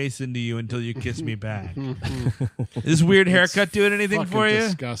my face into you until you kiss me back. This weird haircut doing anything Fucking for you?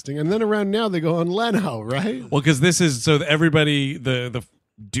 disgusting. And then around now they go on Leno, right? Well, because this is so everybody, the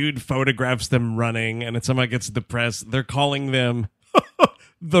dude photographs them running, and it somehow gets to the press. They're calling them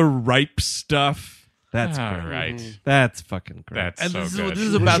the ripe stuff. That's all great. right. That's fucking great. That's And so this good.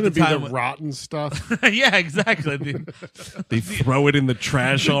 is about Shouldn't the it be time. the rotten stuff. Yeah, exactly. They throw it in the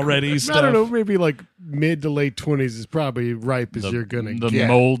trash already. Stuff. I don't know, maybe like mid to late 20s is probably ripe as you're gonna the get.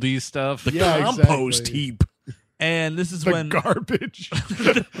 moldy stuff. Yeah, Compost exactly. heap. And this is The when garbage.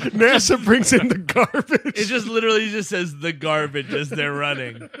 NASA brings in the garbage. it just literally just says the garbage as they're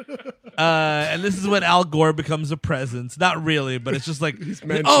running. And this is when Al Gore becomes a presence. Not really, but it's just like,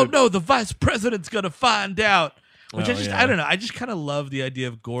 mentioned. oh no, the vice president's gonna find out. Which Oh, I yeah. I don't know. I just kind of love the idea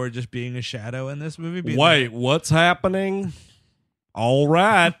of Gore just being a shadow in this movie. being Wait, what's happening? All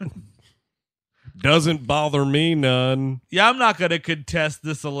right. Doesn't bother me none. yeah, I'm not gonna contest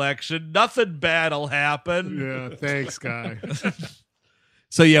this election. Nothing bad'll happen. Yeah, thanks, guy.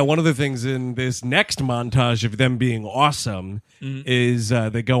 So yeah, one of the things in this next montage of them being awesome is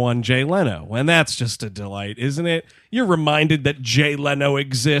they go on Jay Leno, and that's just a delight, isn't it? You're reminded that Jay Leno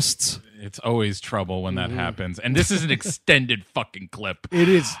exists. It's always trouble when that happens. And this is an extended fucking clip. It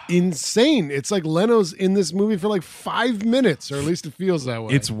is insane. It's like Leno's in this movie for like 5 minutes, or at least it feels that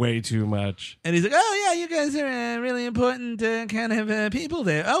way. It's way too much. And he's like, "Oh yeah, you guys are really important kind of people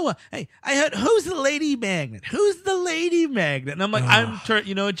there. Oh, hey, I heard who's the lady magnet? Who's the lady magnet?" And I'm like,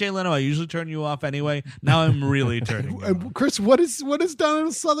 you know what, Jay Leno? I usually turn you off anyway. Now I'm really turning you off. Chris, what does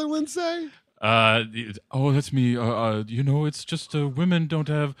Donald Sutherland say? Oh, that's me. You know, it's just women don't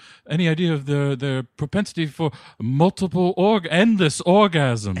have any idea of their propensity for endless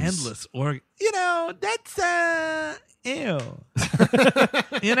orgasms. Endless you know, that's ew.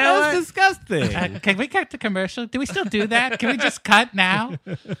 You know That's what? disgusting. Can we cut the commercial? Do we still do that? Can we just cut now?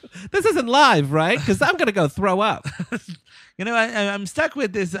 This isn't live, right? Because I'm going to go throw up. You know, I'm stuck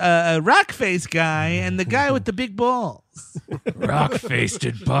with this rock face guy and the guy with the big balls.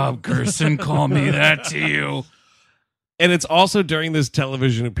 Rock-faced Bob Gerson, call me that to you. And it's also during this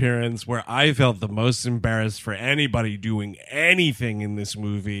television appearance where I felt the most embarrassed for anybody doing anything in this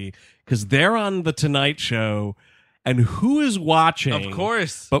movie, because they're on The Tonight Show, and who is watching? Of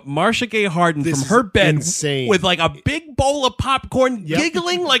course. But Marcia Gay Harden This from is her bed insane. with like a big bowl of popcorn, Yep.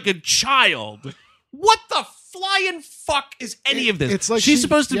 giggling like a child. What the flying fuck is any of this? It's like she's she-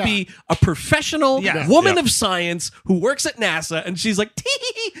 supposed to yeah. be a professional Yeah. woman Yeah. of science who works at NASA, and she's like, tee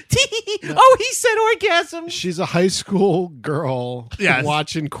hee hee, tee hee Oh, he said orgasm. She's a high school girl Yes.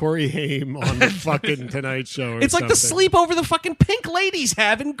 watching Corey Haim on the fucking Tonight Show. It's like the sleepover the fucking pink ladies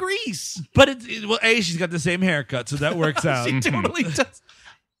have in Greece. But well, she's got the same haircut, so that works out. She totally does.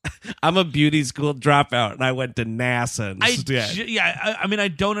 I'm a beauty school dropout, and I went to NASA instead. I mean, I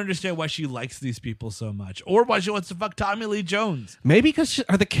don't understand why she likes these people so much, or why she wants to fuck Tommy Lee Jones. Maybe because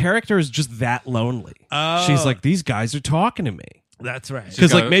the character is just that lonely. Oh. She's like, these guys are talking to me. That's right.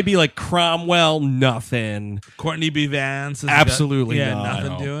 Because maybe like Cromwell, nothing. Courtney B. Vance, has Absolutely got, not.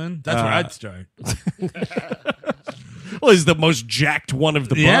 nothing doing. That's where I'd start. Well, he's the most jacked one of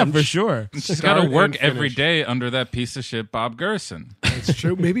the bunch. Yeah, for sure. She's got to Start work and every finish. day under that piece of shit Bob Gerson. It's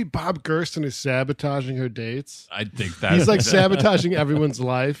true. Maybe Bob Gersten is sabotaging her dates. I think that He's like sabotaging everyone's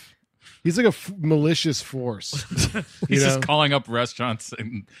life. He's like a malicious force. he's just calling up restaurants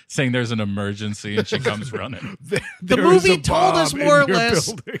and saying there's an emergency, and she comes running. The There movie is a told us bomb more or in your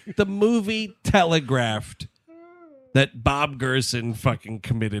less. building. The movie telegraphed that Bob Gerson fucking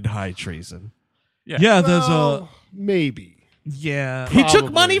committed high treason. Yeah, there's Well, maybe. yeah. He took Probably.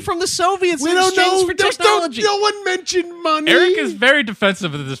 money from the Soviets We in don't exchange know. for Just technology. no one mentioned money. Eric is very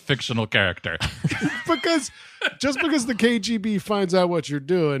defensive of this fictional character. because just because the KGB finds out what you're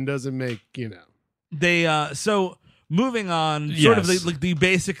doing doesn't make They so moving on, sort of Yes. the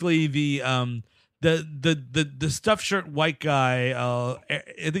basically the stuffed shirt white guy. I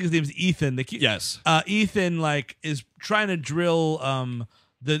think his name's Ethan. Yes. Ethan is trying to drill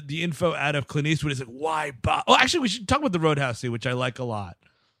the info out of Clint Eastwood. He's like, why Bob? Oh, actually, we should talk about the Roadhouse scene, which I like a lot.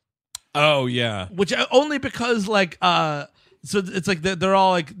 Oh, yeah. Which only because so it's like they're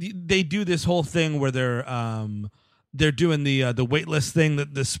all like they do this whole thing where they're doing the weightless thing,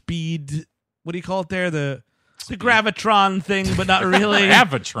 the speed. What do you call it there? The gravitron thing, but not really.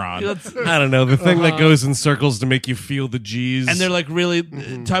 Avatron. I don't know. The thing that goes in circles to make you feel the G's. And they're like really,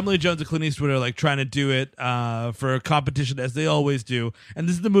 Tommy Lee Jones and Clint Eastwood are like trying to do it for a competition as they always do. And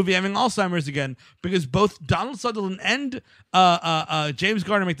this is the movie having Alzheimer's again because both Donald Sutherland and James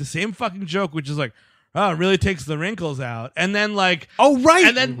Garner make the same fucking joke, which is like, oh, it really takes the wrinkles out. And then oh, right.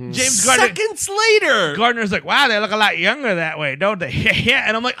 and then James Garner. Seconds later. Gardner's like, wow, they look a lot younger that way, don't they? Yeah.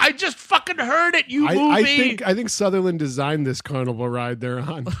 And I'm like, I just fucking heard it, you movie. I think Sutherland designed this carnival ride they're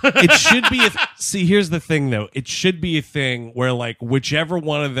on. It should be see, here's the thing though. It should be a thing where like whichever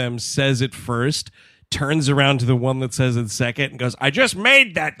one of them says it first turns around to the one that says it second and goes, I just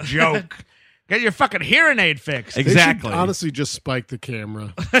made that joke. Get your fucking hearing aid fixed. Exactly. They should honestly just spike the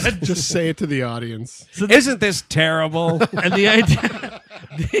camera. Just say it to the audience. Isn't this terrible? And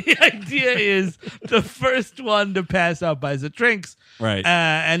the idea is the first one to pass out buys the drinks. Right.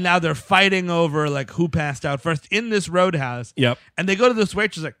 And now they're fighting over like who passed out first in this Roadhouse. Yep. And they go to this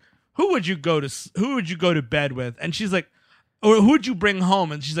waitress like, who would you go to bed with? And she's like, or who'd you bring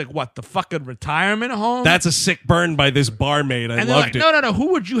home? And she's like, what, the fucking retirement home? That's a sick burn by this barmaid. I and they're loved like, it. no,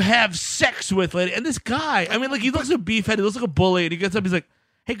 who would you have sex with, lady? And this guy, I mean, like, he looks like a beefhead, he looks like a bully, and he gets up, he's like,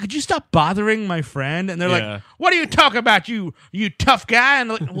 hey, could you stop bothering my friend? And they're Yeah. like, what are you talking about, you tough guy? And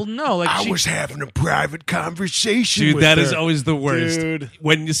they're like, well, no, like I was having a private conversation Dude, with that her. is always the worst. Dude.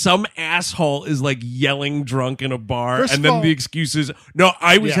 When some asshole is like yelling drunk in a bar, First and of then all- the excuse is, no,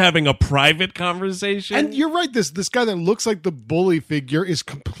 I was Yeah. having a private conversation. And you're right. This guy that looks like the bully figure is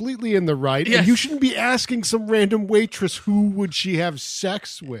completely in the right. Yes. And you shouldn't be asking some random waitress who would she have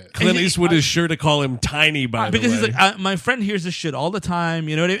sex with. Clint Eastwood is sure to call him tiny, by because the way. he's like, my friend hears this shit all the time,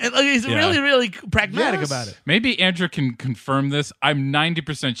 you know what I mean? And, like, he's Yeah. really, really pragmatic Yes. about it. Maybe Andrew can confirm this. I'm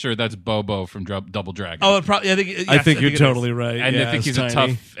 90% sure that's Bobo from Double Dragon. Oh, it probably. I think you're it is. totally right. and Yeah, I think it's he's tiny.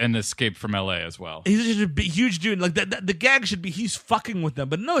 a tough and escaped from LA as well. He's just a huge dude. Like the gag should be he's fucking with them,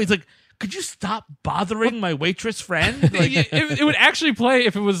 but no, he's like, could you stop bothering my waitress friend? Like, it would actually play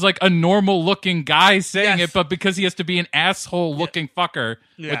if it was like a normal looking guy saying Yes. it, but because he has to be an asshole looking fucker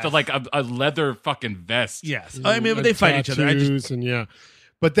Yes. with a leather fucking vest. yes, I mean, but they fight each other. I just, Tattoos and yeah.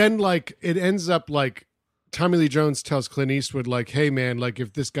 But then like it ends up like Tommy Lee Jones tells Clint Eastwood like, hey man, like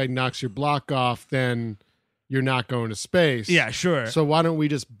if this guy knocks your block off, then you're not going to space. yeah, sure, So why don't we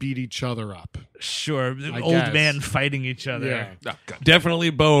just beat each other up? sure. I Old guess. man fighting each other. Yeah. Definitely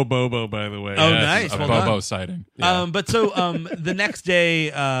Bobo, by the way. Oh, Yeah. nice. A Well Bobo done. sighting. But so the next day,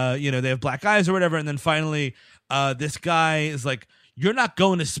 they have black eyes or whatever, and then finally, this guy is like, you're not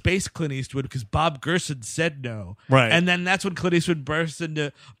going to space, Clint Eastwood, because Bob Gerson said no. Right. And then that's when Clint Eastwood bursts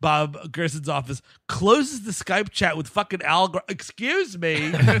into Bob Gerson's office, closes the Skype chat with fucking excuse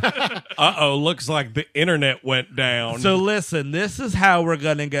me. Uh-oh, looks like the internet went down. So listen, this is how we're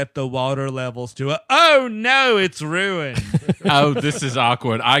going to get the water levels to it. Oh, no, it's ruined. Oh, this is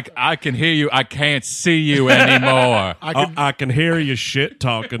awkward. I can hear you. I can't see you anymore. I can hear you shit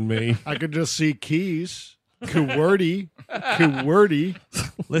talking me. I could just see keys. Qwerty.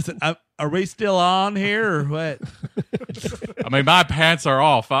 Listen, are we still on here or what? I mean, my pants are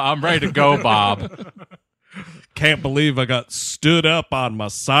off. I'm ready to go, Bob. Can't believe I got stood up on my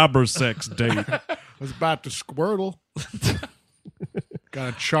cyber sex date. I was about to Squirtle. Got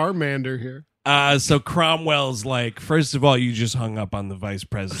a Charmander here. So Cromwell's like, first of all, you just hung up on the vice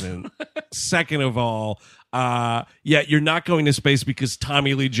president. Second of all, you're not going to space because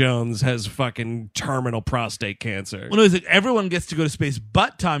Tommy Lee Jones has fucking terminal prostate cancer. Well, no, it's like everyone gets to go to space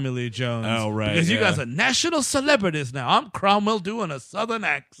but Tommy Lee Jones. Oh, right, Because you yeah. guys are national celebrities now. I'm Cromwell doing a southern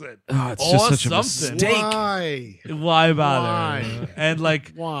accent. Oh, it's or just such something. a mistake. Why? Why bother? Why? And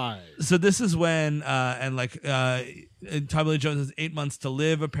like, Why? so this is when, Tommy Lee Jones has 8 months to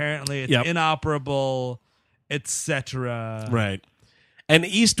live, apparently. It's Yep. inoperable, etc. Right. And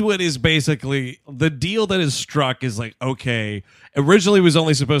Eastwood is basically, the deal that is struck is like, okay, originally it was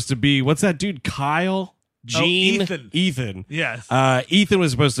only supposed to be, what's that dude, Kyle? Gene? Ethan. Yes. Ethan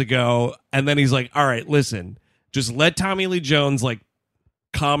was supposed to go, and then he's like, all right, listen, just let Tommy Lee Jones like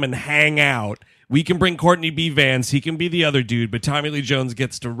come and hang out. We can bring Courtney B. Vance. He can be the other dude, but Tommy Lee Jones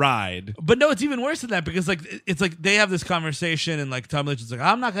gets to ride. But no, it's even worse than that because like it's like they have this conversation and like Tommy Lee Jones is like,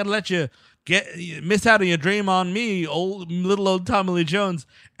 I'm not gonna let you miss out on your dream on me, little old Tommy Lee Jones.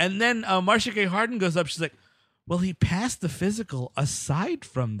 And then Marcia Gay Harden goes up. She's like, well, he passed the physical aside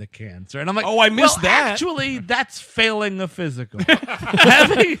from the cancer. And I'm like, Oh, I missed that. Actually, that's failing a physical.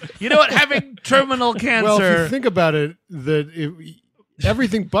 Having terminal cancer. Well, if you think about it,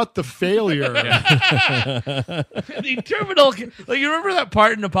 everything but the failure. The terminal, like you remember that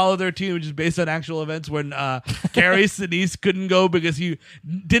part in Apollo 13, which is based on actual events, when Gary Sinise couldn't go because he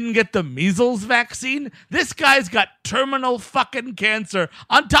didn't get the measles vaccine. This guy's got terminal fucking cancer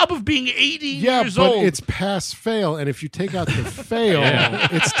on top of being 80 years but old. it's pass fail, and if you take out the fail,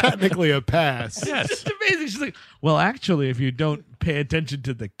 it's technically a pass. Yes. It's amazing. She's like, well, actually, if you don't pay attention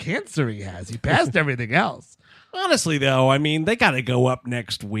to the cancer he has, he passed everything else. Honestly, though, I mean, they got to go up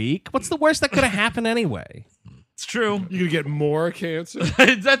next week. What's the worst that could have happened anyway? It's true. You're gonna get more cancer.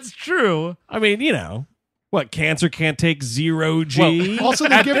 That's true. I mean, what, cancer can't take 0G? Well, Also,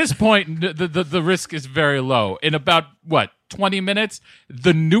 they at give- this point, the risk is very low. In about, 20 minutes?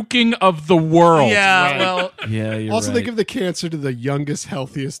 The nuking of the world. Yeah, well, yeah, you're Also, right. they give the cancer to the youngest,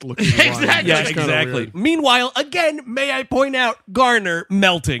 healthiest looking Exactly. one. Yeah, Which is kinda exactly. weird. Meanwhile, again, may I point out, Garner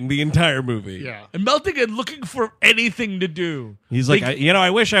melting the entire movie. Yeah. and melting and looking for anything to do. He's like, I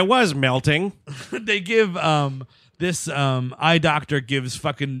wish I was melting. They give this eye doctor gives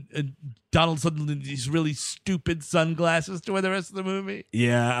fucking Donald Sutherland these really stupid sunglasses to wear the rest of the movie.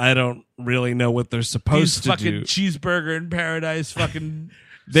 Yeah, I don't really know what they're These supposed to fucking do. cheeseburger in paradise fucking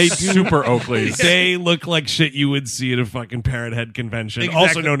They Super Oakleys. They look like shit you would see at a fucking Parrot Head convention, Exactly.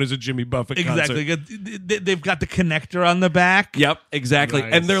 also known as a Jimmy Buffett exactly. concert. They've got the connector on the back. Yep, exactly.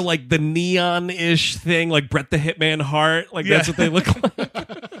 Nice. And they're like the neon-ish thing, like Bret the Hitman Hart. Like that's Yeah. what they look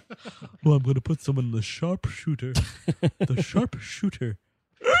like. Well, I'm going to put someone in the sharpshooter. The sharpshooter.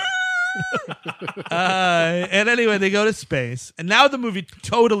 And anyway, they go to space, and now the movie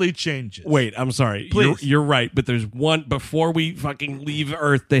totally changes. Wait, I'm sorry. Please. You're right, but there's one before we fucking leave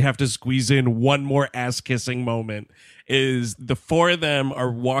Earth. They have to squeeze in one more ass-kissing moment. Is the four of them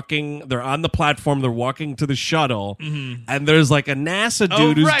are walking? They're on the platform. They're walking to the shuttle, and there's like a NASA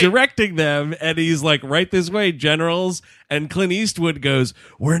dude who's right. directing them, and he's like, "Right this way, generals." And Clint Eastwood goes,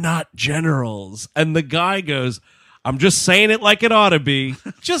 "We're not generals," and the guy goes, "I'm just saying it like it ought to be."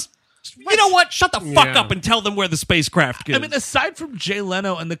 You know what? Shut the fuck Yeah. up and tell them where the spacecraft is. I mean, aside from Jay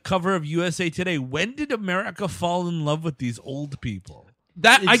Leno and the cover of USA Today, when did America fall in love with these old people?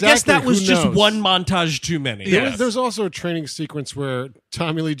 I guess Exactly, that was who just knows? one montage too many. Yeah. There's also a training sequence where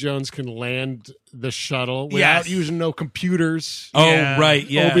Tommy Lee Jones can land the shuttle without Yes. using no computers. Oh, Yeah. right.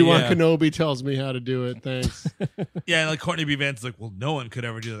 Yeah. Obi-Wan yeah. Kenobi tells me how to do it. Thanks. Yeah, and like Courtney B. Vance is like, well, no one could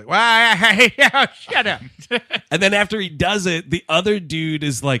ever do that. Like, well, shut up. And then after he does it, the other dude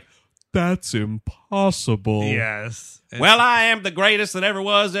is like, "That's impossible." Yes. Well, I am the greatest that ever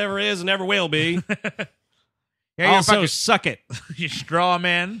was, ever is, and ever will be. Yeah, you're Also, fucking, suck it. you straw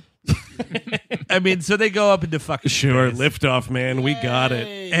man. I mean, so they go up into fucking Sure, space. liftoff, man. We got it.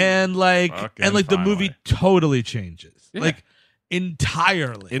 and like Fucking the movie finally. totally changes. Like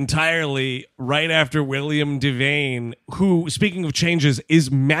entirely right after William Devane, who, speaking of changes, is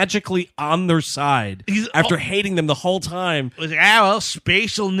magically on their side after hating them the whole time. Like, well,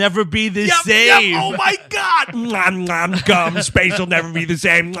 space will never be the same. Oh my God! Nom, nom, gum. Space will never be the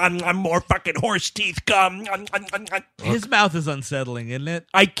same. Nom, nom, more fucking horse teeth gum. Nom, nom, nom, nom. His mouth is unsettling, isn't it?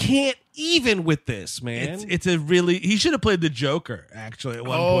 I can't even with this, man. It's a really. He should have played the Joker actually at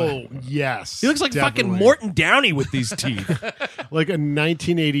one point. Oh, yes. He looks like fucking definitely. Morton Downey with these teeth. Like a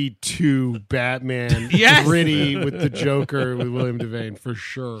 1982 Batman, Yes. gritty with the Joker with William Devane, for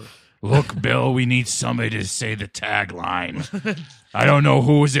sure. Look, Bill, we need somebody to say the tagline. I don't know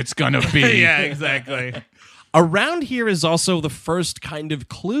whose it's gonna be. Yeah, exactly. Around here is also the first kind of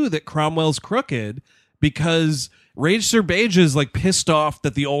clue that Cromwell's crooked, because Rage Sir Beige is like pissed off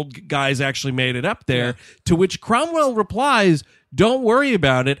that the old guys actually made it up there, to which Cromwell replies, "Don't worry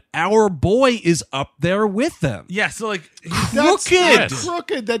about it. Our boy is up there with them." Yeah, so like That's Crooked. not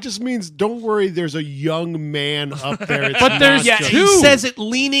crooked. That just means, don't worry, there's a young man up there. It's But there's not Yeah, just- he says it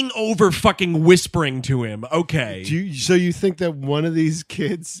leaning over, fucking whispering to him. Okay. So you think that one of these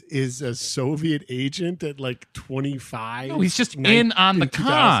kids is a Soviet agent at like 25? No, he's just in on the 2000?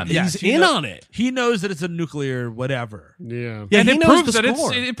 con. He's he in kno- on it. he knows that it's a nuclear whatever. Yeah. Yeah, And he it knows proves the that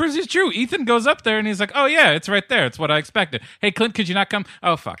score. it proves it's true. Ethan goes up there and he's like, "Oh yeah, it's right there. It's what I expected." Hey, Clint, could you not come?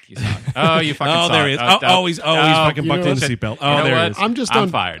 Oh fuck, you saw it. Oh, you fucking Oh, saw there it. he is. He's fucking you bucked know in the what? seatbelt. You Oh, know there what? he is. I'm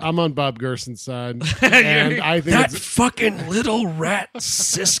fired. I'm on Bob Gerson's side, and I think That it's, fucking little rat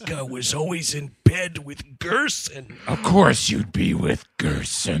Siska was always in bed with Gerson. Of course, you'd be with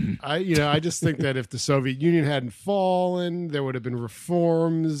Gerson. I just think that if the Soviet Union hadn't fallen, there would have been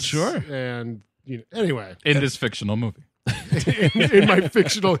reforms. Sure. And anyway, In this fictional movie. in my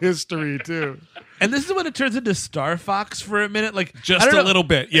fictional history too. And this is when it turns into Star Fox for a minute. Like I Just don't a know- little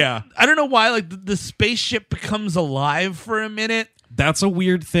bit, yeah. I don't know why. Like the spaceship becomes alive for a minute. That's a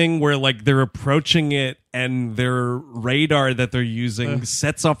weird thing where like they're approaching it and their radar that they're using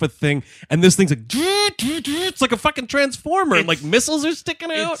sets off a thing, and this thing's like it's like a fucking transformer, and like missiles are sticking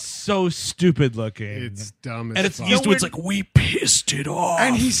out. It's so stupid looking. It's dumb as And it's fuck. Eastwood's like, we pissed it off.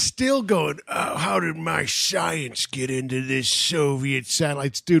 And he's still going, oh, how did my science get into this Soviet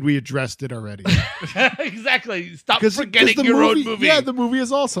satellites? Dude, we addressed it already. Exactly. Stop 'Cause forgetting the your own movie. Yeah, the movie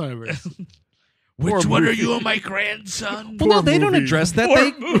is Alzheimer's. Which Poor one are movie. you, my grandson? Well, no, Poor they don't movie. address that.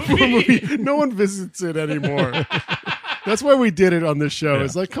 Poor They, movie. No one visits it anymore. That's why we did it on this show.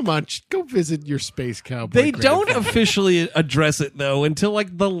 It's like, come on, go visit your space cowboy. they don't grandfather. officially address it though until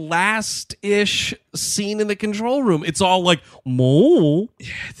like the last-ish scene in the control room. It's all like, Mo.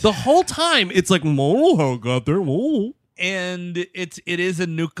 The whole time it's like, Mo, how got there, Mo. And it is a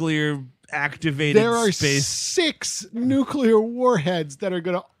nuclear activated There are space. 6 nuclear warheads that are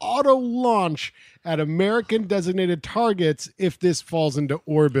going to auto launch at American designated targets if this falls into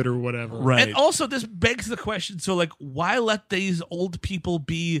orbit or whatever. Right. And also, this begs the question: so, like, why let these old people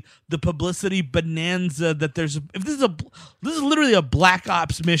be the publicity bonanza that there's? If this is literally a black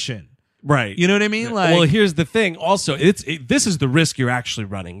ops mission, Right. you know what I mean? Like, Well, here's the thing. Also, this is the risk you're actually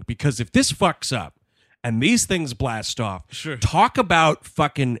running, because if this fucks up and these things blast off, Sure. talk about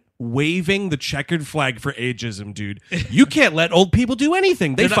fucking waving the checkered flag for ageism, dude. You can't let old people do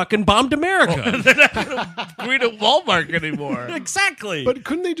anything. They fucking bombed America. agree to Walmart anymore. Exactly. But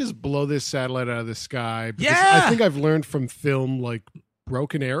couldn't they just blow this satellite out of the sky? Because Yeah. I think I've learned from film like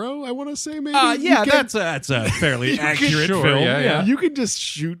Broken Arrow, I want to say maybe. yeah, You can- that's a fairly can- accurate Sure, film. yeah. You can just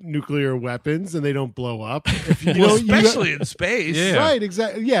shoot nuclear weapons and they don't blow up. If you, Well, know, you- especially in space. Yeah. right,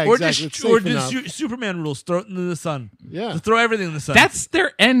 exactly. Yeah, Or exactly. It's just safe or enough. just Superman rules: throw it into the sun. Yeah. Just throw everything in the sun. That's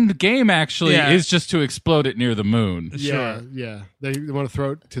their end game, actually, Yeah. is just to explode it near the moon. Yeah, yeah. They want to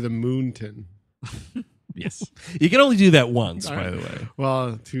throw it to the moonton. Yes. You can only do that once, by the way.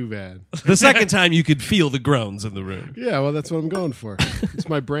 Well, too bad. The second time you could feel the groans in the room. Yeah, well, that's what I'm going for. It's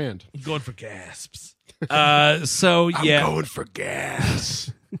my brand. I'm going for gasps. So yeah. I'm going for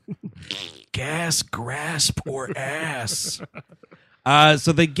gas. Gas, grasp, or ass.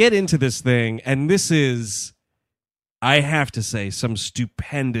 So they get into this thing, and this is, I have to say, some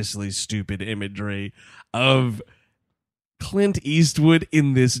stupendously stupid imagery of Clint Eastwood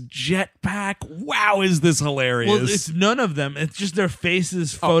in this jetpack. Wow, is this hilarious? Well, it's none of them. It's just their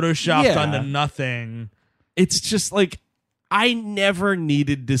faces photoshopped yeah. onto nothing. It's just like, I never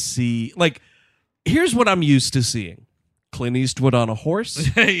needed to see, like, here's what I'm used to seeing. Clint Eastwood on a horse.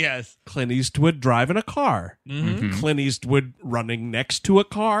 Yes. Clint Eastwood driving a car. Clint Eastwood running next to a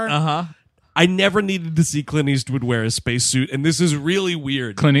car. Uh-huh. I never needed to see Clint Eastwood wear a spacesuit, and this is really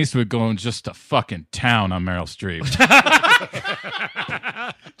weird. Clint Eastwood going just to fucking town on Meryl Streep.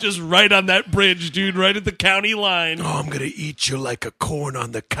 Just right on that bridge, dude, right at the county line. Oh, I'm going to eat you like a corn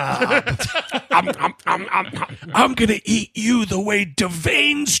on the cob. I'm going to eat you the way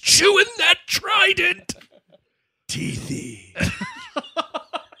Devane's chewing that trident. Teethy.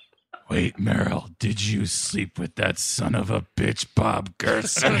 Wait, Meryl, did you sleep with that son of a bitch, Bob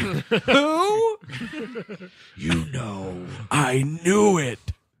Gerson? Who? You know. I knew it.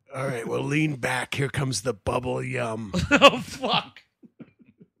 All right, well, lean back. Here comes the bubble yum. Oh, fuck.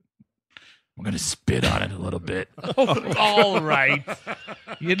 I'm going to spit on it a little bit. All right.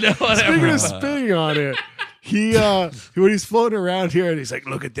 You know what? Speaking of spitting on it, he when he's floating around here and He's like,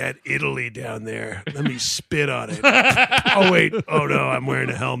 look at that Italy down there. Let me spit on it. Oh, wait. Oh, no, I'm wearing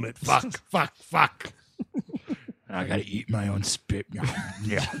a helmet. Fuck. I got to eat my own spit.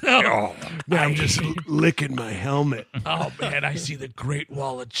 Yeah. Now I'm just licking my helmet. Oh man, I see the Great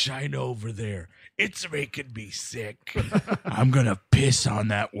Wall of China over there. It's making me sick. I'm going to piss on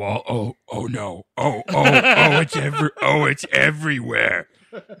that wall. Oh no. It's everywhere.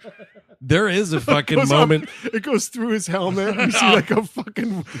 There is a fucking moment. it goes through his helmet. You see like a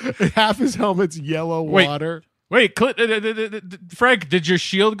fucking half his helmet's yellow water. Wait, Frank, did your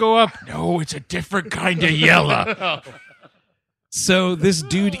shield go up? No, it's a different kind of yellow. So this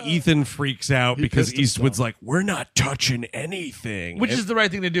dude Ethan freaks out because pissed Eastwood's himself. like, we're not touching anything. Which And- is the right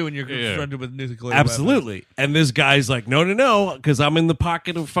thing to do when you're confronted with nuclear absolutely. And this guy's like, no, because I'm in the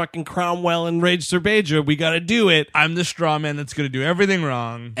pocket of fucking Cromwell and Rage Serbeja. We got to do it. I'm the straw man that's going to do everything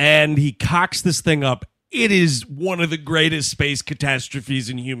wrong. And he cocks this thing up. It is one of the greatest space catastrophes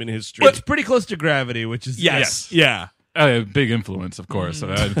in human history. It's pretty close to gravity, which is yes. Yeah. Big influence, of course.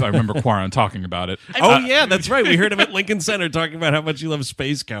 I remember Quaron talking about it. Oh, yeah, that's right. We heard him at Lincoln Center talking about how much he loves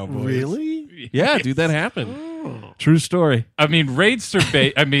Space Cowboys. Really? Yeah, dude, that happened. True story. I mean, Raid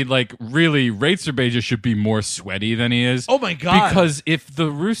Serbeja should be more sweaty than he is. Oh, my God. Because if the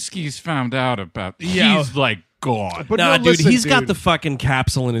Ruskies found out about, Yeah. he's like gone. But Nah, no, dude, listen, he's got dude. the fucking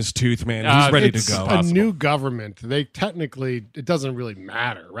capsule in his tooth, man. He's ready to It's go. a new government. They technically, it doesn't really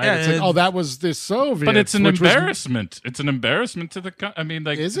matter, right? Yeah, it's like, oh, that was the Soviets. But it's an which was- embarrassment. It's an embarrassment to the. I mean,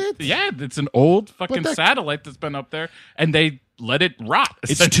 like, Is it? Yeah, it's an old fucking that- satellite that's been up there, and they let it rot.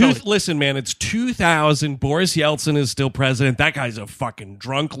 It's essentially. Listen, man, it's 2000. Boris Yeltsin is still president. That guy's a fucking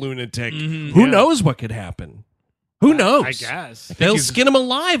drunk lunatic. Who knows what could happen? Who knows? I guess. They'll skin him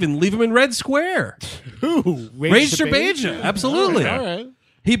alive and leave him in Red Square. Who? Rage Serbeja. Absolutely. All right.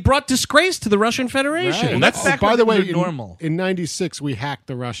 He brought disgrace to the Russian Federation. Right. that's back by when the things way, were normal. In 96, we hacked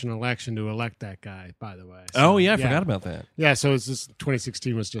the Russian election to elect that guy, by the way. So, Oh, yeah, I forgot about that. Yeah, so it's just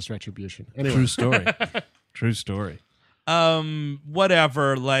 2016 was just retribution. Anyway. True story. True story.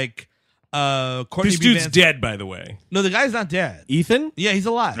 Whatever. Like, Courtney This B. dude's Vance- dead, by the way. No, the guy's not dead. Ethan? Yeah, he's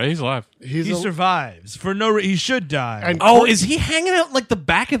alive. Yeah, he's alive. He survives for no. He should die. And Oh, is he hanging out like the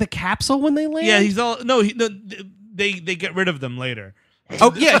back of the capsule when they land? yeah, he's all no. They get rid of them later.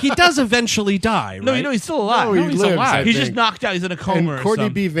 Oh, yeah, he does eventually die, right? No, you know he's still alive. No, he he's lives, alive. I He's think. just knocked out. He's in a coma. and or Courtney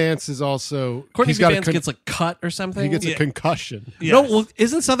something. B. Vance is also Courtney he's B. got Vance gets like cut or something? he gets Yeah. a concussion. Yes. No, well,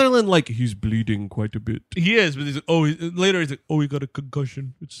 isn't Sutherland like, he's bleeding quite a bit? He is, but he's like, later he's like, he got a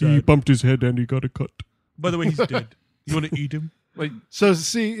concussion. It's He sad. bumped his head and he got a cut. By the way, he's dead. You want to eat him? So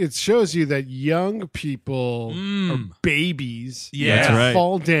see, it shows you that young people are babies. Yeah. That's that right.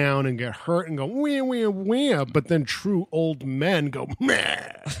 fall down and get hurt and go wee wee wee, but then true old men go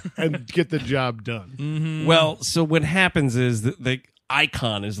meh and get the job done. Well, so what happens is that the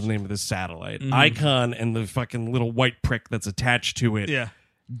Icon is the name of this satellite. Icon and the fucking little white prick that's attached to it Yeah.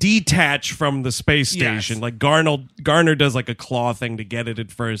 detach from the space station. Yes. Like Garner does like a claw thing to get it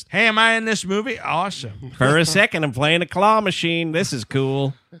at first. Hey, am I in this movie? Awesome. For a second, I'm playing a claw machine. This is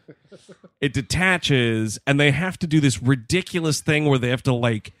cool. It detaches, and they have to do this ridiculous thing where they have to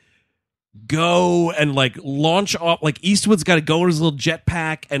like go and like launch off. Like Eastwood's got to go in his little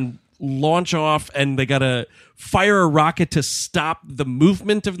jetpack and launch off, and they got to fire a rocket to stop the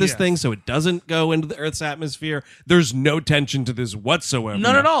movement of this Yes. thing so it doesn't go into the Earth's atmosphere. There's no tension to this whatsoever.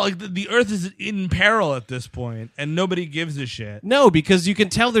 None at all. Like the Earth is in peril at this point, and nobody gives a shit. No, because you can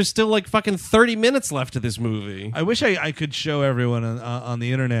tell there's still like fucking 30 minutes left of this movie. I wish I could show everyone on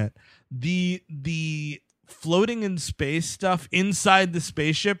the internet the floating in space stuff inside the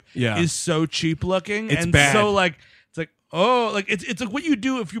spaceship. Yeah. Is so cheap looking. It's and bad. so like it's like it's like what you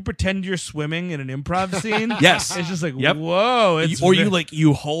do if you pretend you're swimming in an improv scene. Yes. It's just like Yep. whoa. It's Or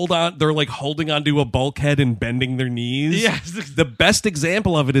you hold on, they're like holding onto a bulkhead and bending their knees. Yes. The best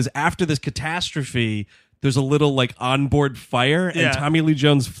example of it is after this catastrophe, there's a little like onboard fire, and Yeah. Tommy Lee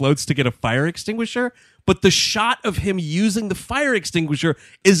Jones floats to get a fire extinguisher, but the shot of him using the fire extinguisher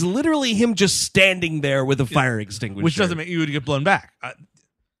is literally him just standing there with a fire extinguisher. Which doesn't mean you would get blown back.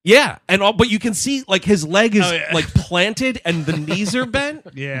 Yeah, but you can see like his leg is like planted and the knees are bent.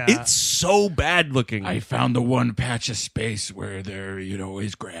 Yeah. It's so bad looking. I found the one patch of space where there,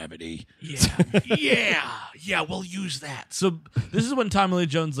 is gravity. Yeah, we'll use that. So this is when Tommy Lee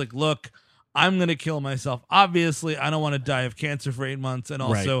Jones like, look, I'm going to kill myself. Obviously, I don't want to die of cancer for 8 months. And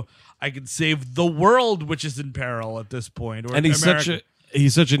also, I can save the world, which is in peril at this point. Or and he's America.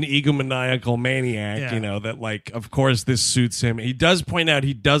 he's such an egomaniacal maniac, Yeah. that like, of course this suits him. He does point out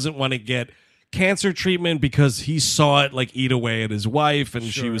he doesn't want to get cancer treatment because he saw it like eat away at his wife and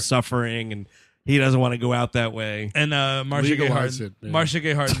she was suffering and he doesn't want to go out that way. And Marcia Gay Legalize Harden, it, man. Marcia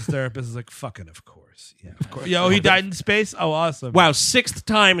Gay Harden's therapist is like, fucking of course. Yeah, of course. He died in space? Oh, awesome. Wow, 6th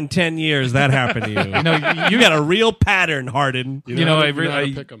time in 10 years that happened to you. You got a real pattern, Harden.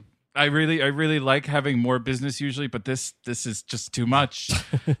 I pick 'em. I really like having more business usually, but this is just too much.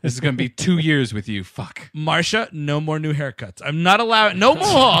 This is going to be 2 years with you. Fuck. Marcia, no more new haircuts. I'm not allowed. No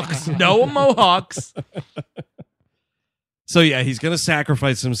mohawks. No mohawks. So yeah, he's going to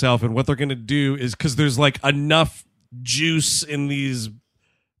sacrifice himself, and what they're going to do is, because there's like enough juice in these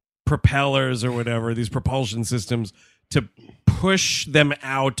propellers or whatever, these propulsion systems, to push them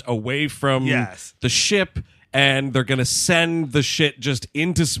out away from the ship, and they're going to send the shit just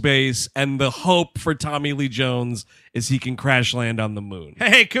into space, and the hope for Tommy Lee Jones is he can crash land on the moon.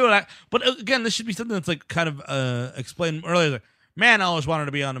 Hey, cool. But again, this should be something that's like kind of explained earlier. Like, man, I always wanted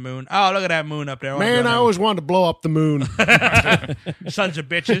to be on the moon. Oh, look at that moon up there. Man, I always wanted to blow up the moon. Sons of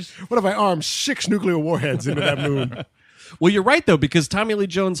bitches. What if I armed 6 nuclear warheads into that moon? Well, you're right, though, because Tommy Lee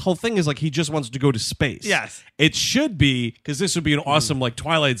Jones' whole thing is like he just wants to go to space. Yes. It should be, because this would be an awesome like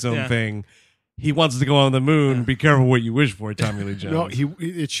Twilight Zone thing. He wants to go on the moon. Be careful what you wish for, Tommy Lee Jones. No,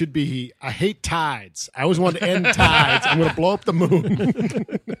 it should be I hate tides. I always wanted to end tides. I'm going to blow up the moon.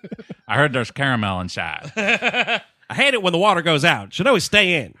 I heard there's caramel inside. I hate it when the water goes out. Should always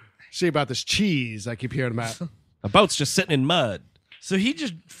stay in. See about this cheese I keep hearing about. A boat's just sitting in mud. So he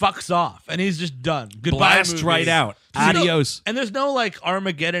just fucks off, and he's just done. Goodbye, Blast movie. right out. Adios. And there's no like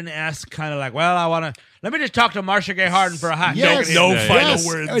Armageddon-esque kind of like, well, let me just talk to Marcia Gay Harden for a hot second. No Yeah, final Yes.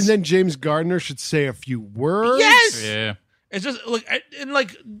 words. And then James Gardner should say a few words. Yes. Yeah. It's just like, and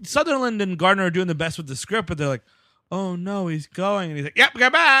like Sutherland and Gardner are doing the best with the script, but they're like, oh no, he's going, and he's like, yep,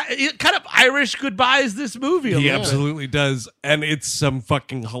 goodbye. He kind of Irish goodbyes this movie. He little bit. absolutely does. And it's some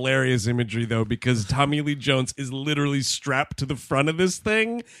fucking hilarious imagery, though, because Tommy Lee Jones is literally strapped to the front of this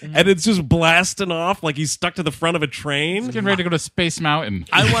thing, and it's just blasting off like he's stuck to the front of a train. Getting ready to go to Space Mountain.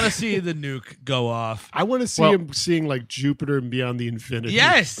 I want to see the nuke go off. I want to see him seeing like Jupiter and Beyond the Infinity.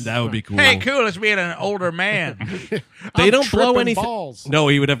 Yes, That would be cool. Hey, cool. It's being an older man. They I'm don't blow tripping anything. balls. No,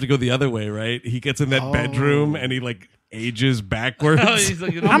 he would have to go the other way, right? He gets in that bedroom and he like ages backwards. Oh, he's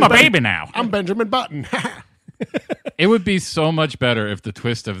like, I'm a baby now. I'm Benjamin Button. It would be so much better if the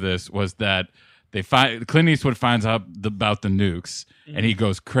twist of this was that Clint Eastwood finds out about the nukes and he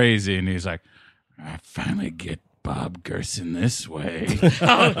goes crazy and he's like, I finally get Bob Gerson this way.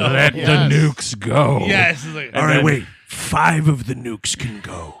 Let the nukes go. yes. It's like, All right, wait. 5 of the nukes can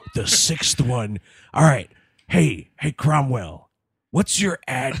go. The 6th one. All right. Hey, Cromwell. What's your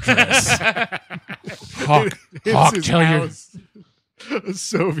address? Hawk, Hits his tell your house. A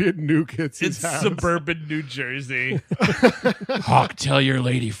Soviet nuke hits his it's house. suburban New Jersey. Hawk, tell your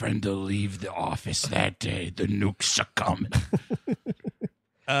lady friend to leave the office that day. The nukes are coming.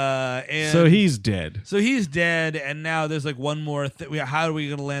 And So he's dead. So he's dead, and now there's like one more thing. How are we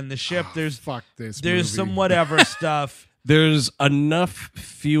going to land the ship? There's Fuck this there's movie. some whatever stuff. There's enough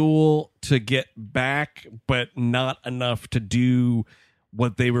fuel to get back, but not enough to do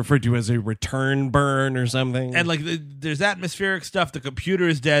what they refer to as a return burn or something. And like there's atmospheric stuff. The computer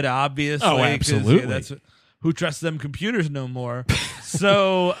is dead, obviously. Oh, 'cause, absolutely. that's who trusts them computers no more.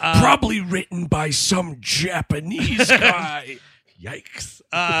 So Probably written by some Japanese guy. yikes.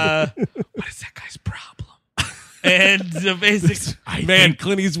 What is that guy's problem? And the basic Man,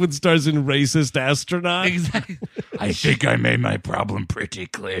 Clint Eastwood stars in Racist Astronaut. exactly. I think I made my problem pretty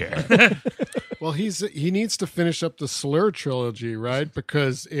clear. Well, he needs to finish up the Slur trilogy, right?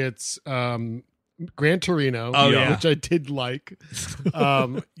 Because it's Gran Torino, Oh, yeah. which I did like.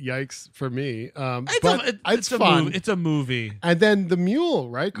 Yikes for me. But it's a fun. Movie. It's a movie. And then the Mule,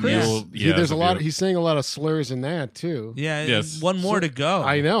 right, Chris? Mule, There's the a lot. Mule. He's saying a lot of slurs in that too. Yeah. Yes. One more to go.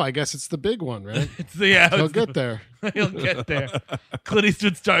 I know. I guess it's the big one, right? He'll He'll get there. He'll get there. Clint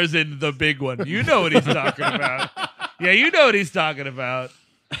Eastwood stars in the big one. You know what he's talking about. Yeah, you know what he's talking about.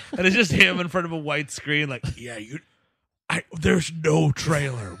 And it's just him in front of a white screen, like, Yeah, There's no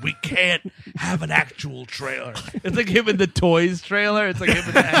trailer. We can't have an actual trailer. It's like him in the Toys trailer. It's like him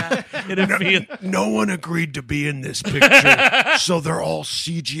in the hat. In a field. No one agreed to be in this picture, so they're all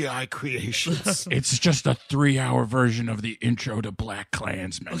CGI creations. It's just a 3-hour version of the intro to Black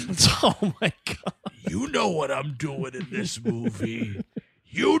Klansman. Oh my God. You know what I'm doing in this movie.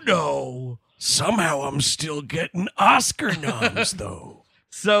 You know. Somehow I'm still getting Oscar noms, though.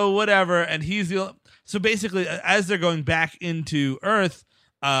 So whatever, and he's the. So basically, as they're going back into Earth,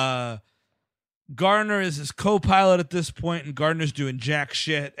 Gardner is his co-pilot at this point, and Gardner's doing jack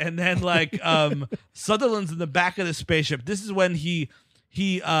shit. And then Sutherland's in the back of the spaceship. This is when he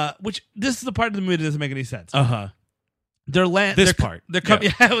which this is the part of the movie that doesn't make any sense. They're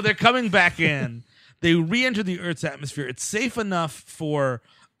they're coming back in. They re-enter the Earth's atmosphere. It's safe enough for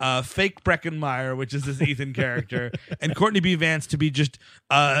fake Breckenmeyer, which is this Ethan character, and Courtney B. Vance to be just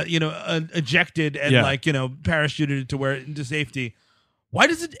ejected and parachuted into safety.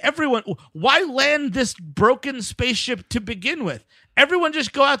 Why land this broken spaceship to begin with? Everyone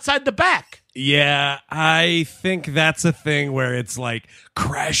just go outside the back. Yeah, I think that's a thing where it's like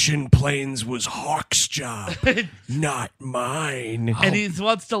Crashing planes was Hawk's job, not mine. And he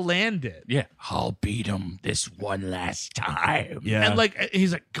wants to land it. Yeah, I'll beat him this one last time. Yeah. And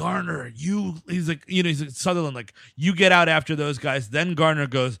he's like, Garner, he's like Sutherland, like, you get out after those guys. Then Garner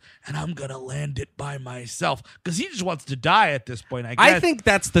goes, and I'm gonna land it by myself, because he just wants to die at this point. I think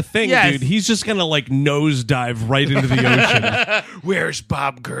that's the thing, dude. He's just gonna nosedive right into the ocean. Where's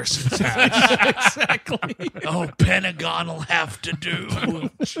Bob Gerson's house? Exactly. Oh, Pentagon will have to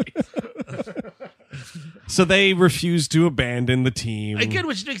do. So they refuse to abandon the team. Again,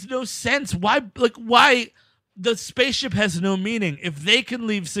 which makes no sense. Why the spaceship has no meaning? If they can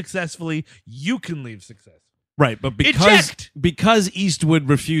leave successfully, you can leave successfully. Right, but because Eastwood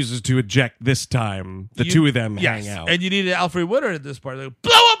refuses to eject this time, the two of them hang out. And you needed Alfred Woodard at this part. They go,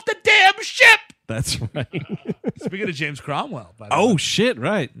 blow up the damn ship! That's right. Speaking of James Cromwell, by the way. Oh, shit,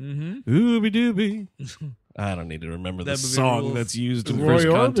 right. Ooby dooby. I don't need to remember the song rules. that's used in Roy First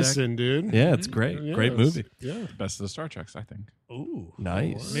Contact. Orbison, dude. Yeah, it's great. Yeah, Great movie. Yeah. Best of the Star Treks, I think. Ooh.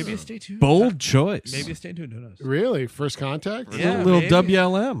 Nice. Maybe a stay tuned. Bold choice. Maybe a stay tuned. Who knows? Really? First Contact? Yeah, a little maybe.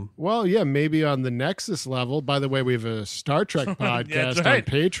 WLM. Well, yeah, maybe on the Nexus level. By the way, we have a Star Trek podcast right.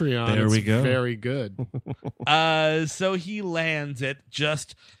 on Patreon. There it's we go. Very good. So he lands it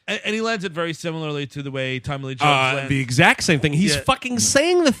and he lands it very similarly to the way Tommy Lee Jones lands. The exact same thing. He's Yeah. fucking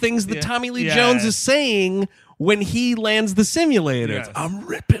saying the things that Tommy Lee Jones is saying when he lands the simulator. Yes. I'm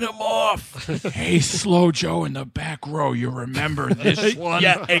ripping him off. Hey, Slow Joe in the back row, you remember this one?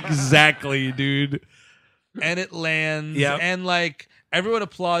 Yeah, exactly, dude. And it lands. Yep. And everyone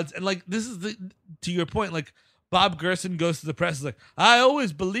applauds. And this is to your point, Bob Gerson goes to the press, is like, I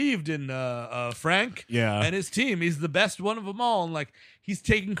always believed in Frank and his team. He's the best one of them all. And he's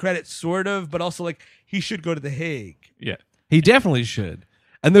taking credit, sort of, but also he should go to The Hague. Yeah. He definitely should.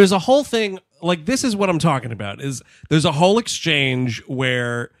 And there's a whole thing, this is what I'm talking about, is there's a whole exchange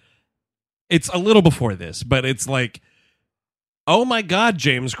where it's a little before this, but it's oh my God,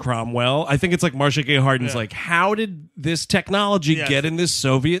 James Cromwell. I think it's Marcia Gay Harden's how did this technology get in this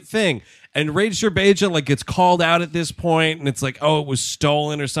Soviet thing? And Ray Sherbaja gets called out at this point, and it's it was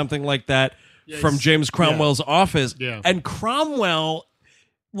stolen or something like that from James Cromwell's office. Yeah. And Cromwell,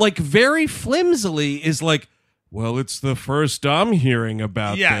 very flimsily is well, it's the first I'm hearing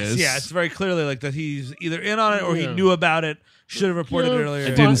about this. Yeah, it's very clearly that he's either in on it or he knew about it, should have reported it earlier. I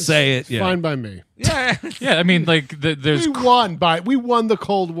didn't say it. It's fine by me. Yeah. Yeah, I mean, there's We won the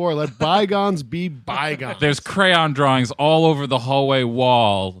Cold War. Let bygones be bygones. there's crayon drawings all over the hallway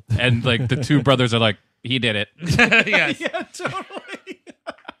wall, and the two brothers are he did it. Yes. Yeah, totally.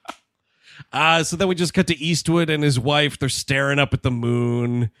 So then we just cut to Eastwood and his wife. They're staring up at the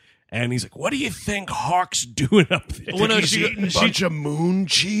moon. And he's like, what do you think Hawk's doing up there? Well, he's eating a bunch of moon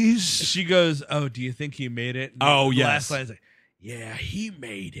cheese. She goes, oh, do you think he made it? And Oh, the yes. last line's yeah, he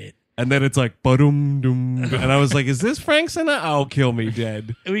made it. And then it's ba-dum-dum. And I was like, is this Frank Sinatra? Oh, kill me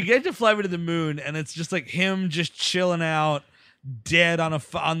dead. And we get to fly over to the moon, and it's just him just chilling out, dead on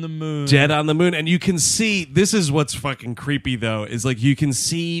the moon. Dead on the moon. And you can see, this is what's fucking creepy, though, is you can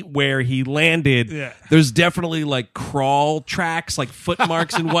see where he landed. Yeah. There's definitely crawl tracks,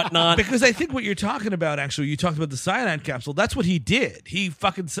 footmarks and whatnot. Because I think what you're talking about, actually, you talked about the cyanide capsule. That's what he did. He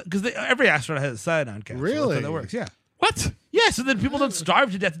fucking, because every astronaut has a cyanide capsule. Really? That's how that works. Yeah. What? Yeah, so then people don't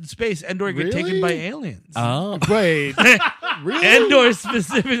starve to death in space and or get taken by aliens. Oh. Wait. Really? and/or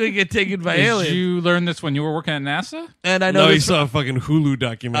specifically get taken by Did aliens. you learn this when you were working at NASA? And I know No, he this saw a fucking Hulu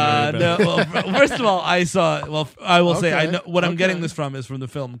documentary. no, about it. well, first of all, I saw. Well, I will say I Okay, know what I'm okay. getting this from is from the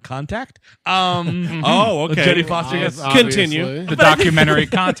film Contact. Oh, okay. Jodie Foster gets Continue. The documentary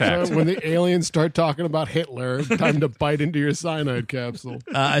Contact. So when the aliens start talking about Hitler, time to bite into your cyanide capsule.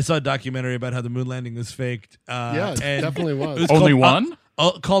 I saw a documentary about how the moon landing was faked. Yeah, it and definitely was. it's Only called,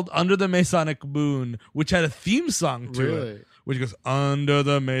 one? called Under the Masonic Moon, which had a theme song to Really? it. Which goes, Under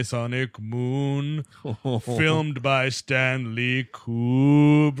the Masonic Moon, filmed by Stanley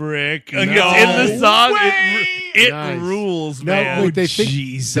Kubrick. And No it's in the song. It Nice. rules, No, man. wait, they think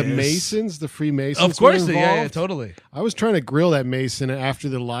Jesus. the Masons, the Freemasons, Of course, were yeah, involved? totally. I was trying to grill that Mason after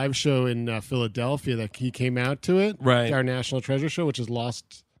the live show in Philadelphia that he came out to it, Right. Our National Treasure show, which is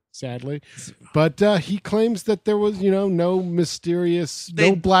lost sadly. But he claims that there was, no mysterious,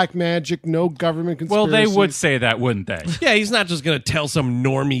 no black magic, no government conspiracy. Well, they would say that, wouldn't they? Yeah, he's not just going to tell some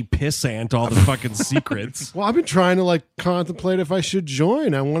normie pissant all the fucking secrets. Well, I've been trying to contemplate if I should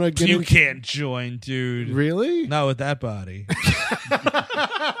join. I want to get. You in- can't join, dude. Really? Not with that body.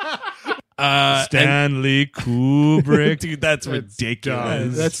 Stanley Kubrick. Dude, that's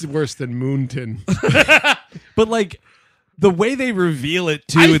ridiculous. That's worse than Moonton. But the way they reveal it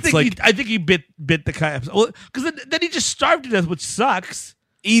too, I it's think he bit the capsule. Well, because then he just starved to death, which sucks.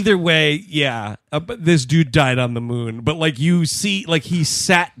 either way, yeah. But this dude died on the moon. But you see, he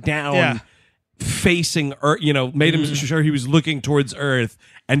sat down, Yeah. facing Earth. Made him sure he was looking towards Earth,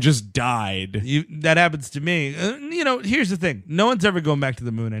 and just died. That happens to me. Here's the thing: no one's ever going back to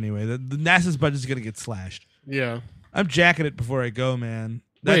the moon anyway. The NASA's budget's gonna get slashed. Yeah. I'm jacking it before I go, man.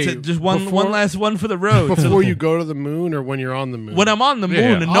 That's Wait, it. Just one before- last one for the road. Before you go to the moon or when you're on the moon? When I'm on the moon,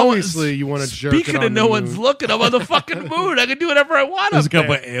 Yeah. and no Obviously, one's, you wanna jerk Speaking it of on no the one's moon. looking, I'm on the fucking moon. I can do whatever I want. There's a up couple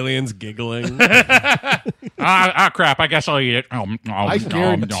there. of aliens giggling. Crap! I guess I'll eat it. I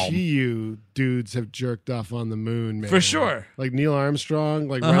guarantee you, dudes have jerked off on the moon, man. For sure. Like Neil Armstrong,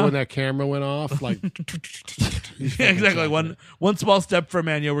 right when that camera went off, Yeah, exactly. One small step for a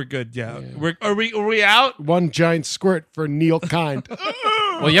man. Yeah, we're good. Yeah, Are we out? one giant squirt for Neil Kind.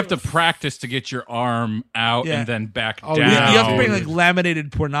 Well, you have to practice to get your arm out Yeah. and then back Oh, down. You yeah. have to bring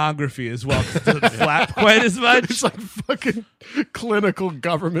laminated pornography as well. 'Cause it doesn't flap quite as much. It's like fucking clinical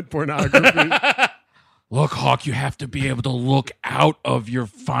government pornography. Look, Hawk, you have to be able to look out of your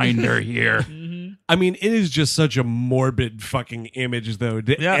finder here. I mean, it is just such a morbid fucking image, though,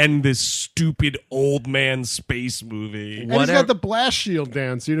 to Yeah. end this stupid old man space movie. And he's got the blast shield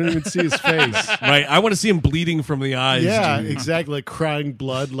down, so you don't even see his face. Right? I want to see him bleeding from the eyes. Yeah, dude. exactly. Like crying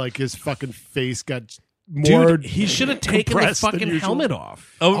blood, like his fucking face got more. Dude, he should have taken the compressed than fucking usual. helmet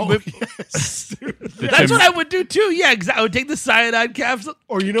off. Yes. That's what I would do too. Yeah, exactly. I would take the cyanide capsule.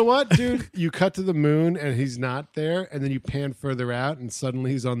 Or you know what, dude? You cut to the moon and he's not there, and then you pan further out, and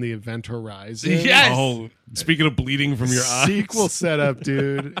suddenly he's on the event horizon. Yes. Oh, speaking of bleeding from your eyes. Sequel setup,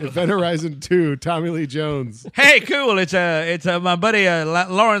 dude. Event Horizon 2, Tommy Lee Jones. Hey, cool. It's my buddy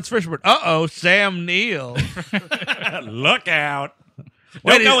Lawrence Fishburne. Sam Neill. Look out.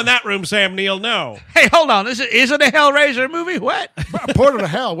 Wait, Don't go in that room, Sam Neill. No. Hey, hold on. Isn't a Hellraiser movie? What? Portal to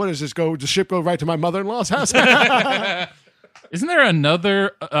hell. What does this go? Does the ship go right to my mother-in-law's house? Isn't there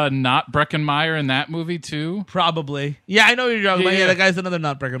another not Breckenmeyer in that movie too? Probably. Yeah, I know what you're talking about. Yeah. Yeah, that guy's another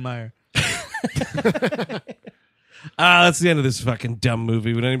not Breckenmeyer. That's the end of this fucking dumb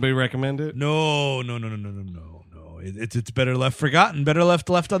movie. Would anybody recommend it? No. It's better left forgotten. Better left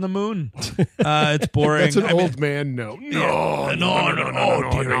on the moon. It's boring. That's an I mean, old man note. No.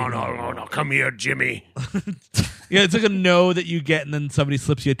 Come here, Jimmy. yeah, it's like a no that you get, and then somebody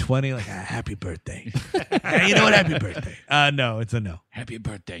slips you a 20, like happy birthday. Hey, you know what? Happy birthday. No, it's a no. Happy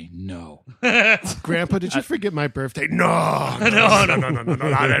birthday, no. Grandpa, did you forget my birthday? No.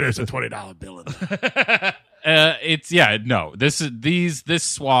 That is a $20 bill in there. No. This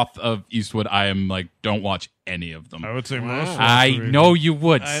swath of Eastwood, I am like, don't watch any of them. would say most. I know you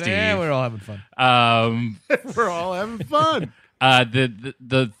would, Steve. Yeah, we're all having fun. We're all having fun.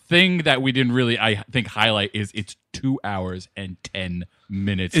 The thing that we didn't really, I think, highlight is it's 2 hours and 10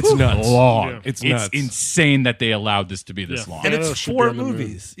 minutes. It's nuts. long. Yeah. It's nuts. insane that they allowed this to be this long. And Thanos it's should be 4 on the moon.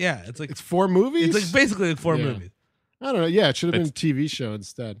 movies. Yeah, it's It's 4 movies? it's like basically like 4 Yeah. movies. I don't know. Yeah, it should have been a TV show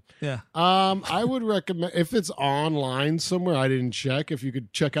instead. Yeah. I would recommend, if it's online somewhere, I didn't check, if you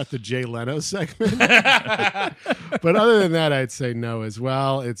could check out the Jay Leno segment. But other than that, I'd say no as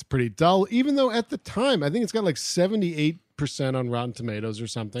well. It's pretty dull, even though at the time, I think it's got like 78% on Rotten Tomatoes or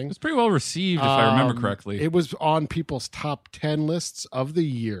something. It's pretty well received, if I remember correctly. It was on people's top 10 lists of the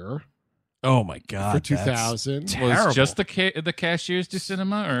year. Oh my god, for 2000. Was just the Cashiers du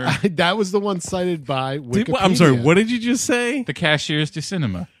Cinema, or That was the one cited by Wikipedia. I'm sorry, what did you just say? the Cashiers du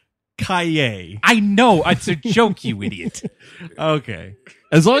Cinema? Kaye. I know it's a joke, you idiot. Okay.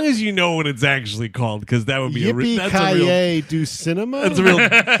 As long as you know what it's actually called, because that would be Yippee-ki-yay du cinema?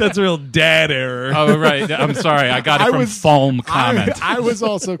 that's a real dad error. Oh right, I'm sorry, I got it from Foam Comment. I was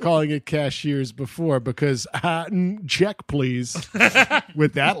also calling it Cashiers before because check please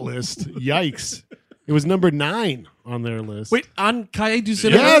with that list. Yikes! It was number 9 on their list. Wait, on Kaye du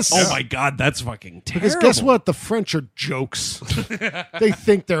Cinema? Yes. Oh my god, that's fucking terrible. Because guess what? The French are jokes. They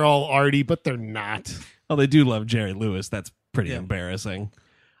think they're all arty, but they're not. Well, they do love Jerry Lewis. That's pretty embarrassing.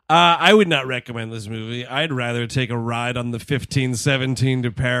 I would not recommend this movie. I'd rather take a ride on the 1517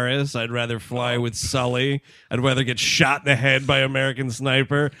 to Paris. I'd rather fly with Sully. I'd rather get shot in the head by American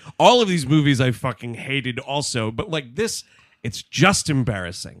Sniper. All of these movies I fucking hated also. But like this, it's just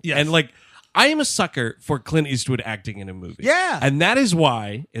embarrassing. Yes. And like, I am a sucker for Clint Eastwood acting in a movie. Yeah. And that is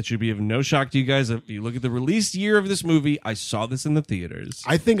why it should be of no shock to you guys. If you look at the release year of this movie, I saw this in the theaters.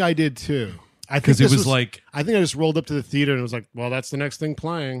 I think I did too. Because it was like... I think I just rolled up to the theater and was like, well, that's the next thing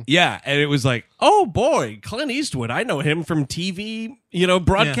playing. Yeah, and it was like, oh boy, Clint Eastwood. I know him from TV,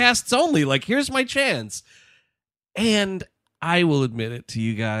 broadcasts only. Like, here's my chance. And I will admit it to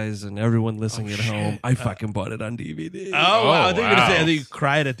you guys and everyone listening at home. I fucking bought it on DVD. Oh, wow. I think you were going to say, wow. I think you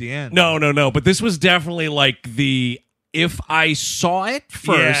cried at the end. No. But this was definitely like if I saw it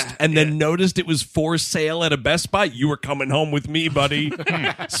first and then noticed it was for sale at a Best Buy, you were coming home with me, buddy.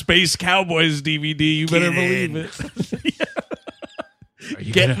 Space Cowboys DVD. You better believe it.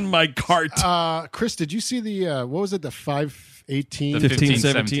 Get in my cart. Chris, did you see the, what was it, the 518?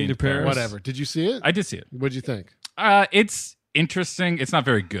 1517 to Paris. Whatever. Did you see it? I did see it. What'd you think? It's interesting. It's not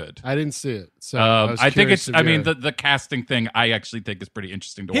very good. I didn't see it. So I think it's. I mean, the the casting thing. I actually think is pretty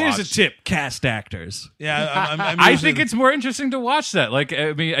interesting to Here's watch. a tip: cast actors. Yeah, I'm I usually- think it's more interesting to watch that. Like,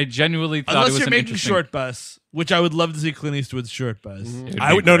 I mean, I genuinely thought it Unless was you're an making interesting. Short Bus, which I would love to see Clint Eastwood's Short Bus. It'd I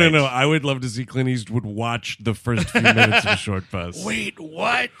be would no. great. I would love to see Clint Eastwood watch the first few minutes of Short Bus. Wait,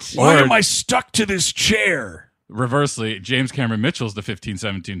 what? Or- Why am I stuck to this chair? Reversely, James Cameron Mitchell's the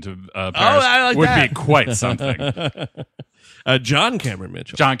 1517 to Paris I like would that. be quite something. John Cameron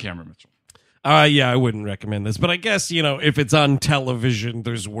Mitchell. John Cameron Mitchell. Yeah, I wouldn't recommend this, but I guess if it's on television,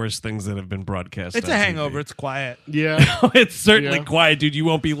 there's worse things that have been broadcast. It's on a TV. hangover. It's quiet. yeah. It's certainly Yeah. quiet, dude. You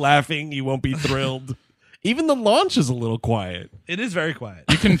won't be laughing. You won't be thrilled. Even the launch is a little quiet. It is very quiet.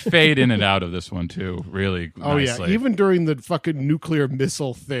 You can fade in and out of this one too, really Oh, nicely. yeah. Even during the fucking nuclear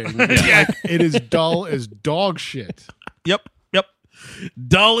missile thing, like, it is dull as dog shit. Yep.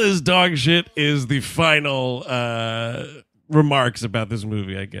 Dull as dog shit is the final remarks about this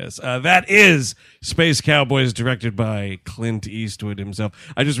movie, I guess. That is Space Cowboys, directed by Clint Eastwood himself.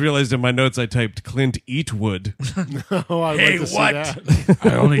 I just realized in my notes I typed Clint Eatwood. Oh, I'd Hey, like to see what? that.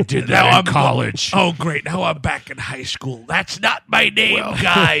 I only did that in in college. Oh, great. Now I'm back in high school. That's not my name,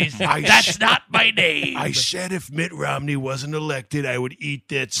 guys. That's not my name. I said if Mitt Romney wasn't elected, I would eat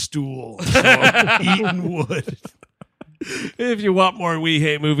that stool. So, eating wood. If you want more We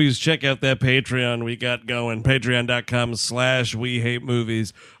Hate Movies, check out that Patreon we got going. Patreon.com/We Hate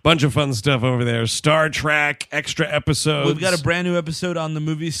Movies. Bunch of fun stuff over there. Star Trek, extra episodes. We've got a brand new episode on the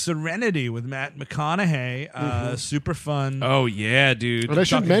movie Serenity with Matt McConaughey. Super fun. Oh, yeah, dude. But I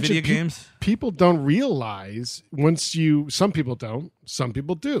should Talking mention, video games. people don't realize some people don't, some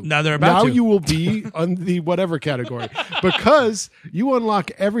people do. Now they're about Now to. you will be on the whatever category because you unlock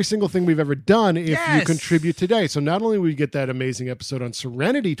every single thing we've ever done if you Yes. contribute today. So not only will you get that amazing episode on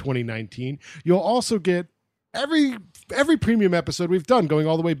Serenity 2019, you'll also get every premium episode we've done, going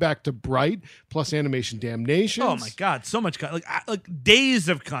all the way back to Bright plus Animation Damnation. Oh my God, so much like days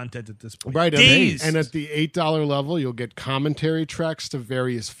of content at this point. Right, days. and at the $8 level, you'll get commentary tracks to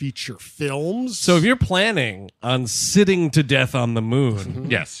various feature films. So if you're planning on sitting to death on the moon,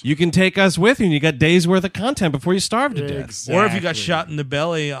 Yes. you can take us with you and you got days worth of content before you starve to death. Exactly. Or if you got shot in the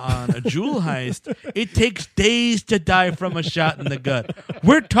belly on a jewel heist, it takes days to die from a shot in the gut.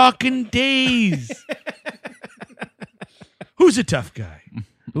 We're talking days. Who's a tough guy?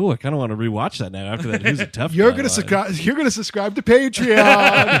 Ooh, I kind of want to rewatch that now after that. Who's a tough You're guy gonna line. you're gonna subscribe to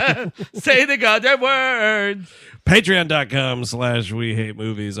Patreon. Say the goddamn words. Patreon.com/We Hate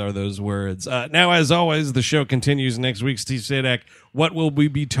Movies are those words. Now, as always, the show continues next week. Steve Sadak, what will we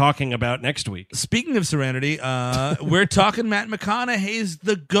be talking about next week? Speaking of Serenity, we're talking Matt McConaughey's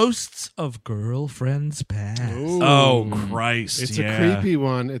The Ghosts of Girlfriends Past. Oh, Christ. It's a creepy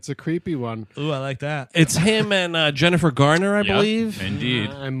one. It's a creepy one. Ooh, I like that. It's him and Jennifer Garner, I believe. Indeed.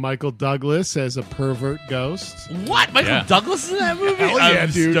 And Michael Douglas as a pervert ghost. What? Michael Douglas is in that movie? Hell yeah,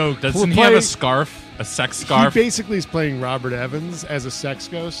 I'm dude. stoked. Doesn't he have a scarf? A sex scarf? He basically is playing Robert Evans as a sex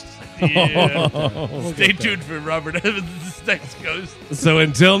ghost. Yeah. Stay tuned for Robert Evans' Sex Ghost. So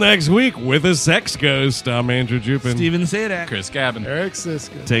until next week, with a sex ghost, I'm Andrew Jupin. Steven Sadak. Chris Gavin. Eric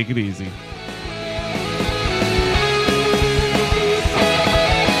Siska. Take it easy.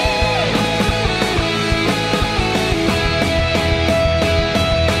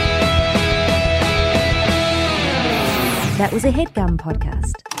 That was a HeadGum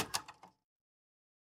podcast.